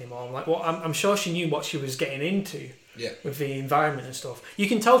get that anymore. I'm like, well, I'm sure she knew what she was getting into with the environment and stuff. You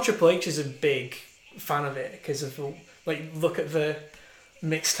can tell Triple H is a big fan of it because of like, look at the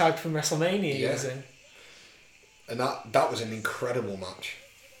mixed tag from WrestleMania he was in. And that was an incredible match.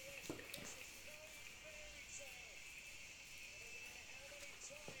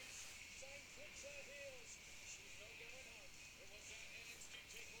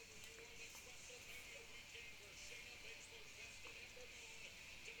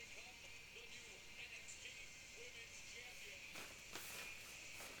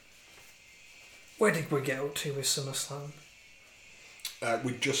 Where did we get up to with SummerSlam?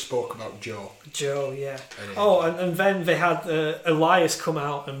 We just spoke about Joe. Joe, yeah. Oh, and then they had Elias come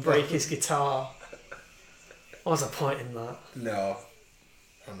out and break his guitar. What was the point in that? No.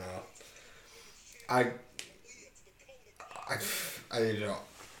 Oh, no. I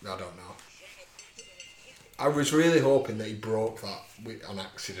don't know. I was really hoping that he broke that on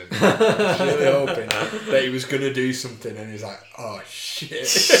accident. I was really hoping that he was going to do something and he's like, oh,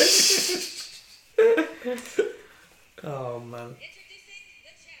 shit. Oh, man.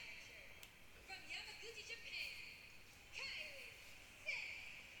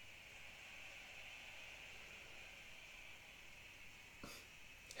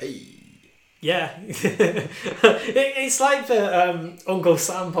 Hey. Yeah. It's like the Uncle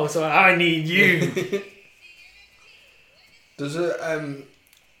Sam poster, I need you. There's a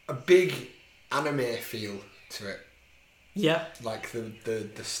big anime feel to it. Yeah. Like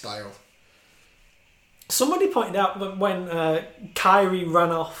the style. Somebody pointed out that when Kyrie ran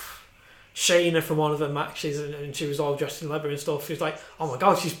off Shayna from one of the matches and she was all dressed in leather and stuff, she was like, oh my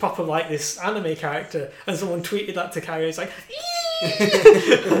god, she's proper like this anime character. And someone tweeted that to Kyrie. It's like,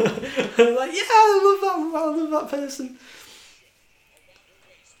 like, yeah, I love that person.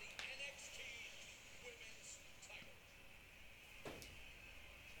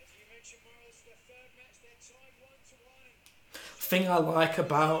 The thing I like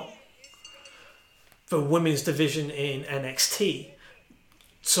about the women's division in NXT,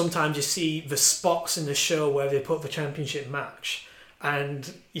 sometimes you see the spots in the show where they put the championship match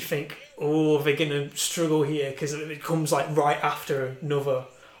and you think, oh, they're going to struggle here because it comes like right after another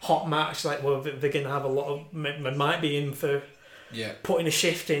hot match, like, well, they're going to have a lot of, they might be in for putting a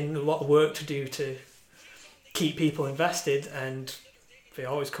shift in, a lot of work to do to keep people invested, and they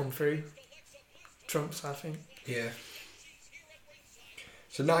always come through. Trumps, I think. Yeah.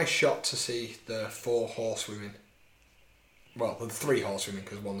 It's a nice shot to see the 4 horsewomen. Well, the 3 horsewomen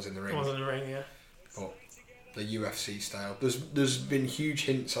because one's in the ring. One's in the ring, yeah. But the UFC style. There's been huge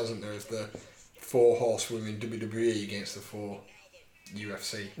hints, hasn't there, of the 4 horsewomen WWE against the 4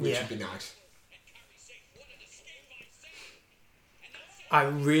 UFC, which would be nice. I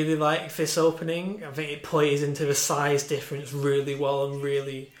really like this opening. I think it plays into the size difference really well and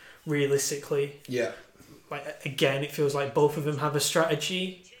really realistically. Yeah. Like, again, it feels like both of them have a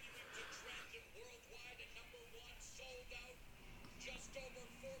strategy.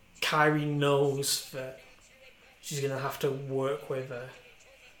 Kyrie knows that she's going to have to work with a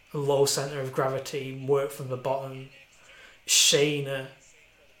low centre of gravity, work from the bottom. Shayna,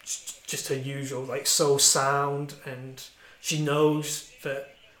 just her usual, like, so sound, and she knows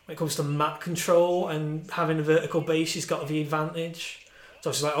that when it comes to mat control and having a vertical base, she's got the advantage.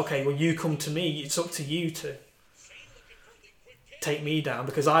 So she's like, okay, well, you come to me. It's up to you to take me down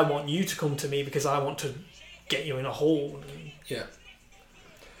because I want you to come to me because I want to get you in a hole. Yeah.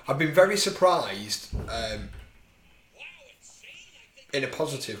 I've been very surprised, in a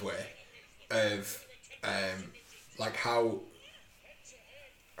positive way, of like how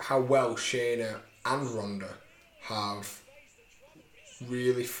well Shayna and Ronda have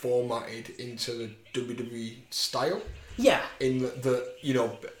really formatted into the WWE style. Yeah. In the you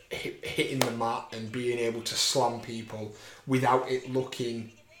know, hitting the mat and being able to slam people without it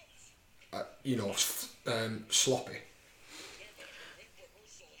looking, sloppy.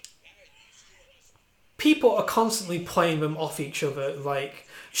 People are constantly playing them off each other. Like,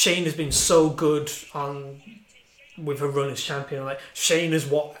 Shane has been so good with her run as champion. Like, Shane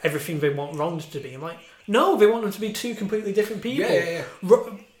is everything they want Ronda to be. I'm like, no, they want them to be 2 completely different people. Yeah.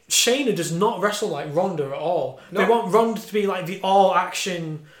 Shayna does not wrestle like Ronda at all. No. They want Ronda to be like the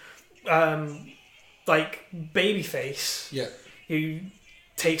all-action, like babyface Yeah. who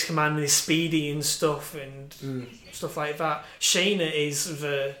takes command and is speedy and stuff and stuff like that. Shayna is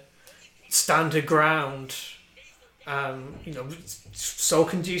the standard ground. So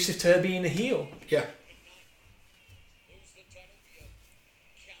conducive to her being a heel. Yeah.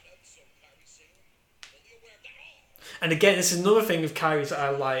 And again, this is another thing with Kairi's that I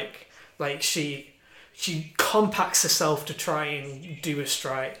like. Like she compacts herself to try and do a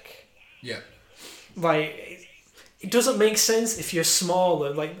strike. Yeah. Like it doesn't make sense if you're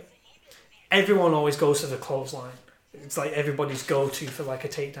smaller. Like everyone always goes to the clothesline. It's like everybody's go-to for like a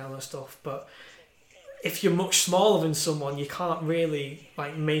takedown and stuff. But if you're much smaller than someone, you can't really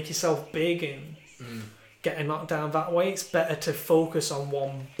like make yourself big and get a knockdown that way. It's better to focus on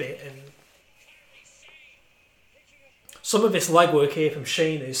one bit. And some of this legwork here from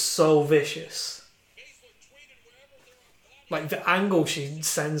Shayna is so vicious. Like the angle she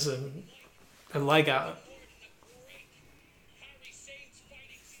sends her leg at.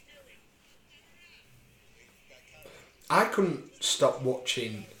 I couldn't stop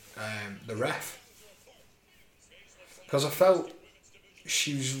watching the ref because I felt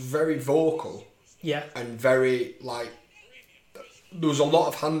she was very vocal. Yeah. And very like there was a lot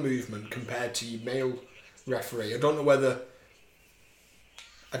of hand movement compared to your male referee. I don't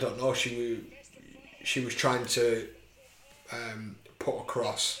know. She was trying to put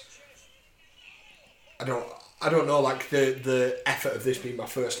across. I don't know. Like the effort of this being my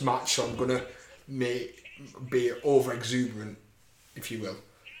first match, so I'm gonna be over exuberant, if you will.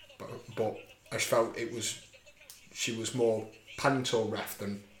 But I felt she was more panto ref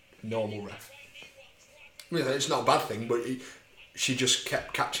than normal ref. I mean, it's not a bad thing, but she just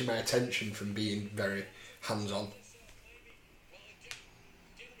kept catching my attention from being very hands-on.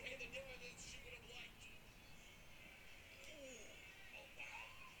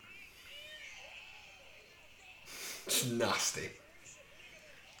 It's nasty.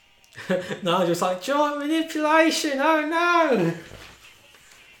 No, just like joint manipulation. Oh no!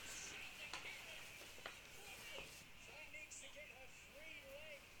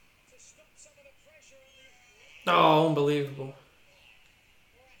 Oh, unbelievable.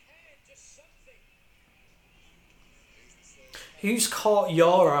 Who's caught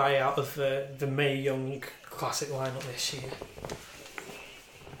your eye out of the Mae Young Classic lineup this year?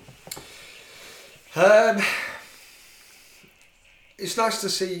 It's nice to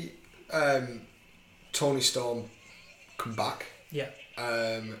see Toni Storm come back. Yeah.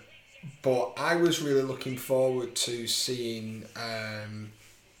 But I was really looking forward to seeing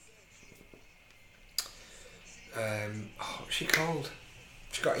what's she called?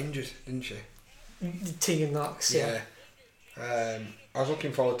 She got injured, didn't she? Tegan Knox, yeah. I was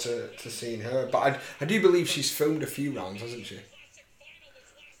looking forward to seeing her, but I do believe she's filmed a few rounds, hasn't she?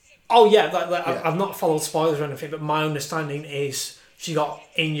 Oh yeah, yeah. I've not followed spoilers or anything, but my understanding is she got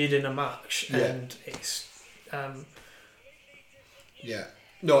injured in a match, and it's yeah.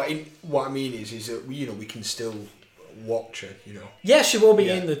 No, what I mean is that we can still watch her, Yeah, she will be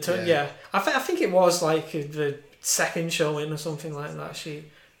in the turn. Yeah, I think it was like the second showing or something like that.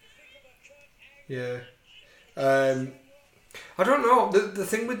 Yeah. I don't know. The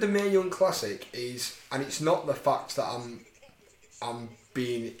thing with the Mae Young Classic is, and it's not the fact that I'm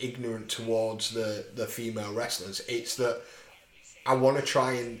being ignorant towards the female wrestlers. It's that I want to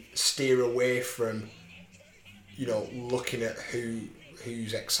try and steer away from, looking at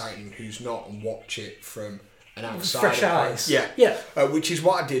who's exciting, who's not, and watch it from an outside. Fresh eyes. Yeah. Yeah. Which is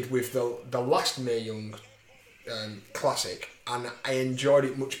what I did with the last Mae Young Classic, and I enjoyed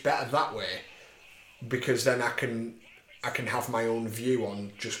it much better that way, because then I can have my own view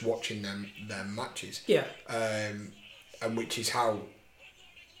on just watching their matches. Yeah. And which is how,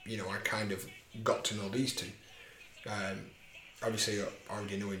 I kind of got to know these two. Obviously, I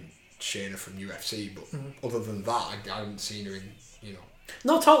already knowing Shayna from UFC, but other than that, I haven't seen her in,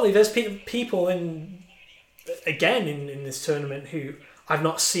 No, totally. There's people in this tournament who I've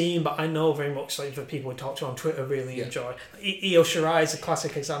not seen, but I know very much, like the people we talk to on Twitter really enjoy. Io Shirai is a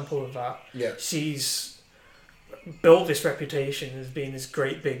classic example of that. Yeah. She's built this reputation as being this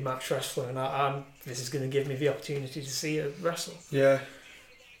great big match wrestler, and this is going to give me the opportunity to see her wrestle. Yeah.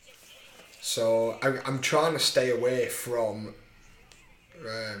 So I'm trying to stay away from,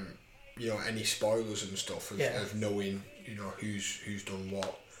 any spoilers and stuff of knowing, who's done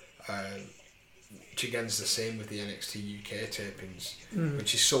what. Which again is the same with the NXT UK tapings,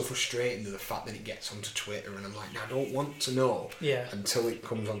 which is so frustrating, to the fact that it gets onto Twitter, and I'm like, I don't want to know until it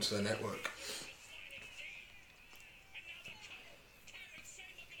comes onto the network.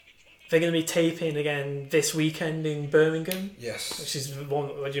 They're going to be taping again this weekend in Birmingham, Yes. which is the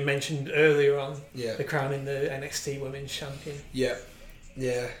one that you mentioned earlier on. Yeah. The crowning the NXT Women's Champion. Yeah.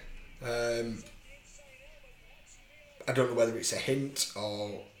 Yeah. I don't know whether it's a hint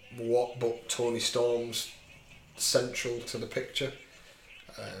or what, but Tony Storm's central to the picture.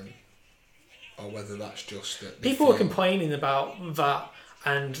 Or whether that's just that People were complaining about that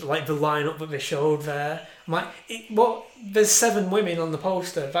and like the lineup that they showed there. I'm like, there's 7 women on the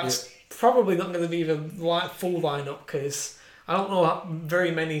poster. That's probably not going to be the full lineup because I don't know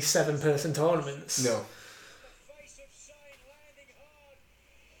very many 7-person tournaments. No.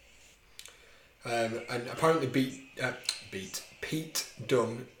 And apparently Pete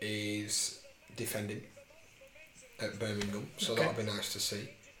Dunne is defending at Birmingham, so that'll be nice to see.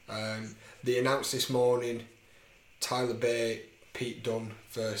 They announced this morning Tyler Bate, Pete Dunne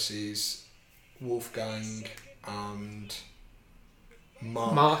versus Wolfgang and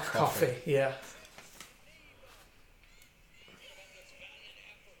Mark Coffey. Yeah.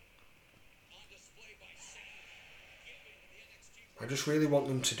 I just really want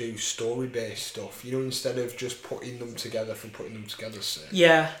them to do story-based stuff, instead of just putting them together for putting them together's sake.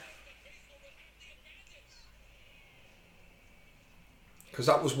 Yeah. Because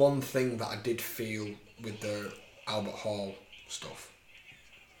that was one thing that I did feel with the Albert Hall stuff.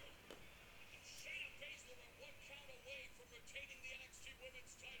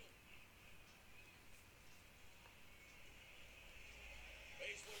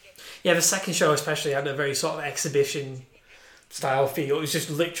 Yeah, the second show especially had a very sort of exhibition style feel. It was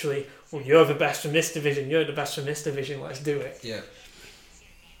just literally, well, you're the best from this division, you're the best from this division, let's do it. Yeah.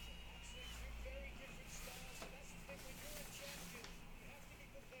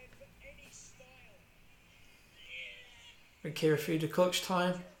 Akira Fuda clutch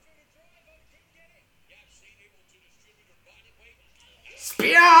time.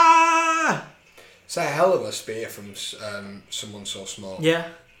 Spear! It's a hell of a spear from someone so small. Yeah.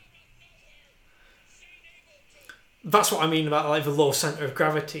 That's what I mean about like the low centre of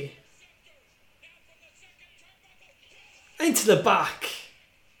gravity. Into the back.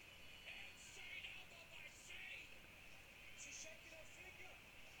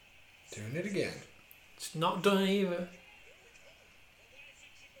 Doing it again. It's not done either.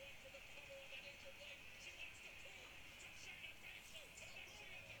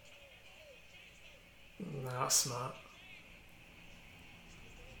 Nah, that's smart.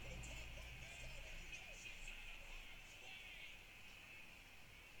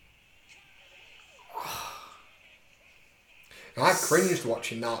 And I cringed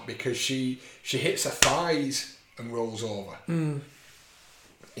watching that because she hits her thighs and rolls over.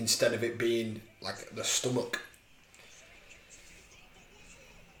 Instead of it being like the stomach.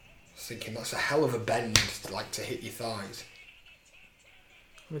 I was thinking that's a hell of a bend to hit your thighs.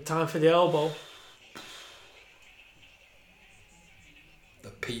 Time for the elbow. The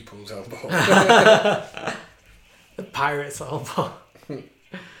people's elbow. The pirate's elbow.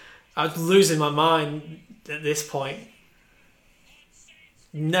 I was losing my mind at this point.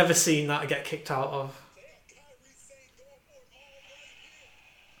 Never seen that get kicked out of.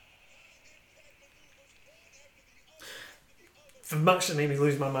 The match that made me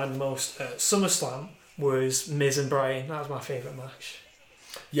lose my mind the most at SummerSlam was Miz and Bryan. That was my favourite match.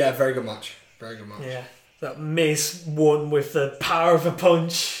 Yeah, very good match. Very good match. Yeah, that Miz won with the power of a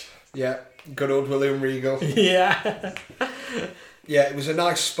punch. Yeah, good old William Regal. Yeah. Yeah, it was a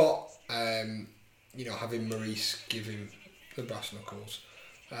nice spot, having Maurice give him the brass knuckles.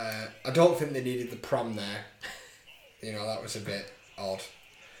 I don't think they needed the pram there. That was a bit odd.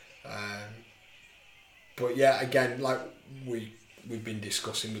 But yeah, again, like we've been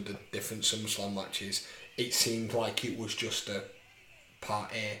discussing with the different SummerSlam matches, it seemed like it was just a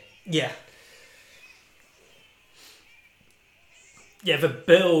part A. Yeah. Yeah, the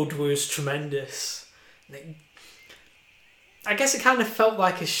build was tremendous. I guess it kind of felt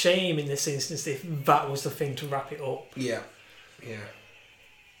like a shame in this instance if that was the thing to wrap it up. Yeah, yeah.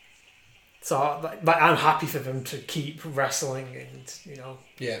 So I'm happy for them to keep wrestling and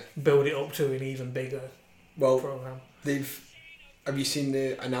build it up to an even bigger program. Have you seen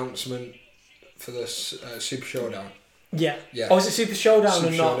the announcement for the Super Showdown? Yeah. Yeah. Oh, is it Super Showdown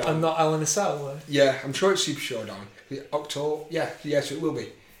Super Showdown. and not Hell in a Cell? Yeah, I'm sure it's Super Showdown. October. Yeah, yes, it will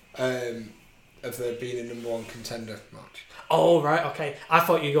be. Of there being a number one contender match. Oh right, okay. I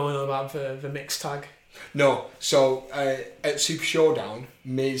thought you were going on about the mixed tag. No, so at Super Showdown,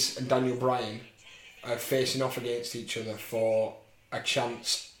 Miz and Daniel Bryan are facing off against each other for a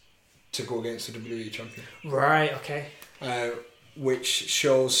chance to go against the WWE champion. Right, okay. Which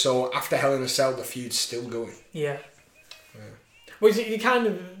shows, so after Hell in a Cell, the feud's still going. Yeah. Well, you kind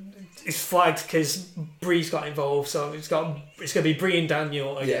of it's flagged because Bree's got involved, so it's going to be Bree and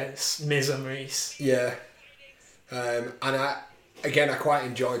Daniel against Miz and Maurice. Yeah. And I quite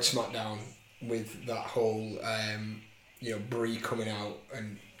enjoyed SmackDown with that whole, Bree coming out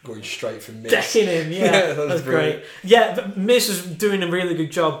and going straight for Miz. Decking him, yeah. That was great. Yeah, but Miz was doing a really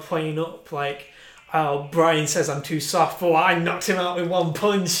good job playing up, like, oh, Brian says I'm too soft, but I knocked him out with one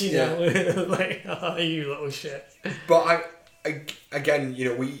punch, you know. Like, oh, you little shit. But again,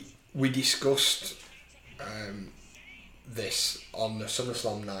 we discussed this on the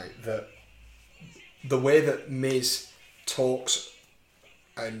SummerSlam night, that the way that Miz talks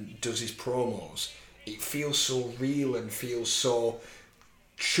and does his promos, it feels so real and feels so,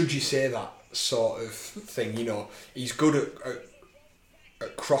 should you say that sort of thing, he's good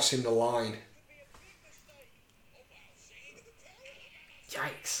at crossing the line.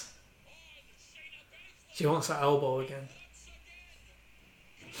 Yikes. She wants that elbow again.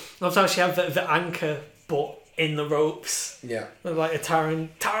 Love how she had the anchor, but in the ropes. Yeah. Like a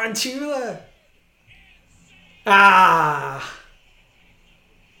tarantula. Ah!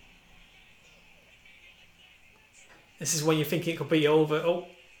 This is when you think it could be over. Oh.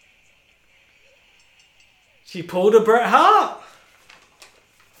 She pulled a Bret Hart.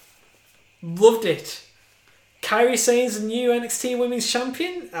 Loved it. Kairi Sane's the new NXT Women's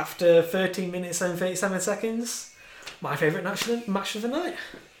Champion after 13 minutes and 37 seconds. My favourite match of the night.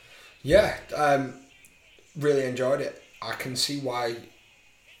 Yeah, really enjoyed it. I can see why.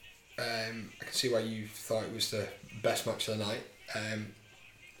 You thought it was the best match of the night.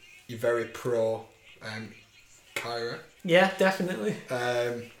 You're very pro Kyra. Yeah, definitely.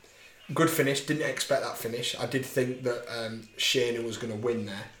 Good finish. Didn't expect that finish. I did think that Shayna was going to win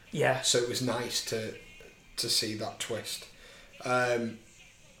there. Yeah. So it was nice to see that twist. Again,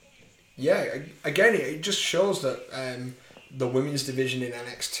 it just shows that the women's division in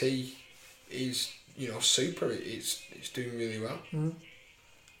NXT is, super. It's doing really well. Mm.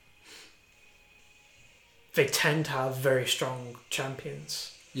 They tend to have very strong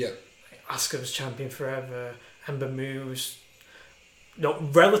champions. Yeah. Asuka was champion forever. Ember Moose,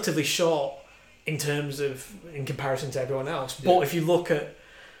 relatively short in comparison to everyone else. But if you look at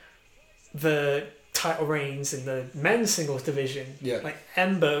the title reigns in the men's singles division, like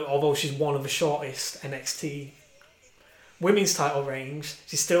Ember, although she's one of the shortest NXT women's title reigns,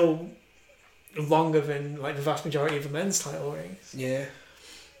 she's still longer than like the vast majority of the men's title reigns. Yeah,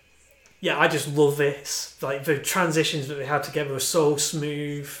 I just love this. Like the transitions that they had together were so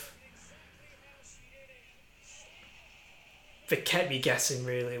smooth. They kept me guessing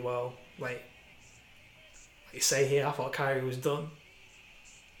really well. Like you say here, I thought Kyrie was done.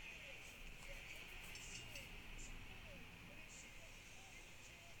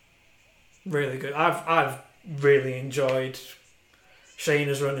 Really good. I've really enjoyed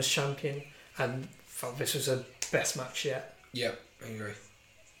Shayna's run as champion, and thought this was her best match yet. Yeah, I agree.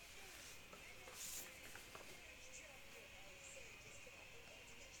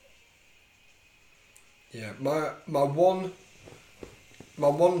 Yeah, my one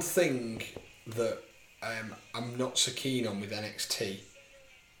thing that I'm not so keen on with NXT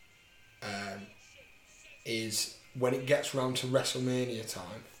is when it gets round to WrestleMania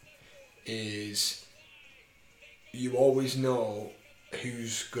time, is you always know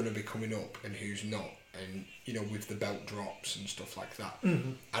who's going to be coming up and who's not, and with the belt drops and stuff like that.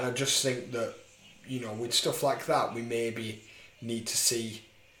 Mm-hmm. And I just think that with stuff like that, we maybe need to see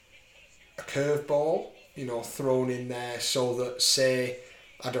a curveball thrown in there, so that, say,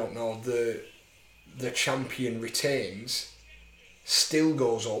 I don't know, the champion retains, still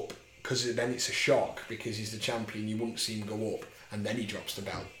goes up, because then it's a shock because he's the champion. You wouldn't see him go up and then he drops the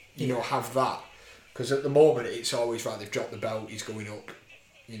belt. Have that, because at the moment it's always right. They've dropped the belt, he's going up.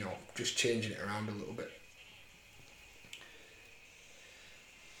 Just changing it around a little bit.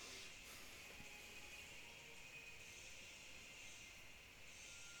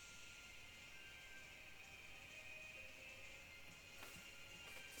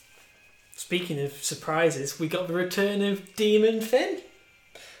 Speaking of surprises, we got the return of Demon Finn.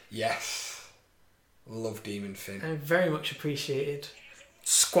 Yes. Love Demon Finn. I very much appreciated.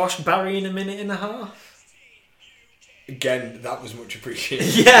 Squashed Barry in a minute and a half. Again, that was much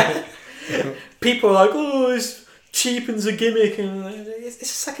appreciated. Yeah. People are like, oh, this cheapens a gimmick, and it's the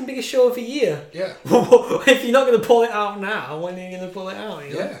second biggest show of the year. Yeah. If you're not going to pull it out now, when are you going to pull it out?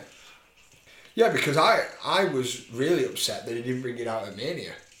 Yeah. Yeah, because I was really upset that he didn't bring it out at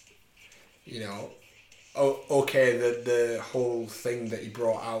Mania. Okay, the whole thing that he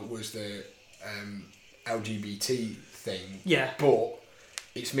brought out was the LGBT thing. Yeah. But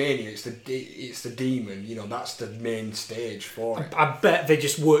It's Mania. It's the demon. You know, that's the main stage for it. I bet they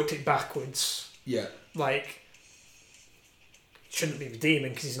just worked it backwards. Yeah. Like, it shouldn't be the demon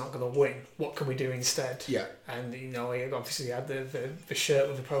because he's not going to win. What can we do instead? Yeah. And he obviously had the shirt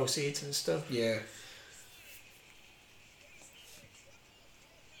with the proceeds and stuff. Yeah.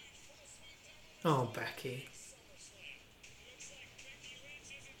 Oh, Becky.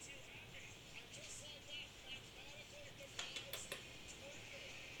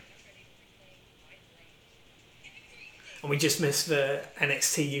 And we just missed the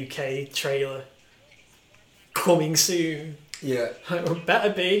NXT UK trailer. Coming soon. Yeah. It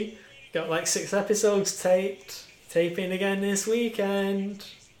better be. Got like 6 episodes taped. Taping again this weekend.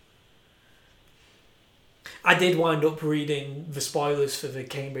 I did wind up reading the spoilers for the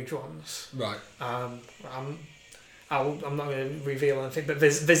Cambridge ones. Right. I'm not going to reveal anything, but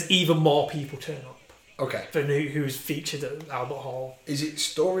there's even more people turn up. Okay. Than who's featured at Albert Hall. Is it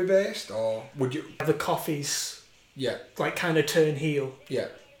story based or would you? The Coffees. Yeah. Like kind of turn heel. Yeah.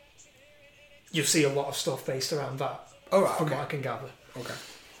 You'll see a lot of stuff based around that. Oh, right, from okay. what I can gather. Okay.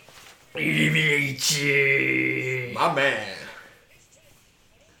 EVH. My man.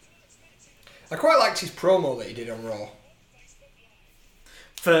 I quite liked his promo that he did on Raw.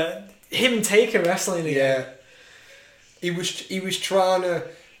 For him and Taker wrestling again. Yeah. He was trying to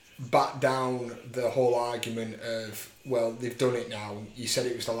bat down the whole argument of, well, they've done it now. You said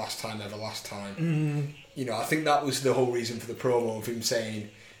it was the last time ever, last time. Mm. You know, I think that was the whole reason for the promo of him saying,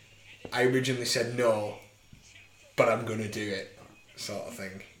 I originally said no, but I'm going to do it, sort of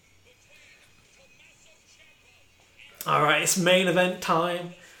thing. Alright, it's main event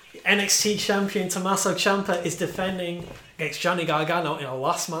time. NXT champion Tommaso Ciampa is defending against Johnny Gargano in a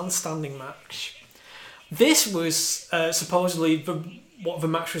last man standing match. This was supposedly what the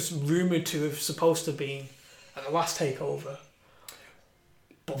match was rumoured to have supposed to been at the last takeover.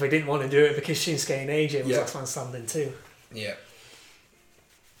 But they didn't want to do it because Shinsuke and AJ was last man standing too. Yeah.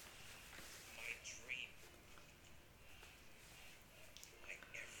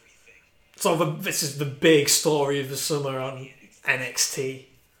 So this is the big story of the summer on NXT.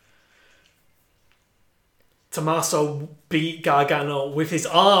 Tommaso beat Gargano with his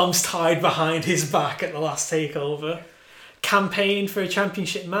arms tied behind his back at the last takeover. Campaigned for a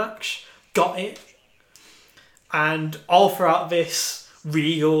championship match. Got it. And all throughout this,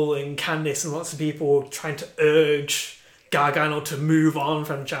 Regal and Candice and lots of people were trying to urge Gargano to move on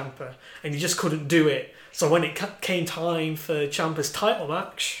from Ciampa. And he just couldn't do it. So when it came time for Ciampa's title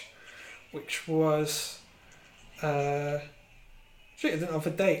match, which was... I didn't have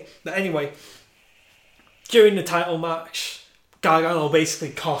a date. But anyway... During the title match, Gargano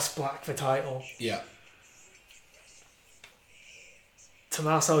basically cost Black the title. Yeah.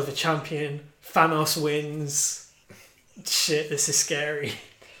 Tommaso is the champion. Thanos wins. Shit, this is scary.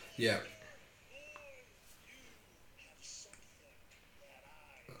 Yeah.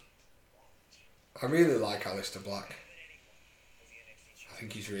 I really like Aleister Black. I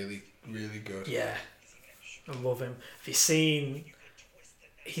think he's really, really good. Yeah. I love him. Have you seen...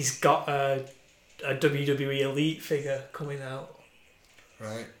 He's got a WWE Elite figure coming out.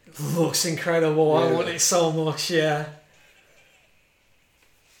 Right. Looks incredible. Really? I want it so much, yeah.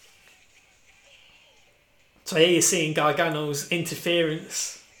 So here you're seeing Gargano's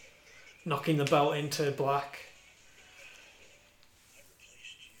interference, knocking the belt into Black.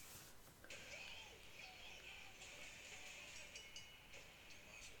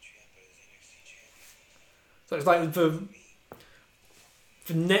 So it's like the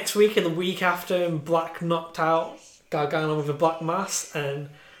next week and the week after, and Black knocked out Gargano with a black mass, and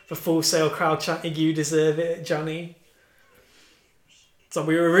the Full Sail crowd chanting, "You deserve it, Johnny." So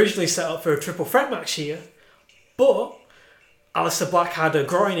we were originally set up for a triple threat match here, but Aleister Black had a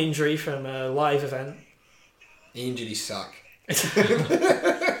groin injury from a live event. He injured his sack.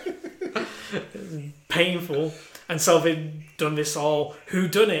 Painful. And so they've done this all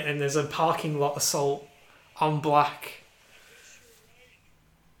whodunit, and there's a parking lot assault on Black.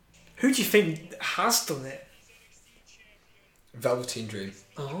 Who do you think has done it? Velveteen Dream.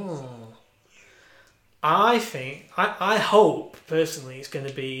 Oh. I think, I hope, personally, it's going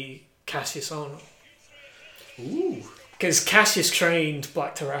to be Cassius Ohno. Ooh. Because Cassius trained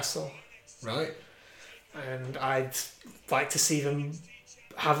Black to wrestle. Right. And I'd like to see them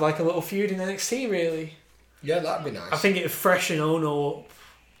have like a little feud in NXT, really. Yeah, that'd be nice. I think it would freshen Ohno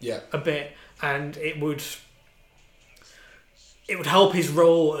up a bit, and it would help his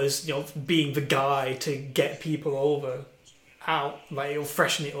role as, you know, being the guy to get people over out. Like, it'll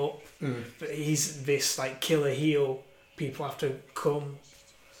freshen it up. But he's this like killer heel people have to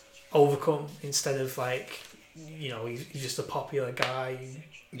overcome, instead of like he's just a popular guy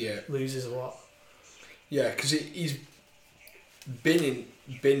who loses a lot. Yeah, because he's been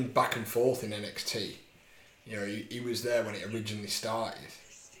back and forth in NXT. He was there when it originally started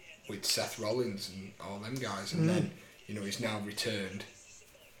with Seth Rollins and all them guys, and then he's now returned.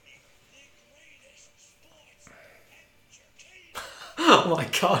 Oh my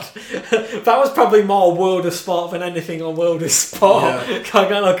god, that was probably more World of Sport than anything on World of Sport. Yeah.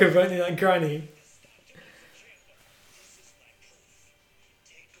 Gargano confronting that granny.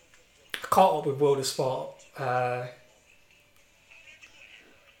 I caught up with World of Sport when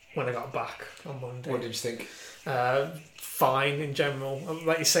I got back on Monday. What did you think? Fine in general.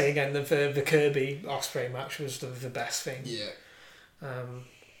 Like you say again, the Kirby Ospreay match was the best thing. Yeah.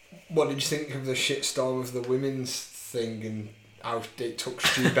 What did you think of the shitstorm of the women's thing and how it took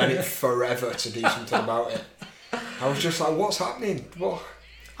Stu Bennett forever to do something about it? I was just like, what's happening? What?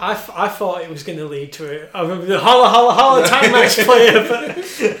 I thought it was going to lead to the holla tag match player,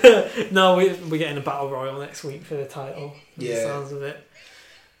 but no, we're getting a battle royal next week for the title. Yeah. The sounds of it.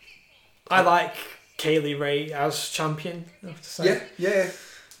 I like Kaylee Ray as champion, I have to say. Yeah.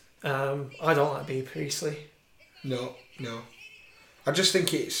 I don't like Bea Priestley. No. I just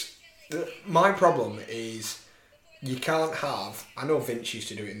think my problem is you can't have, I know Vince used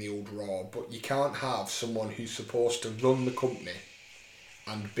to do it in the old Raw, but you can't have someone who's supposed to run the company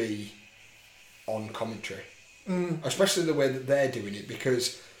and be on commentary. Especially the way that they're doing it,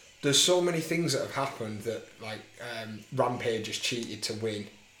 because there's so many things that have happened that, like, Rampage has cheated to win.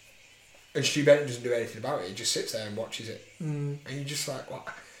 And Stu Bennett doesn't do anything about it. He just sits there and watches it. And you're just like, what?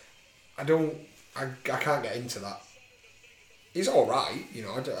 I can't get into that. He's alright,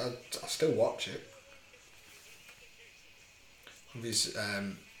 I still watch it. With his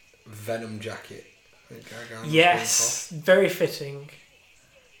Venom jacket. Yes, very fitting.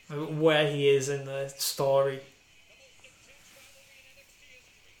 Where he is in the story.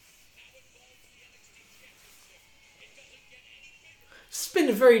 It's been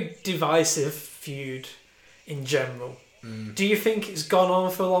a very divisive feud in general. Do you think it's gone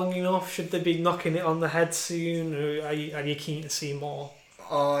on for long enough? Should they be knocking it on the head soon, or are you keen to see more?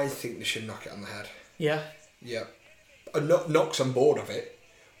 I think they should knock it on the head. Yeah? Yeah. Knock's on board of it,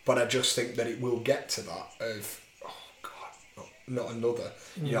 but I just think that it will get to that of, oh God, not another.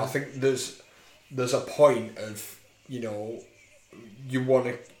 I think there's a point of, you want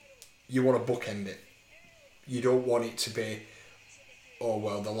to bookend it. You don't want it to be, oh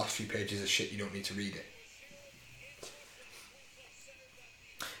well, the last few pages are shit, you don't need to read it.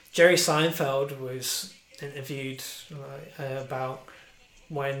 Jerry Seinfeld was interviewed about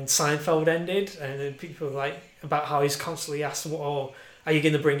when Seinfeld ended, and then people were like about how he's constantly asked, "Oh, are you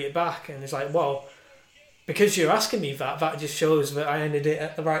going to bring it back?" And he's like, "Well, because you're asking me that just shows that I ended it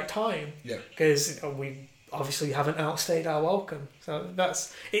at the right time. Yeah. Because we obviously haven't outstayed our welcome. So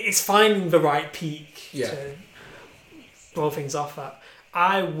it's finding the right peak to blow things off at."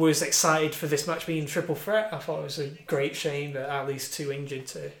 I was excited for this match being triple threat. I thought it was a great shame that at least two injured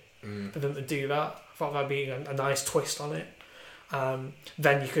for them to do that. I thought that'd be a nice twist on it.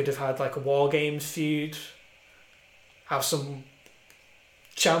 Then you could have had like a War Games feud, have some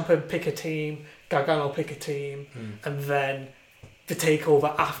Ciampa pick a team, Gargano pick a team, and then the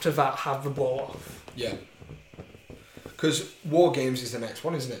takeover after that have the blow off. Yeah. Because War Games is the next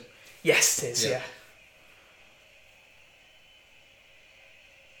one, isn't it? Yes, it is, yeah.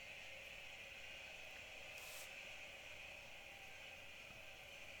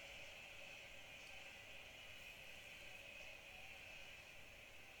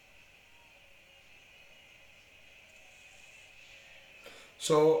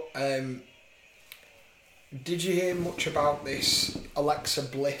 So, did you hear much about this Alexa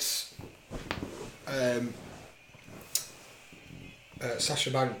Bliss, Sasha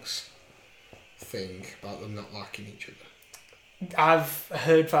Banks thing about them not liking each other? I've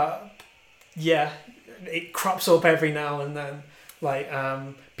heard that, yeah, it crops up every now and then. Like,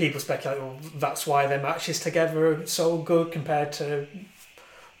 people speculate, well, that's why their matches together are so good compared to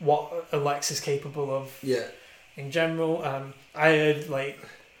what Alexa's capable of. Yeah. In general, I heard like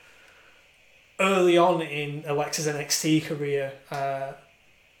early on in Alexa's NXT career,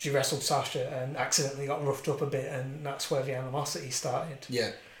 she wrestled Sasha and accidentally got roughed up a bit, and that's where the animosity started.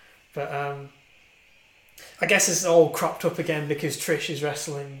 Yeah. But I guess it's all cropped up again because Trish is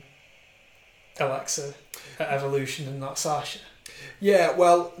wrestling Alexa at Evolution and not Sasha. Yeah,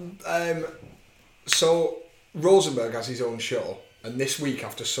 well, so Rosenberg has his own show, and this week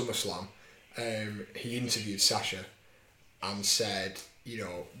after SummerSlam, he interviewed Sasha and said,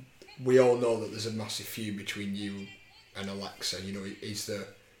 we all know that there's a massive feud between you and Alexa. Is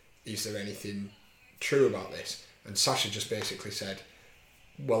there anything true about this? And Sasha just basically said,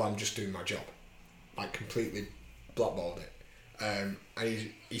 well, I'm just doing my job. Like, completely blackballed it. And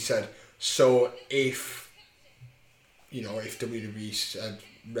he said, so if WWE said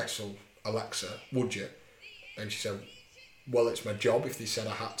wrestle Alexa, would you? And she said, well, it's my job. If they said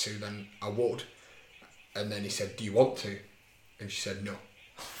I had to, then I would. And then he said, do you want to? And she said, no.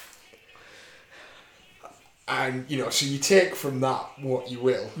 And, so you take from that what you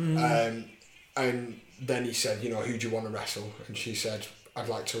will. And then he said, who do you want to wrestle? And she said, I'd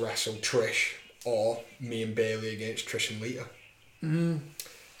like to wrestle Trish or me and Bayley against Trish and Lita.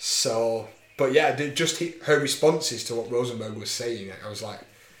 So, but yeah, just her responses to what Rosenberg was saying, I was like,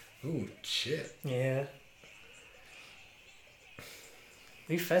 ooh, shit. Yeah.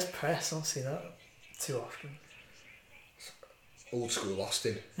 New first press, I don't see that too often. Old school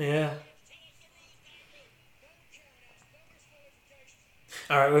Austin. Yeah.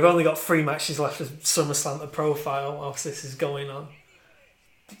 Alright, we've only got 3 matches left of SummerSlam to profile whilst this is going on.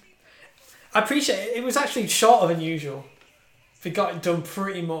 I appreciate it. It was actually shorter than usual. We got it done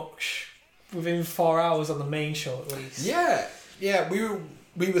pretty much within 4 hours on the main show at least. Yeah.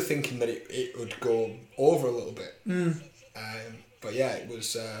 We were thinking that it would go over a little bit. But yeah, it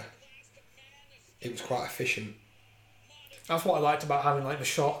was quite efficient. That's what I liked about having like the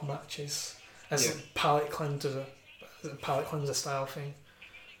short matches as a palate cleanser style thing.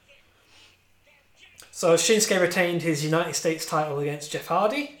 So Shinsuke retained his United States title against Jeff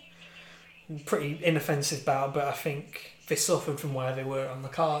Hardy. Pretty inoffensive bout, but I think they suffered from where they were on the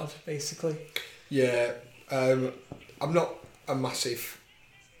card, basically. Yeah, I'm not a massive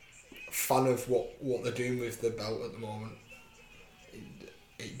fan of what they're doing with the belt at the moment.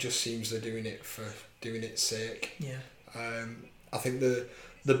 It just seems they're doing it for doing its sake. Yeah. I think the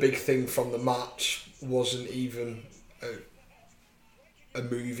big thing from the match wasn't even a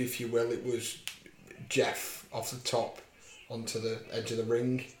move, if you will. It was Jeff off the top onto the edge of the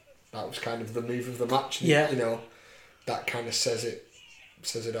ring. That was kind of the move of the match. And, that kind of says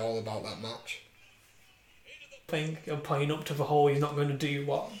it all about that match. I think you're playing up to the whole he's not going to do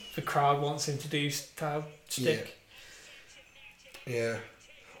what the crowd wants him to do style stick. Yeah.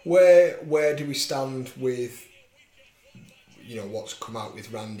 Where do we stand with what's come out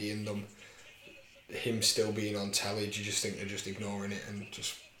with Randy and him still being on telly? Do you just think they're just ignoring it and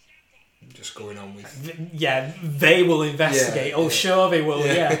just going on with... Yeah, they will investigate. Sure they will,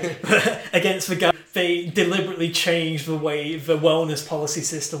 yeah. Against the guy, they deliberately changed the way the wellness policy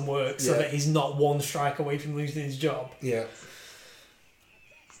system works so that he's not one strike away from losing his job. Yeah.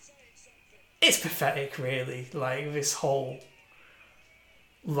 It's pathetic, really. Like, this whole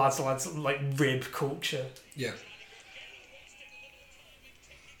lads, like, rib culture. Yeah.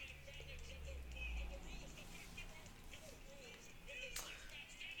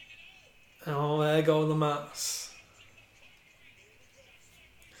 Oh, there go the mats.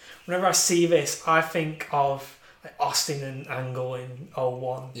 Whenever I see this, I think of like Austin and Angle in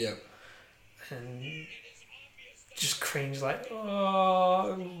 01. Yeah. And just cringe, like,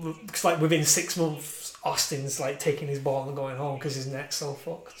 oh. Because, like, within 6 months, Austin's, like, taking his ball and going home because his neck's so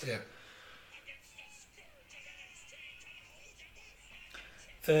fucked. Yeah.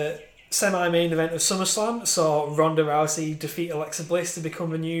 The semi-main event of SummerSlam saw Ronda Rousey defeat Alexa Bliss to become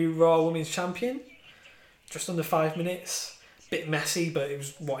the new Raw Women's Champion. Just under 5 minutes. Bit messy, but it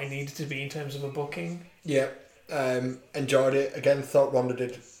was what it needed to be in terms of a booking. Yeah. Enjoyed it. Again, thought Ronda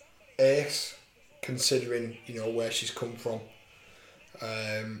did ace, considering, where she's come from.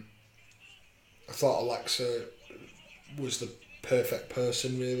 I thought Alexa was the perfect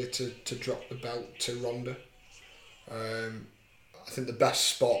person, really, to drop the belt to Ronda. I think the best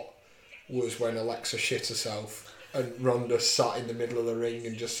spot was when Alexa shit herself and Ronda sat in the middle of the ring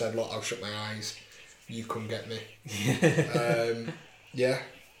and just said, look, I'll shut my eyes, you come get me. Yeah,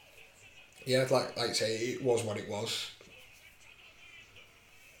 like I say, it was what it was.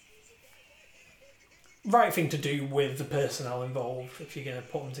 Right thing to do with the personnel involved if you're going to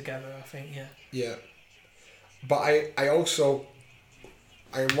put them together, I think, Yeah. But I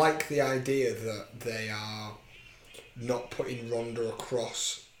like the idea that they are not putting Ronda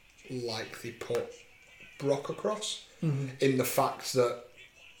across like they put Brock across, in the fact that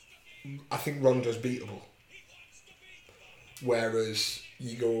I think Ronda's beatable. Whereas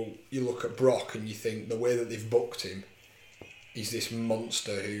you look at Brock and you think the way that they've booked him, he's this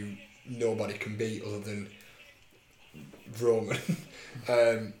monster who nobody can beat other than Roman.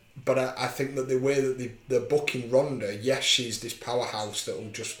 But I think that the way that they're booking Ronda, yes, she's this powerhouse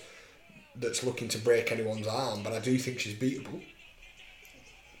that's looking to break anyone's arm, but I do think she's beatable.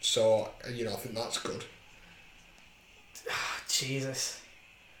 So, I think that's good. Jesus.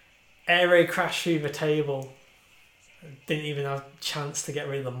 air raid crashed through the table. Didn't even have a chance to get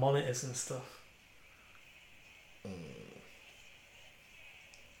rid of the monitors and stuff.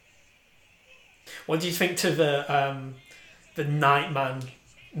 What do you think to the Nightman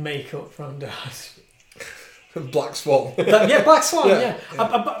makeup from Daz? Black Swan. Yeah, Black Swan. Yeah.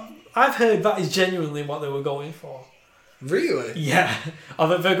 Yeah. I've heard that is genuinely what they were going for. Really? Yeah. It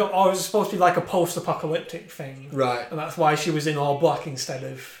was supposed to be like a post-apocalyptic thing. Right. And that's why she was in all black instead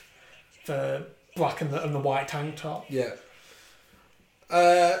of the black and the white tank top. Yeah.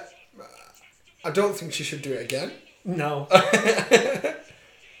 I don't think she should do it again. No.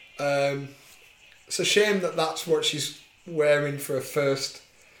 It's a shame that that's what she's wearing for her first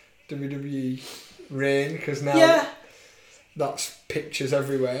WWE reign, because now that's pictures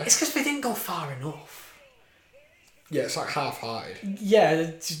everywhere. It's because they didn't go far enough. Yeah, it's like half-hearted. Yeah,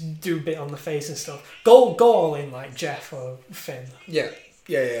 just do a bit on the face and stuff. Go all in like Jeff or Finn. Yeah,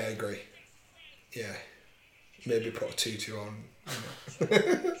 I agree. Yeah. Maybe put a tutu on. You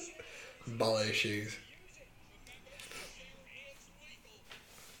know. Ballet shoes.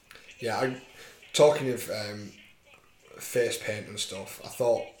 Yeah, talking of face paint and stuff, I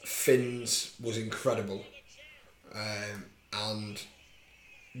thought Finn's was incredible. And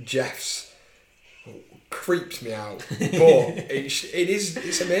Jeff's creeps me out, but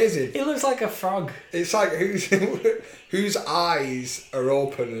it's amazing. He looks like a frog. It's like whose eyes are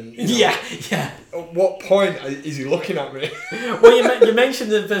open and Yeah. At what point is he looking at me? Well, you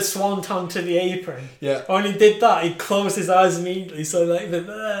mentioned the swanton to the apron. Yeah. When he did that, he closed his eyes immediately, so like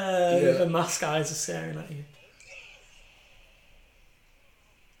the mask eyes are staring at you.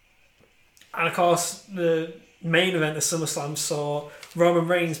 And of course, the main event of SummerSlam saw Roman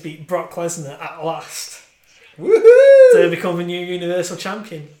Reigns beat Brock Lesnar at last. Woohoo! To become the new Universal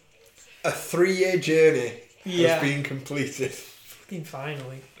Champion. A 3-year journey Yeah. has been completed. Fucking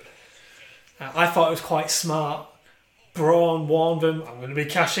finally. I thought it was quite smart. Braun warned them, I'm going to be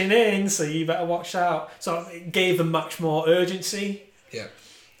cashing in, so you better watch out. So it gave them much more urgency. Yeah.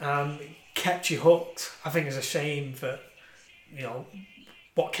 It kept you hooked. I think it's a shame that,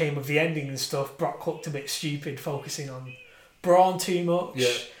 what came of the ending and stuff, Brock looked a bit stupid focusing on Braun too much.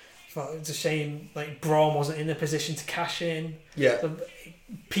 Yeah. Thought it's a shame like Braun wasn't in a position to cash in. Yeah.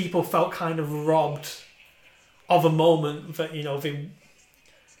 People felt kind of robbed of a moment that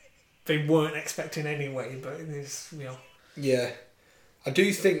they weren't expecting anyway. But it is Yeah, I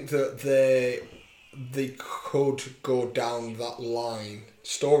do think that they could go down that line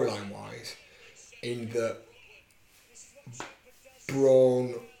storyline wise, in that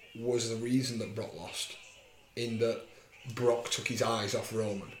Braun was the reason that Brock lost, in that Brock took his eyes off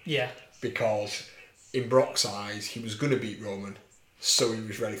Roman. Yeah. Because in Brock's eyes, he was going to beat Roman, so he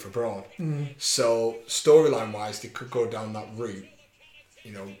was ready for Braun. So storyline wise, they could go down that route.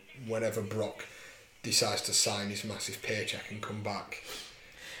 Whenever Brock decides to sign his massive paycheck and come back.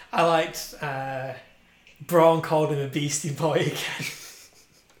 I liked Braun called him a beastie boy again.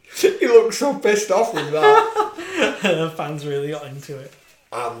 He looks so pissed off with that. The fans really got into it.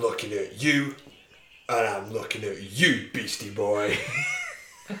 I'm looking at you, and I'm looking at you, beastie boy.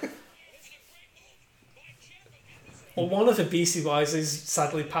 Well, one of the Beastie Boys is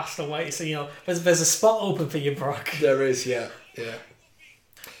sadly passed away, so there's a spot open for you, Brock. There is, yeah.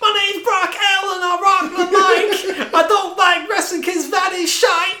 My name's Brock L and I rock the mic. I don't like wrestling because that is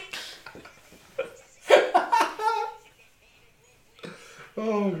shite.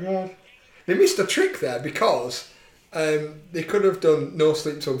 Oh god, they missed a trick there because they could have done No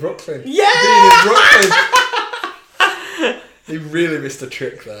Sleep Till Brooklyn. Yeah, being in Brooklyn. They really missed a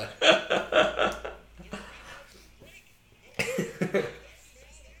trick there.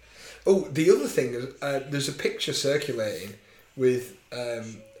 Oh, the other thing is, there's a picture circulating with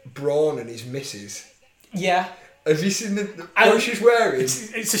Braun and his missus. Yeah. Have you seen what she's wearing?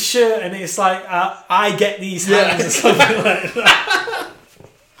 It's a shirt and it's like, I get these hands or something like that.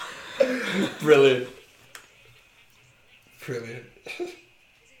 Brilliant.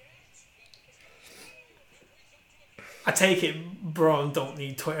 I take it Braun don't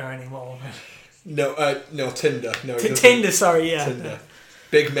need Twitter anymore. No, Tinder. No, Tinder, sorry, yeah. Tinder.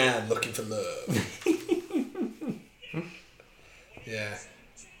 Big man looking for love. Yeah.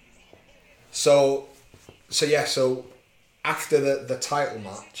 So after the title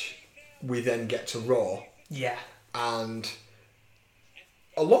match, we then get to Raw. Yeah. And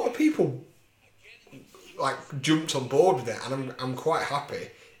a lot of people jumped on board with it, and I'm quite happy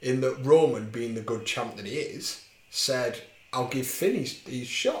in that Roman, being the good champ that he is, said, I'll give Finn his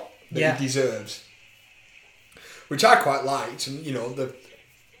shot that he deserves. Which I quite liked, and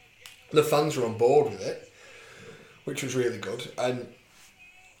the fans were on board with it, which was really good. And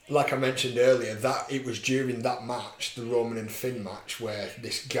like I mentioned earlier, that it was during that match, the Roman and Finn match, where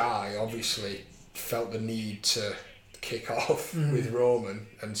this guy obviously felt the need to kick off with Roman,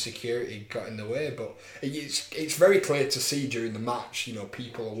 and security got in the way. But it's very clear to see during the match, you know,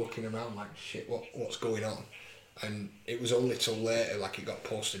 people are looking around like, shit, what's going on? And it was only till later, like it got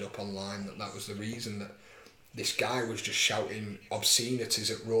posted up online, that was the reason, that this guy was just shouting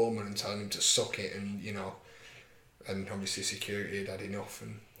obscenities at Roman and telling him to suck it, and you know, and obviously security had enough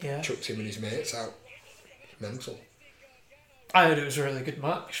and chucked him and his mates out. Mental. I heard it was a really good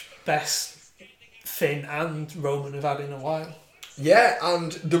match. Best Finn and Roman have had in a while. Yeah,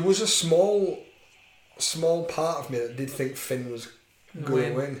 and there was a small part of me that did think Finn was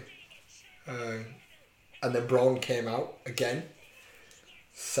going to win. And then Braun came out again,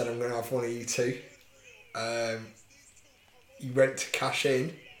 said, I'm going to have one of you two. He went to cash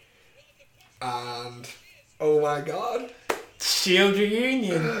in, and oh my god. Shield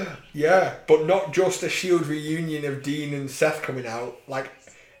reunion. Yeah, but not just a Shield reunion of Dean and Seth coming out, like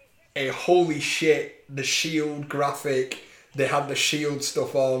a holy shit, the Shield graphic, they had the Shield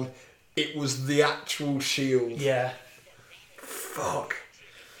stuff on, it was the actual Shield. Yeah. Fuck.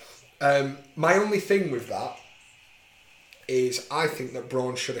 My only thing with that is I think that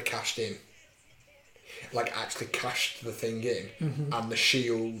Braun should have cashed in. Like actually cashed the thing in, and the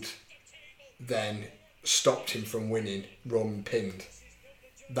Shield then stopped him from winning, Roman pinned.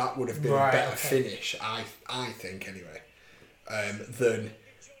 That would have been a better finish, I think anyway, than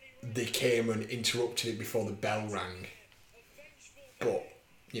they came and interrupted it before the bell rang. But,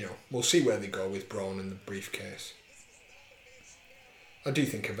 you know, we'll see where they go with Braun and the briefcase. I do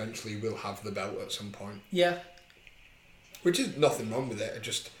think eventually we'll have the belt at some point. Yeah. Which is nothing wrong with it,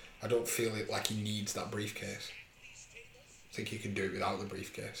 I don't feel it like he needs that briefcase. I think he can do it without the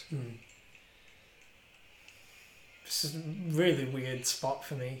briefcase. This is a really weird spot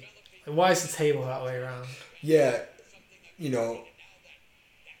for me. Like, why is the table that way around? Yeah, you know,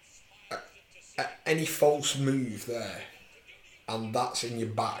 any false move there, and that's in your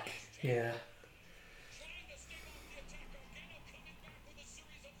back. Yeah.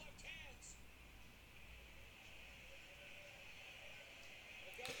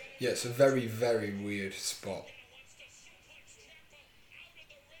 Yeah, it's a very, very weird spot.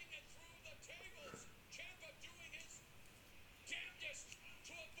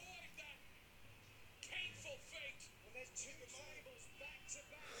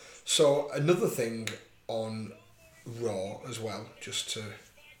 So another thing on Raw as well, just to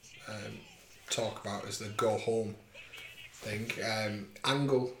talk about, is the go home thing.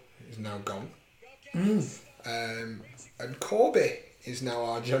 Angle is now gone, and Corby is now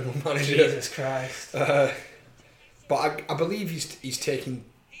our general manager. Jesus Christ! But I believe he's taking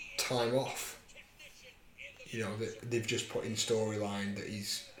time off. You know, that they've just put in storyline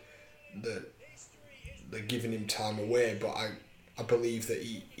that they're giving him time away, but I believe that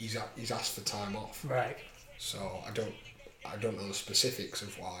he's asked for time off. Right. So I don't know the specifics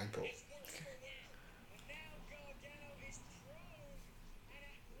of why, but.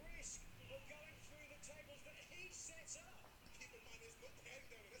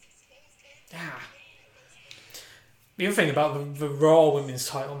 Yeah. The other thing about the Raw Women's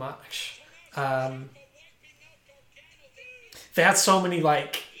title match, they had so many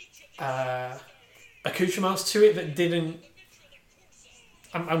like accoutrements to it that didn't.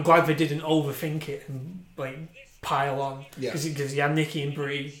 I'm glad they didn't overthink it and like pile on, because you had Nikki and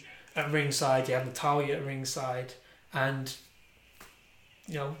Brie at ringside, you had Natalya at ringside, and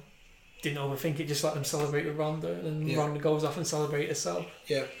you know, didn't overthink it. Just let them celebrate with Ronda, and Ronda goes off and celebrates herself.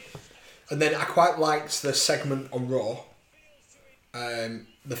 Yeah. And then I quite liked the segment on Raw.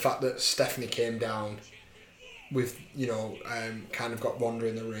 The fact that Stephanie came down with, you know, kind of got Ronda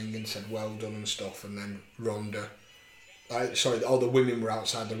in the ring and said well done and stuff, and then Ronda, all the women were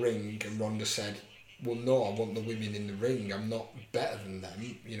outside the ring, and Ronda said, well no, I want the women in the ring, I'm not better than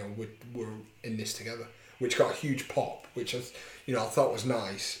them, you know, we're in this together, which got a huge pop, which I thought was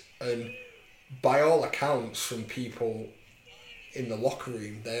nice. And by all accounts from people in the locker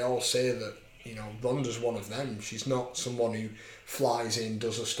room, they all say that, you know, Ronda's one of them. She's not someone who flies in,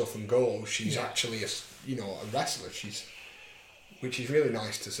 does her stuff and goes. She's actually a wrestler. Which is really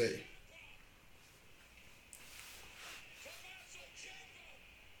nice to see.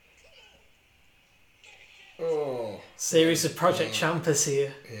 Oh, series of Project Ciampa's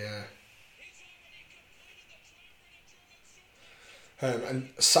here. Yeah. And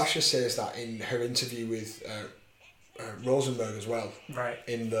Sasha says that in her interview with Rosenberg as well. Right.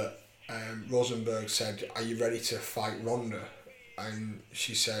 In that Rosenberg said, are you ready to fight Ronda? And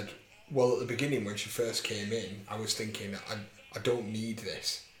she said, well, at the beginning when she first came in, I was thinking, I don't need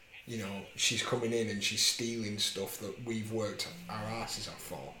this. you know, she's coming in and she's stealing stuff that we've worked our asses off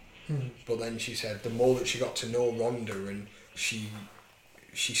for. But then she said the more that she got to know Ronda and she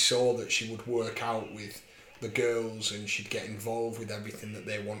saw that she would work out with the girls and she'd get involved with everything that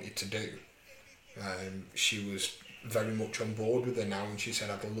they wanted to do, she was very much on board with her now, and she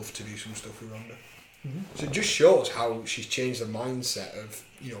said, I'd love to do some stuff with Ronda. So it just shows how she's changed the mindset of,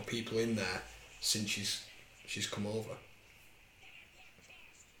 you know, people in there since she's come over.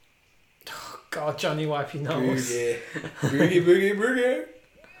 Oh, God, Johnny, wipe your nose. Boogie, boogie, boogie, boogie.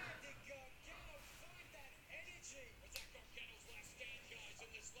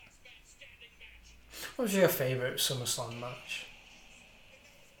 What was your favourite SummerSlam match?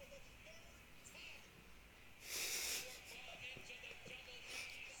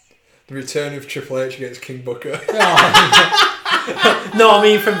 The return of Triple H against King Booker. No, I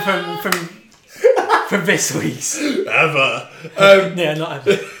mean from this week's. Ever. Yeah, not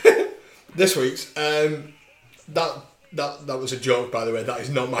ever. This week's. That was a joke, by the way. That is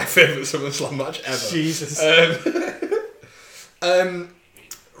not my favourite SummerSlam match ever. Jesus.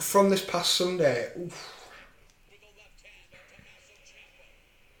 From this past Sunday. Oof.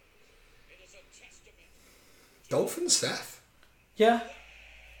 Dolph and Seth. Yeah.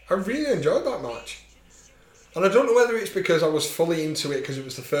 I really enjoyed that match. And I don't know whether it's because I was fully into it because it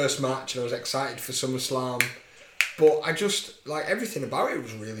was the first match and I was excited for SummerSlam. But I just, like, everything about it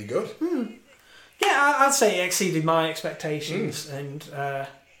was really good. Yeah, I'd say it exceeded my expectations, and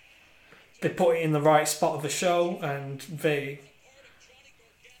they put it in the right spot of the show, and they,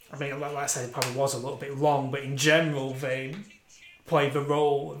 I mean, like I said, it probably was a little bit long, but in general, they played the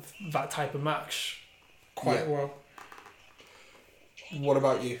role of that type of match quite well. What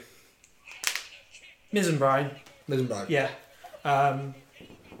about you? Miz and Bryan. Miz and Bryan. Yeah. I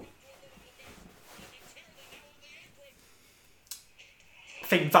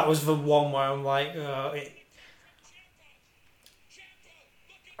think that was the one where I'm like, I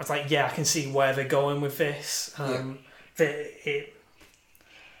was like, yeah, I can see where they're going with this. Because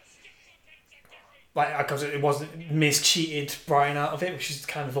it wasn't Miz cheated Bryan out of it, which is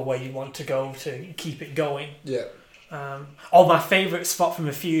kind of the way you want to go to keep it going. Yeah. My favourite spot from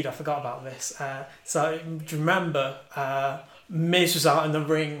the feud, I forgot about this. So do you remember Miz was out in the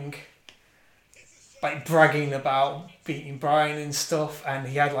ring, like bragging about beating Bryan and stuff, and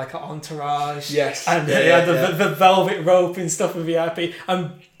he had like an entourage. Yes. And he had the velvet rope and stuff with VIP,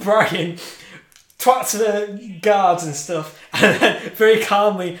 and Bryan twats the guards and stuff, and then very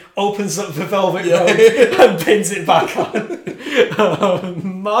calmly opens up the velvet rope and pins it back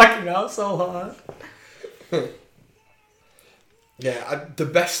on. Marking out so hard. Yeah, the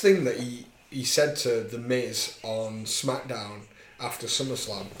best thing that he said to The Miz on SmackDown after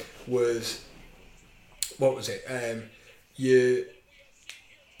SummerSlam was, what was it? You're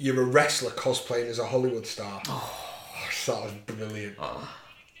a wrestler cosplaying as a Hollywood star. That was brilliant.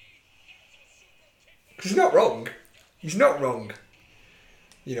 He's not wrong. He's not wrong.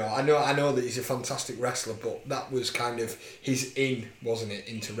 You know, I know that he's a fantastic wrestler, but that was kind of his wasn't it,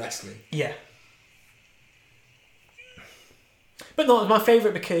 into wrestling? Yeah. But no, it was my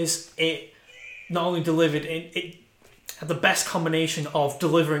favourite because it not only delivered, it had the best combination of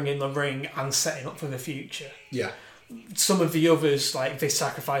delivering in the ring and setting up for the future. Yeah. Some of the others, like, they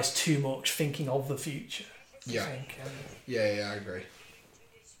sacrificed too much thinking of the future. Yeah. I think. Yeah, I agree.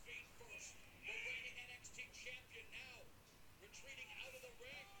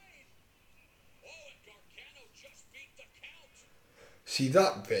 See,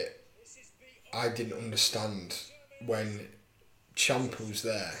 that bit I didn't understand when Ciampa was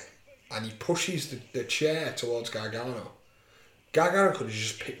there and he pushes the chair towards Gargano. Gargano could have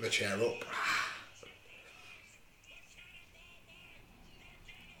just picked the chair up.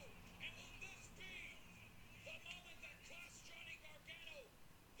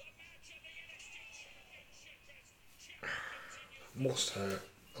 Must hurt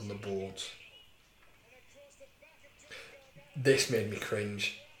on the boards. This made me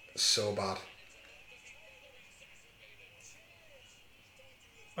cringe so bad.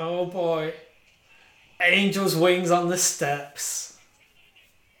 Oh boy. Angel's wings on the steps.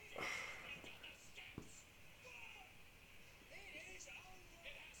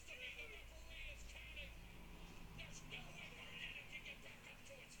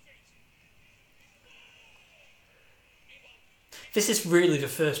 This is really the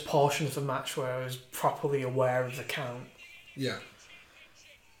first portion of the match where I was properly aware of the count. Yeah.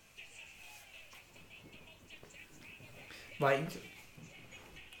 Like,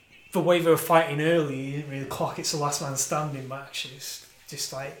 the way they were fighting early, the clock, it's the last man standing match, is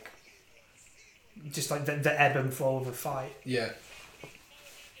just like the ebb and flow of the fight. Yeah.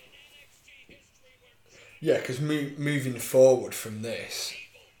 Yeah, because moving forward from this,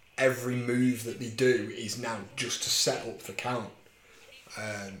 every move that they do is now just to set up the count.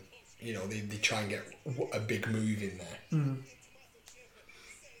 They try and get a big move in there. Mm.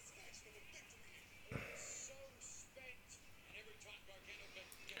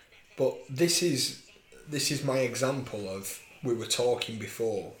 But this is my example of, we were talking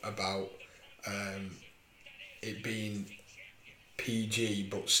before about it being PG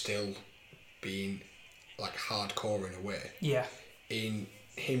but still being like hardcore in a way. Yeah. In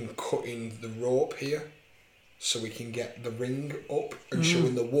him cutting the rope here so we can get the ring up and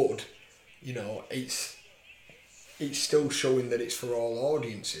showing the wood, it's still showing that it's for all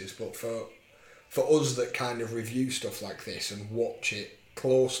audiences, but for us that kind of review stuff like this and watch it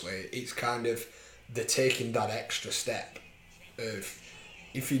closely, it's kind of, they're taking that extra step of,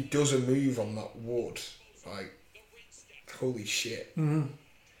 if he does a move on that wood, like, holy shit. Mm.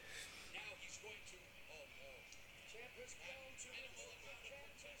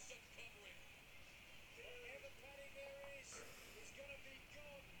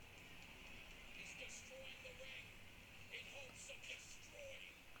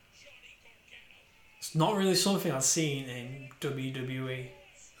 It's not really something I've seen in WWE.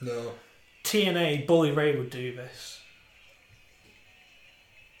 No. TNA, Bully Ray would do this.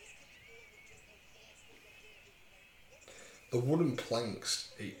 The wooden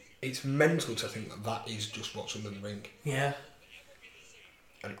planks, it's mental to think that is just what's under the ring. Yeah.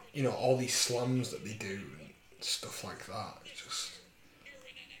 And, all these slams that they do and stuff like that, it's just...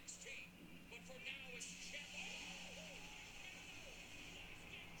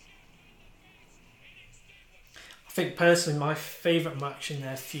 I think personally my favourite match in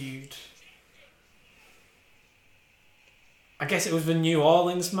their feud, I guess it was the New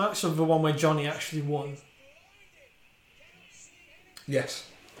Orleans match, so the one where Johnny actually won. Yes.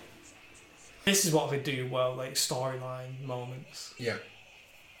 This is what they do well, like storyline moments. Yeah.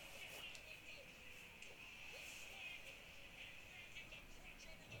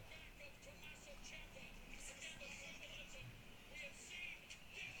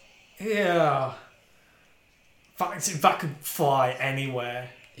 Yeah. That could fly anywhere.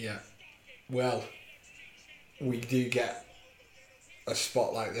 Yeah. Well, we do get a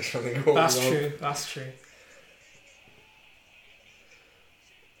spot like this when they go That's on. true. That's true.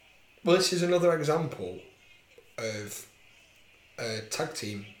 Well, this is another example of a tag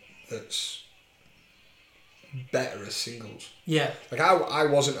team that's better as singles. Yeah. Like, I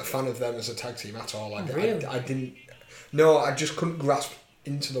wasn't a fan of them as a tag team at all. Really? I didn't... No, I just couldn't grasp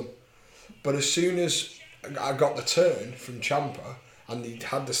into them. But as soon as I got the turn from Ciampa and they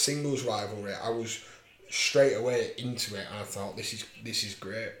had the singles rivalry, I was straight away into it, and I thought, this is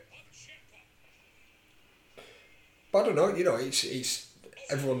great. But I don't know, it's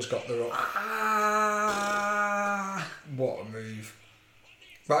everyone's got their own... What a move.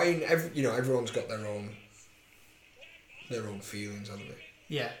 But I mean, everyone's got their own feelings, haven't they?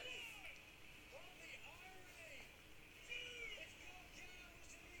 Yeah.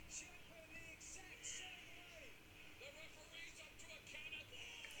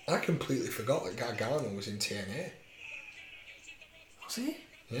 I completely forgot that Gargano was in TNA. Was he?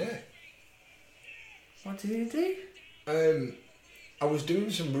 Yeah. What did he do? I was doing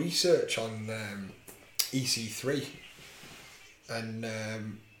some research on EC3, and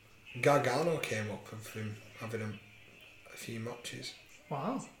Gargano came up of him having a few matches.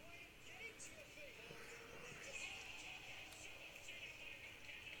 Wow.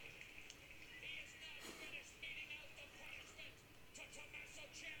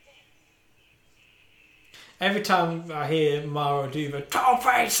 Every time I hear Mauro do the Tope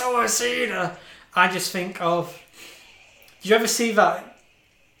Suicida, I just think of... Did you ever see that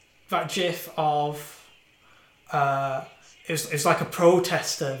gif of... It's like a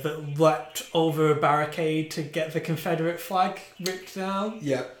protester that leapt over a barricade to get the Confederate flag ripped down?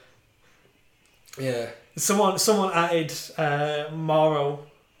 Yeah. Yeah. Someone added Mauro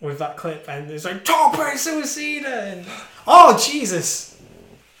with that clip, and it's like, Tope Suicida! And, oh, Jesus!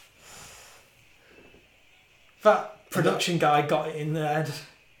 That production guy got it in the head.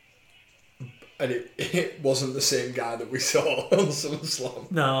 And it wasn't the same guy that we saw on SummerSlam.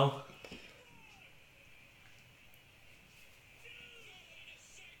 No.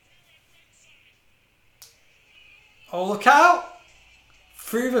 Oh, look out!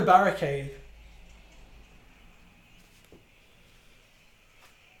 Through the barricade.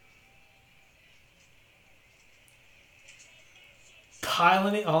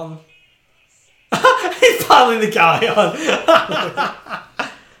 Piling it on. He's piling the guy on.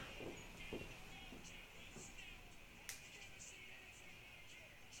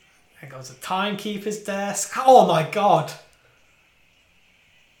 There goes the timekeeper's desk. Oh my god!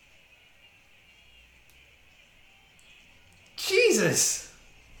 Jesus!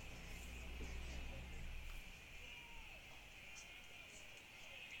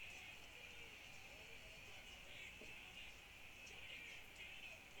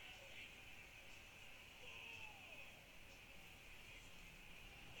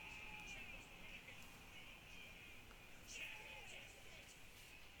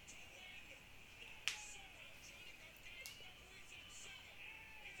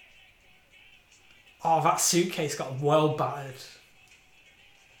 Oh, that suitcase got well battered.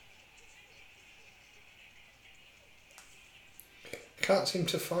 I can't seem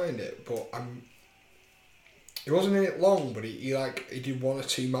to find it, but he wasn't in it long, but he did 1 or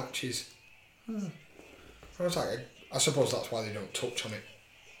 2 matches. I was like, I suppose that's why they don't touch on it.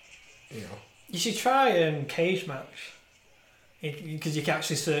 You know. You should try Cage Match. Because you can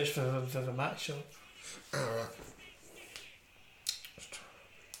actually search for the matchup. Alright.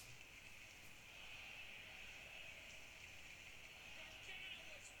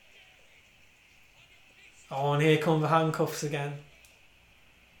 Oh, and here come the handcuffs again.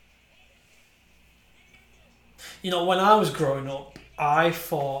 You know, when I was growing up, I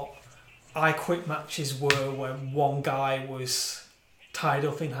thought I Quit matches were when one guy was tied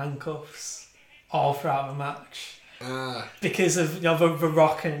up in handcuffs all throughout the match. Because of the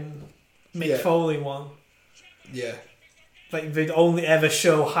Rock and Mick Foley one. Yeah. Like, they'd only ever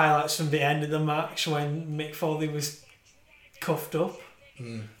show highlights from the end of the match when Mick Foley was cuffed up.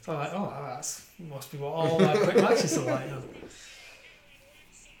 So I'm like, oh, that must be what all Quick matches are like.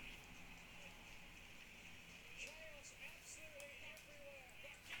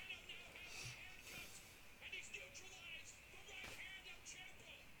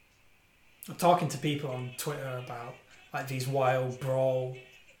 I'm talking to people on Twitter about like these wild brawl,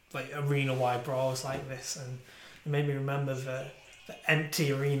 like arena-wide brawls like this, and it made me remember the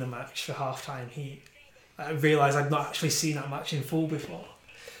empty arena match for Halftime Heat. I realised I'd not actually seen that match in full before.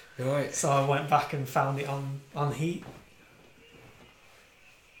 Right. So I went back and found it on Heat.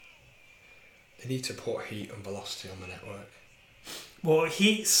 They need to put Heat and Velocity on the network. Well,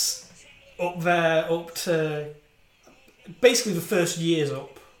 Heat's up there, up to basically the first year's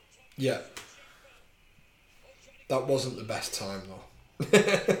up. Yeah. That wasn't the best time though.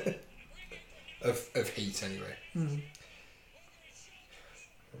 of Heat anyway. Mm.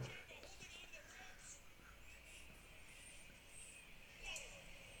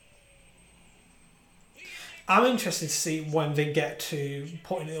 I'm interested to see when they get to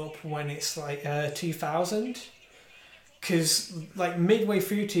putting it up when it's like 2000, because like midway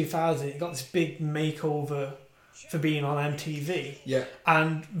through 2000 it got this big makeover for being on MTV. Yeah.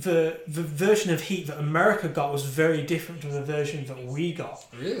 And the version of Heat that America got was very different from the version that we got.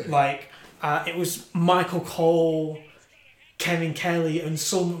 Really? Like it was Michael Cole, Kevin Kelly, and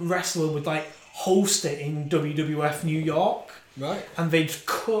some wrestler would like host it in WWF New York. Right. And they'd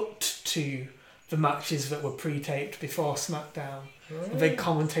cut to the matches that were pre-taped before SmackDown. Oh. And they'd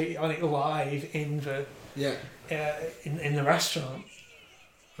commentate on it live in the in the restaurant.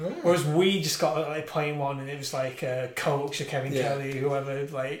 Oh. Whereas we just got like playing one, and it was like Coach or Kevin Kelly, whoever,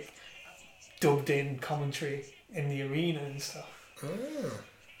 like dubbed in commentary in the arena and stuff. Oh,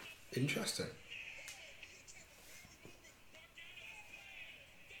 interesting.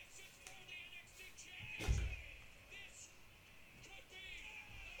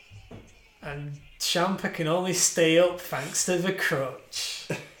 And Ciampa can only stay up thanks to the crutch.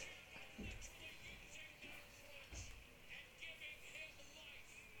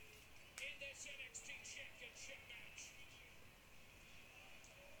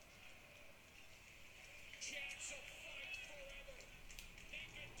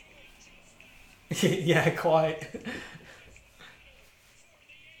 Yeah, quite.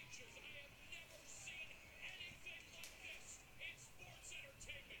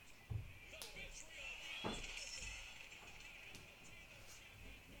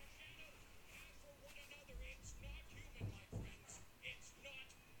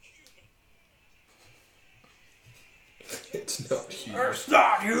 It's not human. It's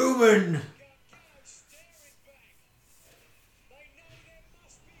not human!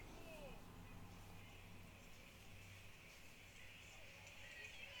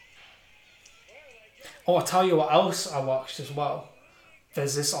 Oh, I'll tell you what else I watched as well.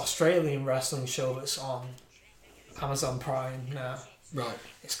 There's this Australian wrestling show that's on Amazon Prime now. Right.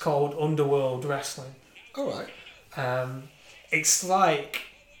 It's called Underworld Wrestling. Alright. It's like...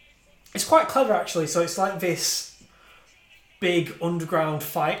 It's quite clever, actually. So it's like this big underground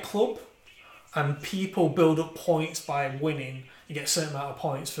fight club, and people build up points by winning. you get a certain amount of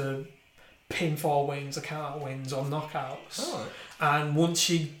points for pinfall wins, or count wins, or knockouts. Oh. And once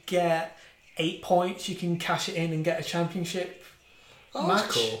you get 8 points, you can cash it in and get a championship match.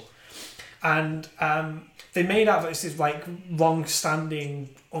 That's cool. And they made out that this like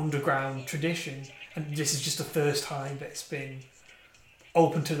long-standing underground tradition, and this is just the first time that it's been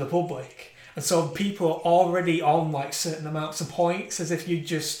open to the public. And so people are already on like certain amounts of points, as if you're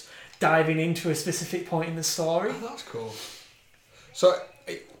just diving into a specific point in the story. Oh, that's cool. So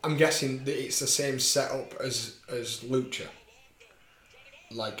I'm guessing that it's the same setup as Lucha.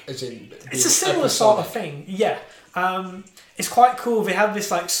 Like, as in... It's a similar sort of thing, yeah. It's quite cool. They have this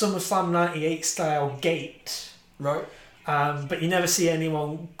like SummerSlam 98 style gate. Right. But you never see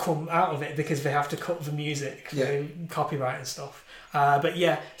anyone come out of it because they have to cut the music for copyright and stuff. But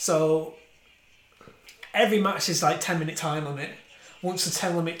yeah, so every match is like 10-minute time limit. Once the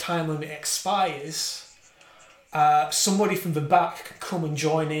 10-minute time limit expires, somebody from the back can come and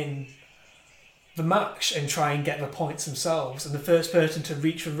join in the match and try and get the points themselves. And the first person to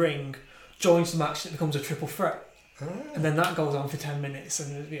reach the ring joins the match, and it becomes a triple threat. And then that goes on for 10 minutes,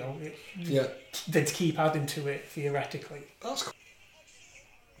 and then to keep adding to it theoretically. That's cool.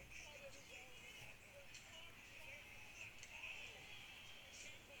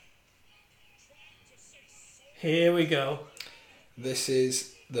 Here we go. This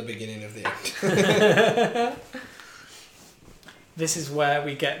is the beginning of the end. This is where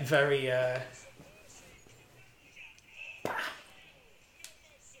we get very...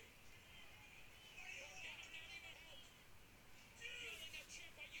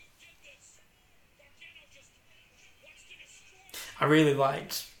 I really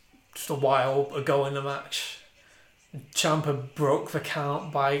liked just a while ago in the match, Ciampa broke the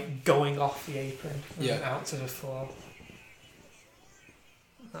count by going off the apron and out to the floor.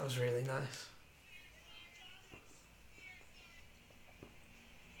 That was really nice.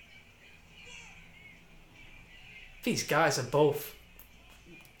 These guys are both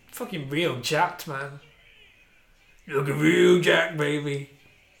fucking real jacked, man. You're looking real jacked, baby.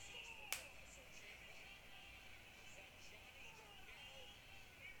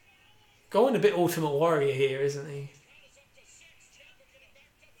 Going a bit Ultimate Warrior here, isn't he?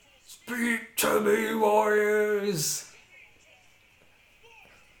 Speak to me, warriors!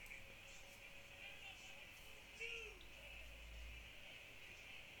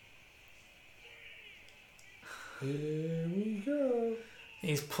 Here we go.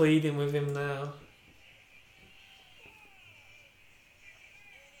 He's pleading with him now.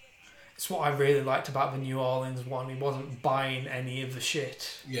 It's what I really liked about the New Orleans one. He wasn't buying any of the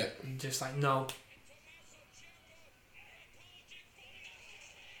shit. Yeah. Just like, no.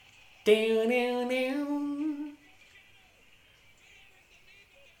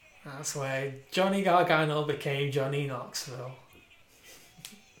 That's where Johnny Gargano became Johnny Knoxville.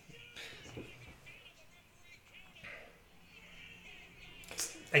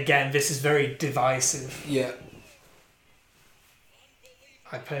 Again, this is very divisive. Yeah.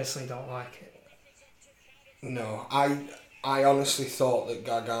 I personally don't like it. No, I honestly thought that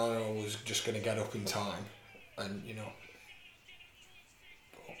Gargano was just going to get up in time, and you know.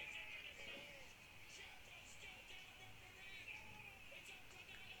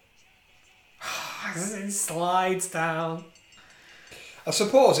 It slides down. I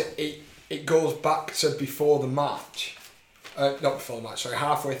suppose it goes back to before the match. Not before the match, sorry,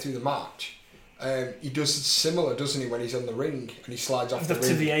 halfway through the match. He does similar, doesn't he, when he's on the ring and he slides off the ring.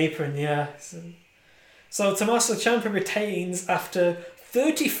 To the apron, yeah. So Tommaso Ciampa retains after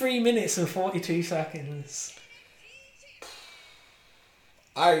 33 minutes and 42 seconds.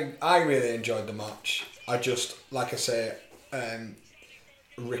 I really enjoyed the match. I just, like I say,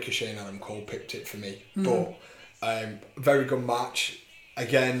 Ricochet and Adam Cole picked it for me. But very good match.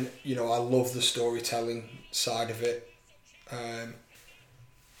 Again, you know, I love the storytelling side of it.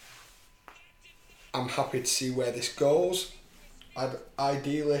 I'm happy to see where this goes. I'd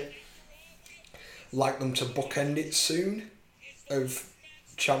ideally like them to bookend it soon, of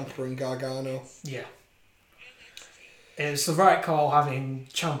Ciampa and Gargano. Yeah. It's the right call having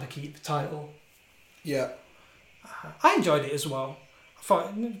Ciampa keep the title. Yeah. I enjoyed it as well. I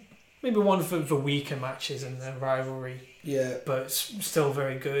thought maybe one of the weaker matches in the rivalry. Yeah. But it's still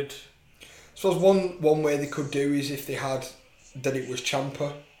very good. I suppose one way they could do is if they had that it was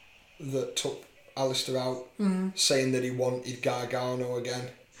Ciampa that took Alistair out, saying that he wanted Gargano again.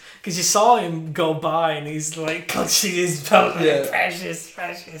 Because you saw him go by and he's like clutching his belt, like, precious.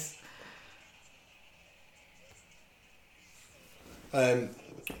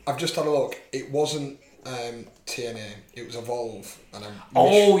 I've just had a look. It wasn't TNA. It was Evolve, and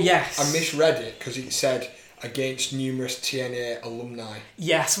I yes. I misread it because it said against numerous TNA alumni.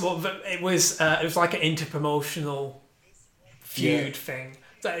 Yes, well, it was like an interpromotional feud thing.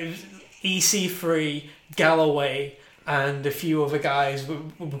 So it was EC3, Galloway, and a few other guys were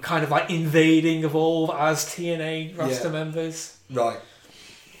kind of like invading Evolve as TNA roster members. Right.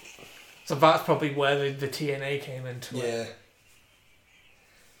 So that's probably where the TNA came into it. Yeah.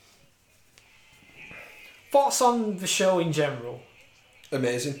 Thoughts on the show in general?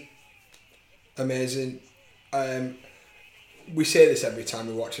 Amazing. We say this every time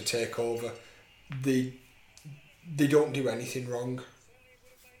we watch a takeover. They don't do anything wrong.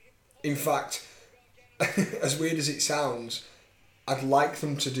 In fact, as weird as it sounds, I'd like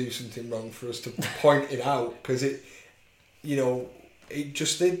them to do something wrong for us to point it out, because they're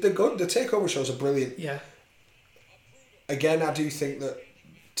good. The takeover shows are brilliant. Yeah. Again, I do think that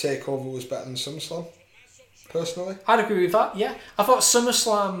takeover was better than SummerSlam. Personally, I'd agree with that. Yeah, I thought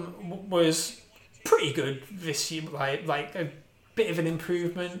SummerSlam was pretty good this year, like a bit of an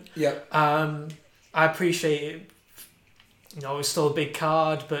improvement. Yeah. I appreciate it. It was still a big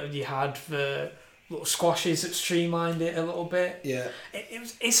card, but you had the little squashes that streamlined it a little bit. Yeah.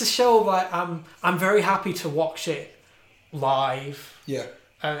 It's a show like I'm very happy to watch it live. Yeah.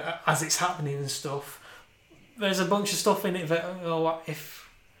 As it's happening and stuff. There's a bunch of stuff in it that if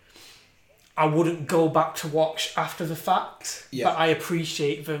I wouldn't go back to watch after the fact, but I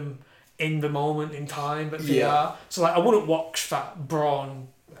appreciate them in the moment in time that they are. So I wouldn't watch that Braun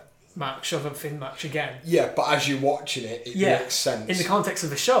match or the Finn match again. Yeah, but as you're watching it, it makes sense. In the context of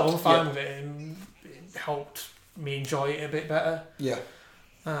the show, I'm fine with it, and it helped me enjoy it a bit better. Yeah.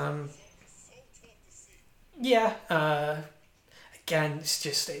 Again, it's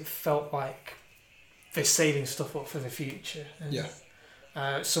just, it felt like they're saving stuff up for the future. And,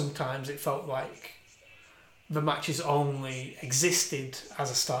 sometimes it felt like the matches only existed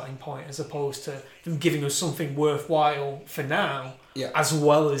as a starting point, as opposed to them giving us something worthwhile for now, as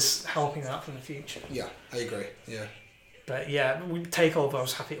well as helping out for the future. Yeah, I agree. Yeah. But TakeOver, I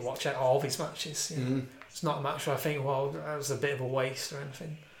was happy to watch all these matches. It's not a match where I think, well, that was a bit of a waste or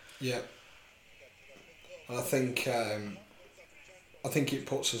anything. Yeah. And I think it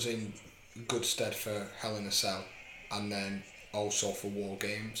puts us in good stead for Hell in a Cell, and then also for War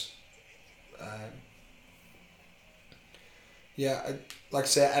Games. Like I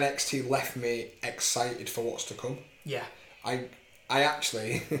say, NXT left me excited for what's to come. Yeah. I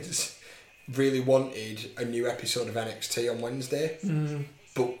actually really wanted a new episode of NXT on Wednesday,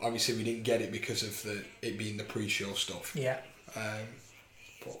 but obviously we didn't get it because of it being the pre-show stuff. Yeah.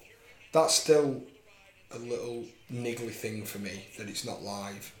 But that's still a little niggly thing for me, that it's not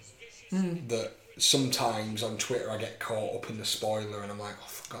live. That sometimes on Twitter I get caught up in the spoiler and I'm like, oh,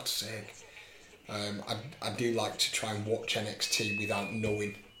 for God's sake. I do like to try and watch NXT without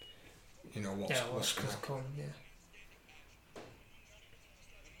knowing, what's going to come. Yeah.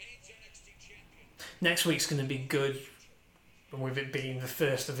 Next week's going to be good, with it being the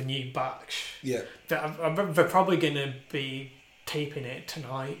first of a new batch. Yeah. They're probably going to be taping it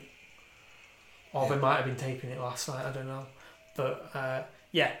tonight, or they might have been taping it last night. I don't know, but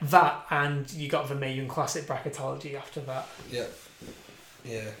that, and you got the Mae Young Classic bracketology after that. Yeah.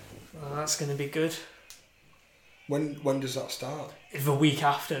 Yeah. Well, that's going to be good. When does that start? The week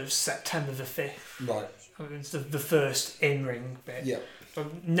after, September the 5th. Right. It's the first in-ring bit. Yeah. So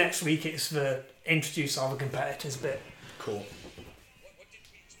next week it's the introduce all the competitors bit. Cool.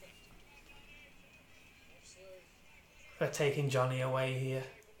 They're taking Johnny away here.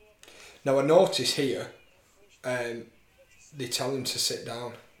 Now I notice here, they tell him to sit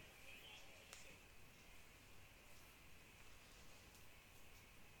down.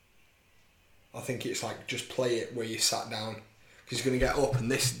 I think it's like, just play it where you sat down, because he's going to get up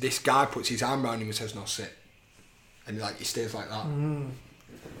and this guy puts his arm around him and says, no, sit. And he stays like that.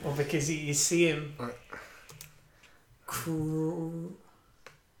 Well, because you see him... Right.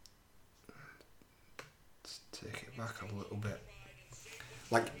 Let's take it back a little bit.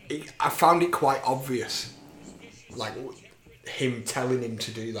 I found it quite obvious, him telling him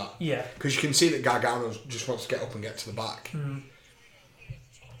to do that. Yeah. Because you can see that Gargano just wants to get up and get to the back.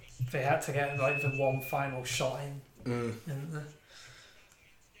 They had to get the one final shot in.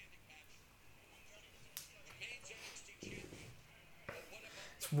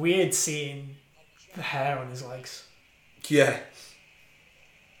 It's weird seeing the hair on his legs. Yeah.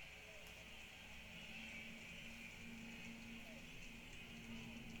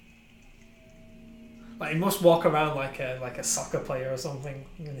 He must walk around like a soccer player or something,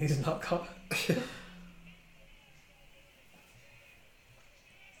 and he's not got.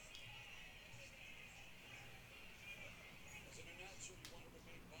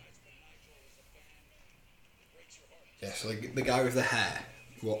 So the guy with the hair,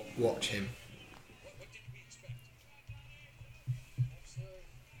 watch him.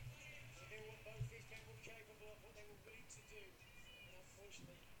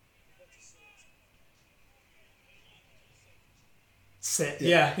 Sit.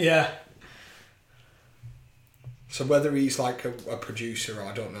 Yeah. So whether he's like a producer,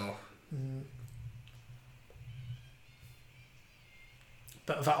 I don't know.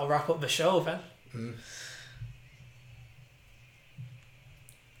 But that'll wrap up the show then.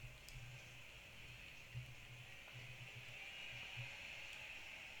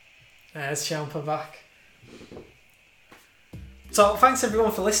 There's Ciampa back. So thanks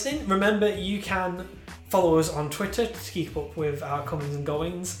everyone for listening. Remember, you can follow us on Twitter to keep up with our comings and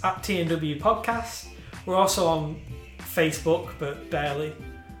goings at TNW Podcast. We're also on Facebook, but barely.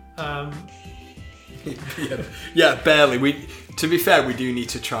 Yeah, barely. To be fair, we do need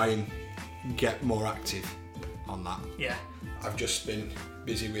to try and get more active on that. Yeah. I've just been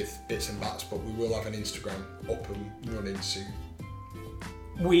busy with bits and bats, but we will have an Instagram up and running soon.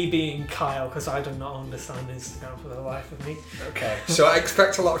 We being Kyle, because I do not understand Instagram for the life of me. Okay, so I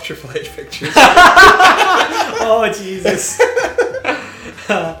expect a lot of Triple H pictures. Oh, Jesus.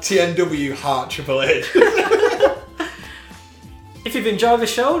 TNW Heart Triple H. If you've enjoyed the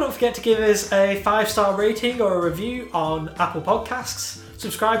show, don't forget to give us a 5-star rating or a review on Apple Podcasts.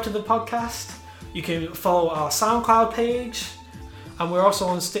 Subscribe to the podcast. You can follow our SoundCloud page. And we're also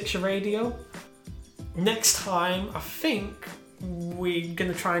on Stitcher Radio. Next time, I think we're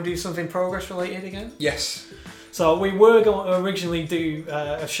going to try and do something Progress related again. Yes. So we were going to originally do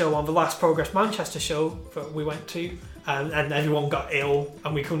a show on the last Progress Manchester show that we went to, and everyone got ill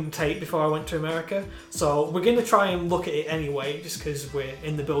and we couldn't tape before I went to America. So we're going to try and look at it anyway, just because we're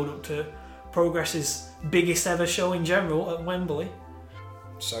in the build-up to Progress's biggest ever show in general at Wembley.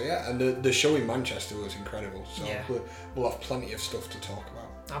 So yeah, and the show in Manchester was incredible. So yeah. We'll have plenty of stuff to talk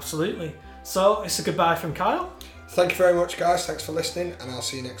about. Absolutely. So it's a goodbye from Kyle. Thank you very much, guys. Thanks for listening, and I'll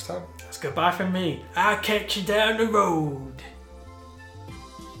see you next time. It's goodbye from me. I'll catch you down the road.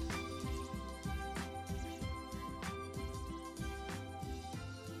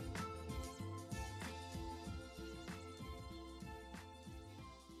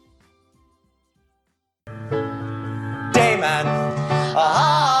 Dayman,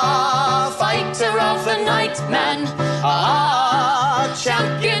 fighter of the night, man,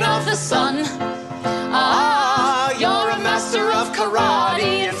 champion of the sun, you're a master of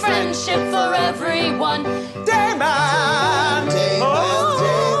karate and friendship for everyone. Dayman,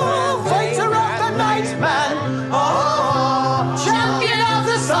 fighter of the night, man, champion of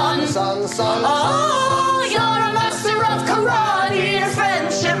the sun, you're a master of karate and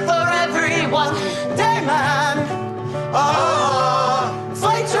friendship for everyone. Dayman,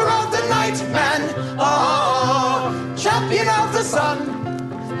 fighter of the night, man, champion of the sun,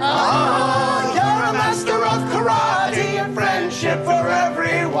 you're a master of karate and friendship for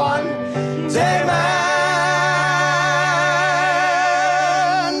everyone. Dayman!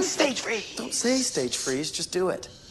 Stage freeze. Don't say stage freeze, just do it.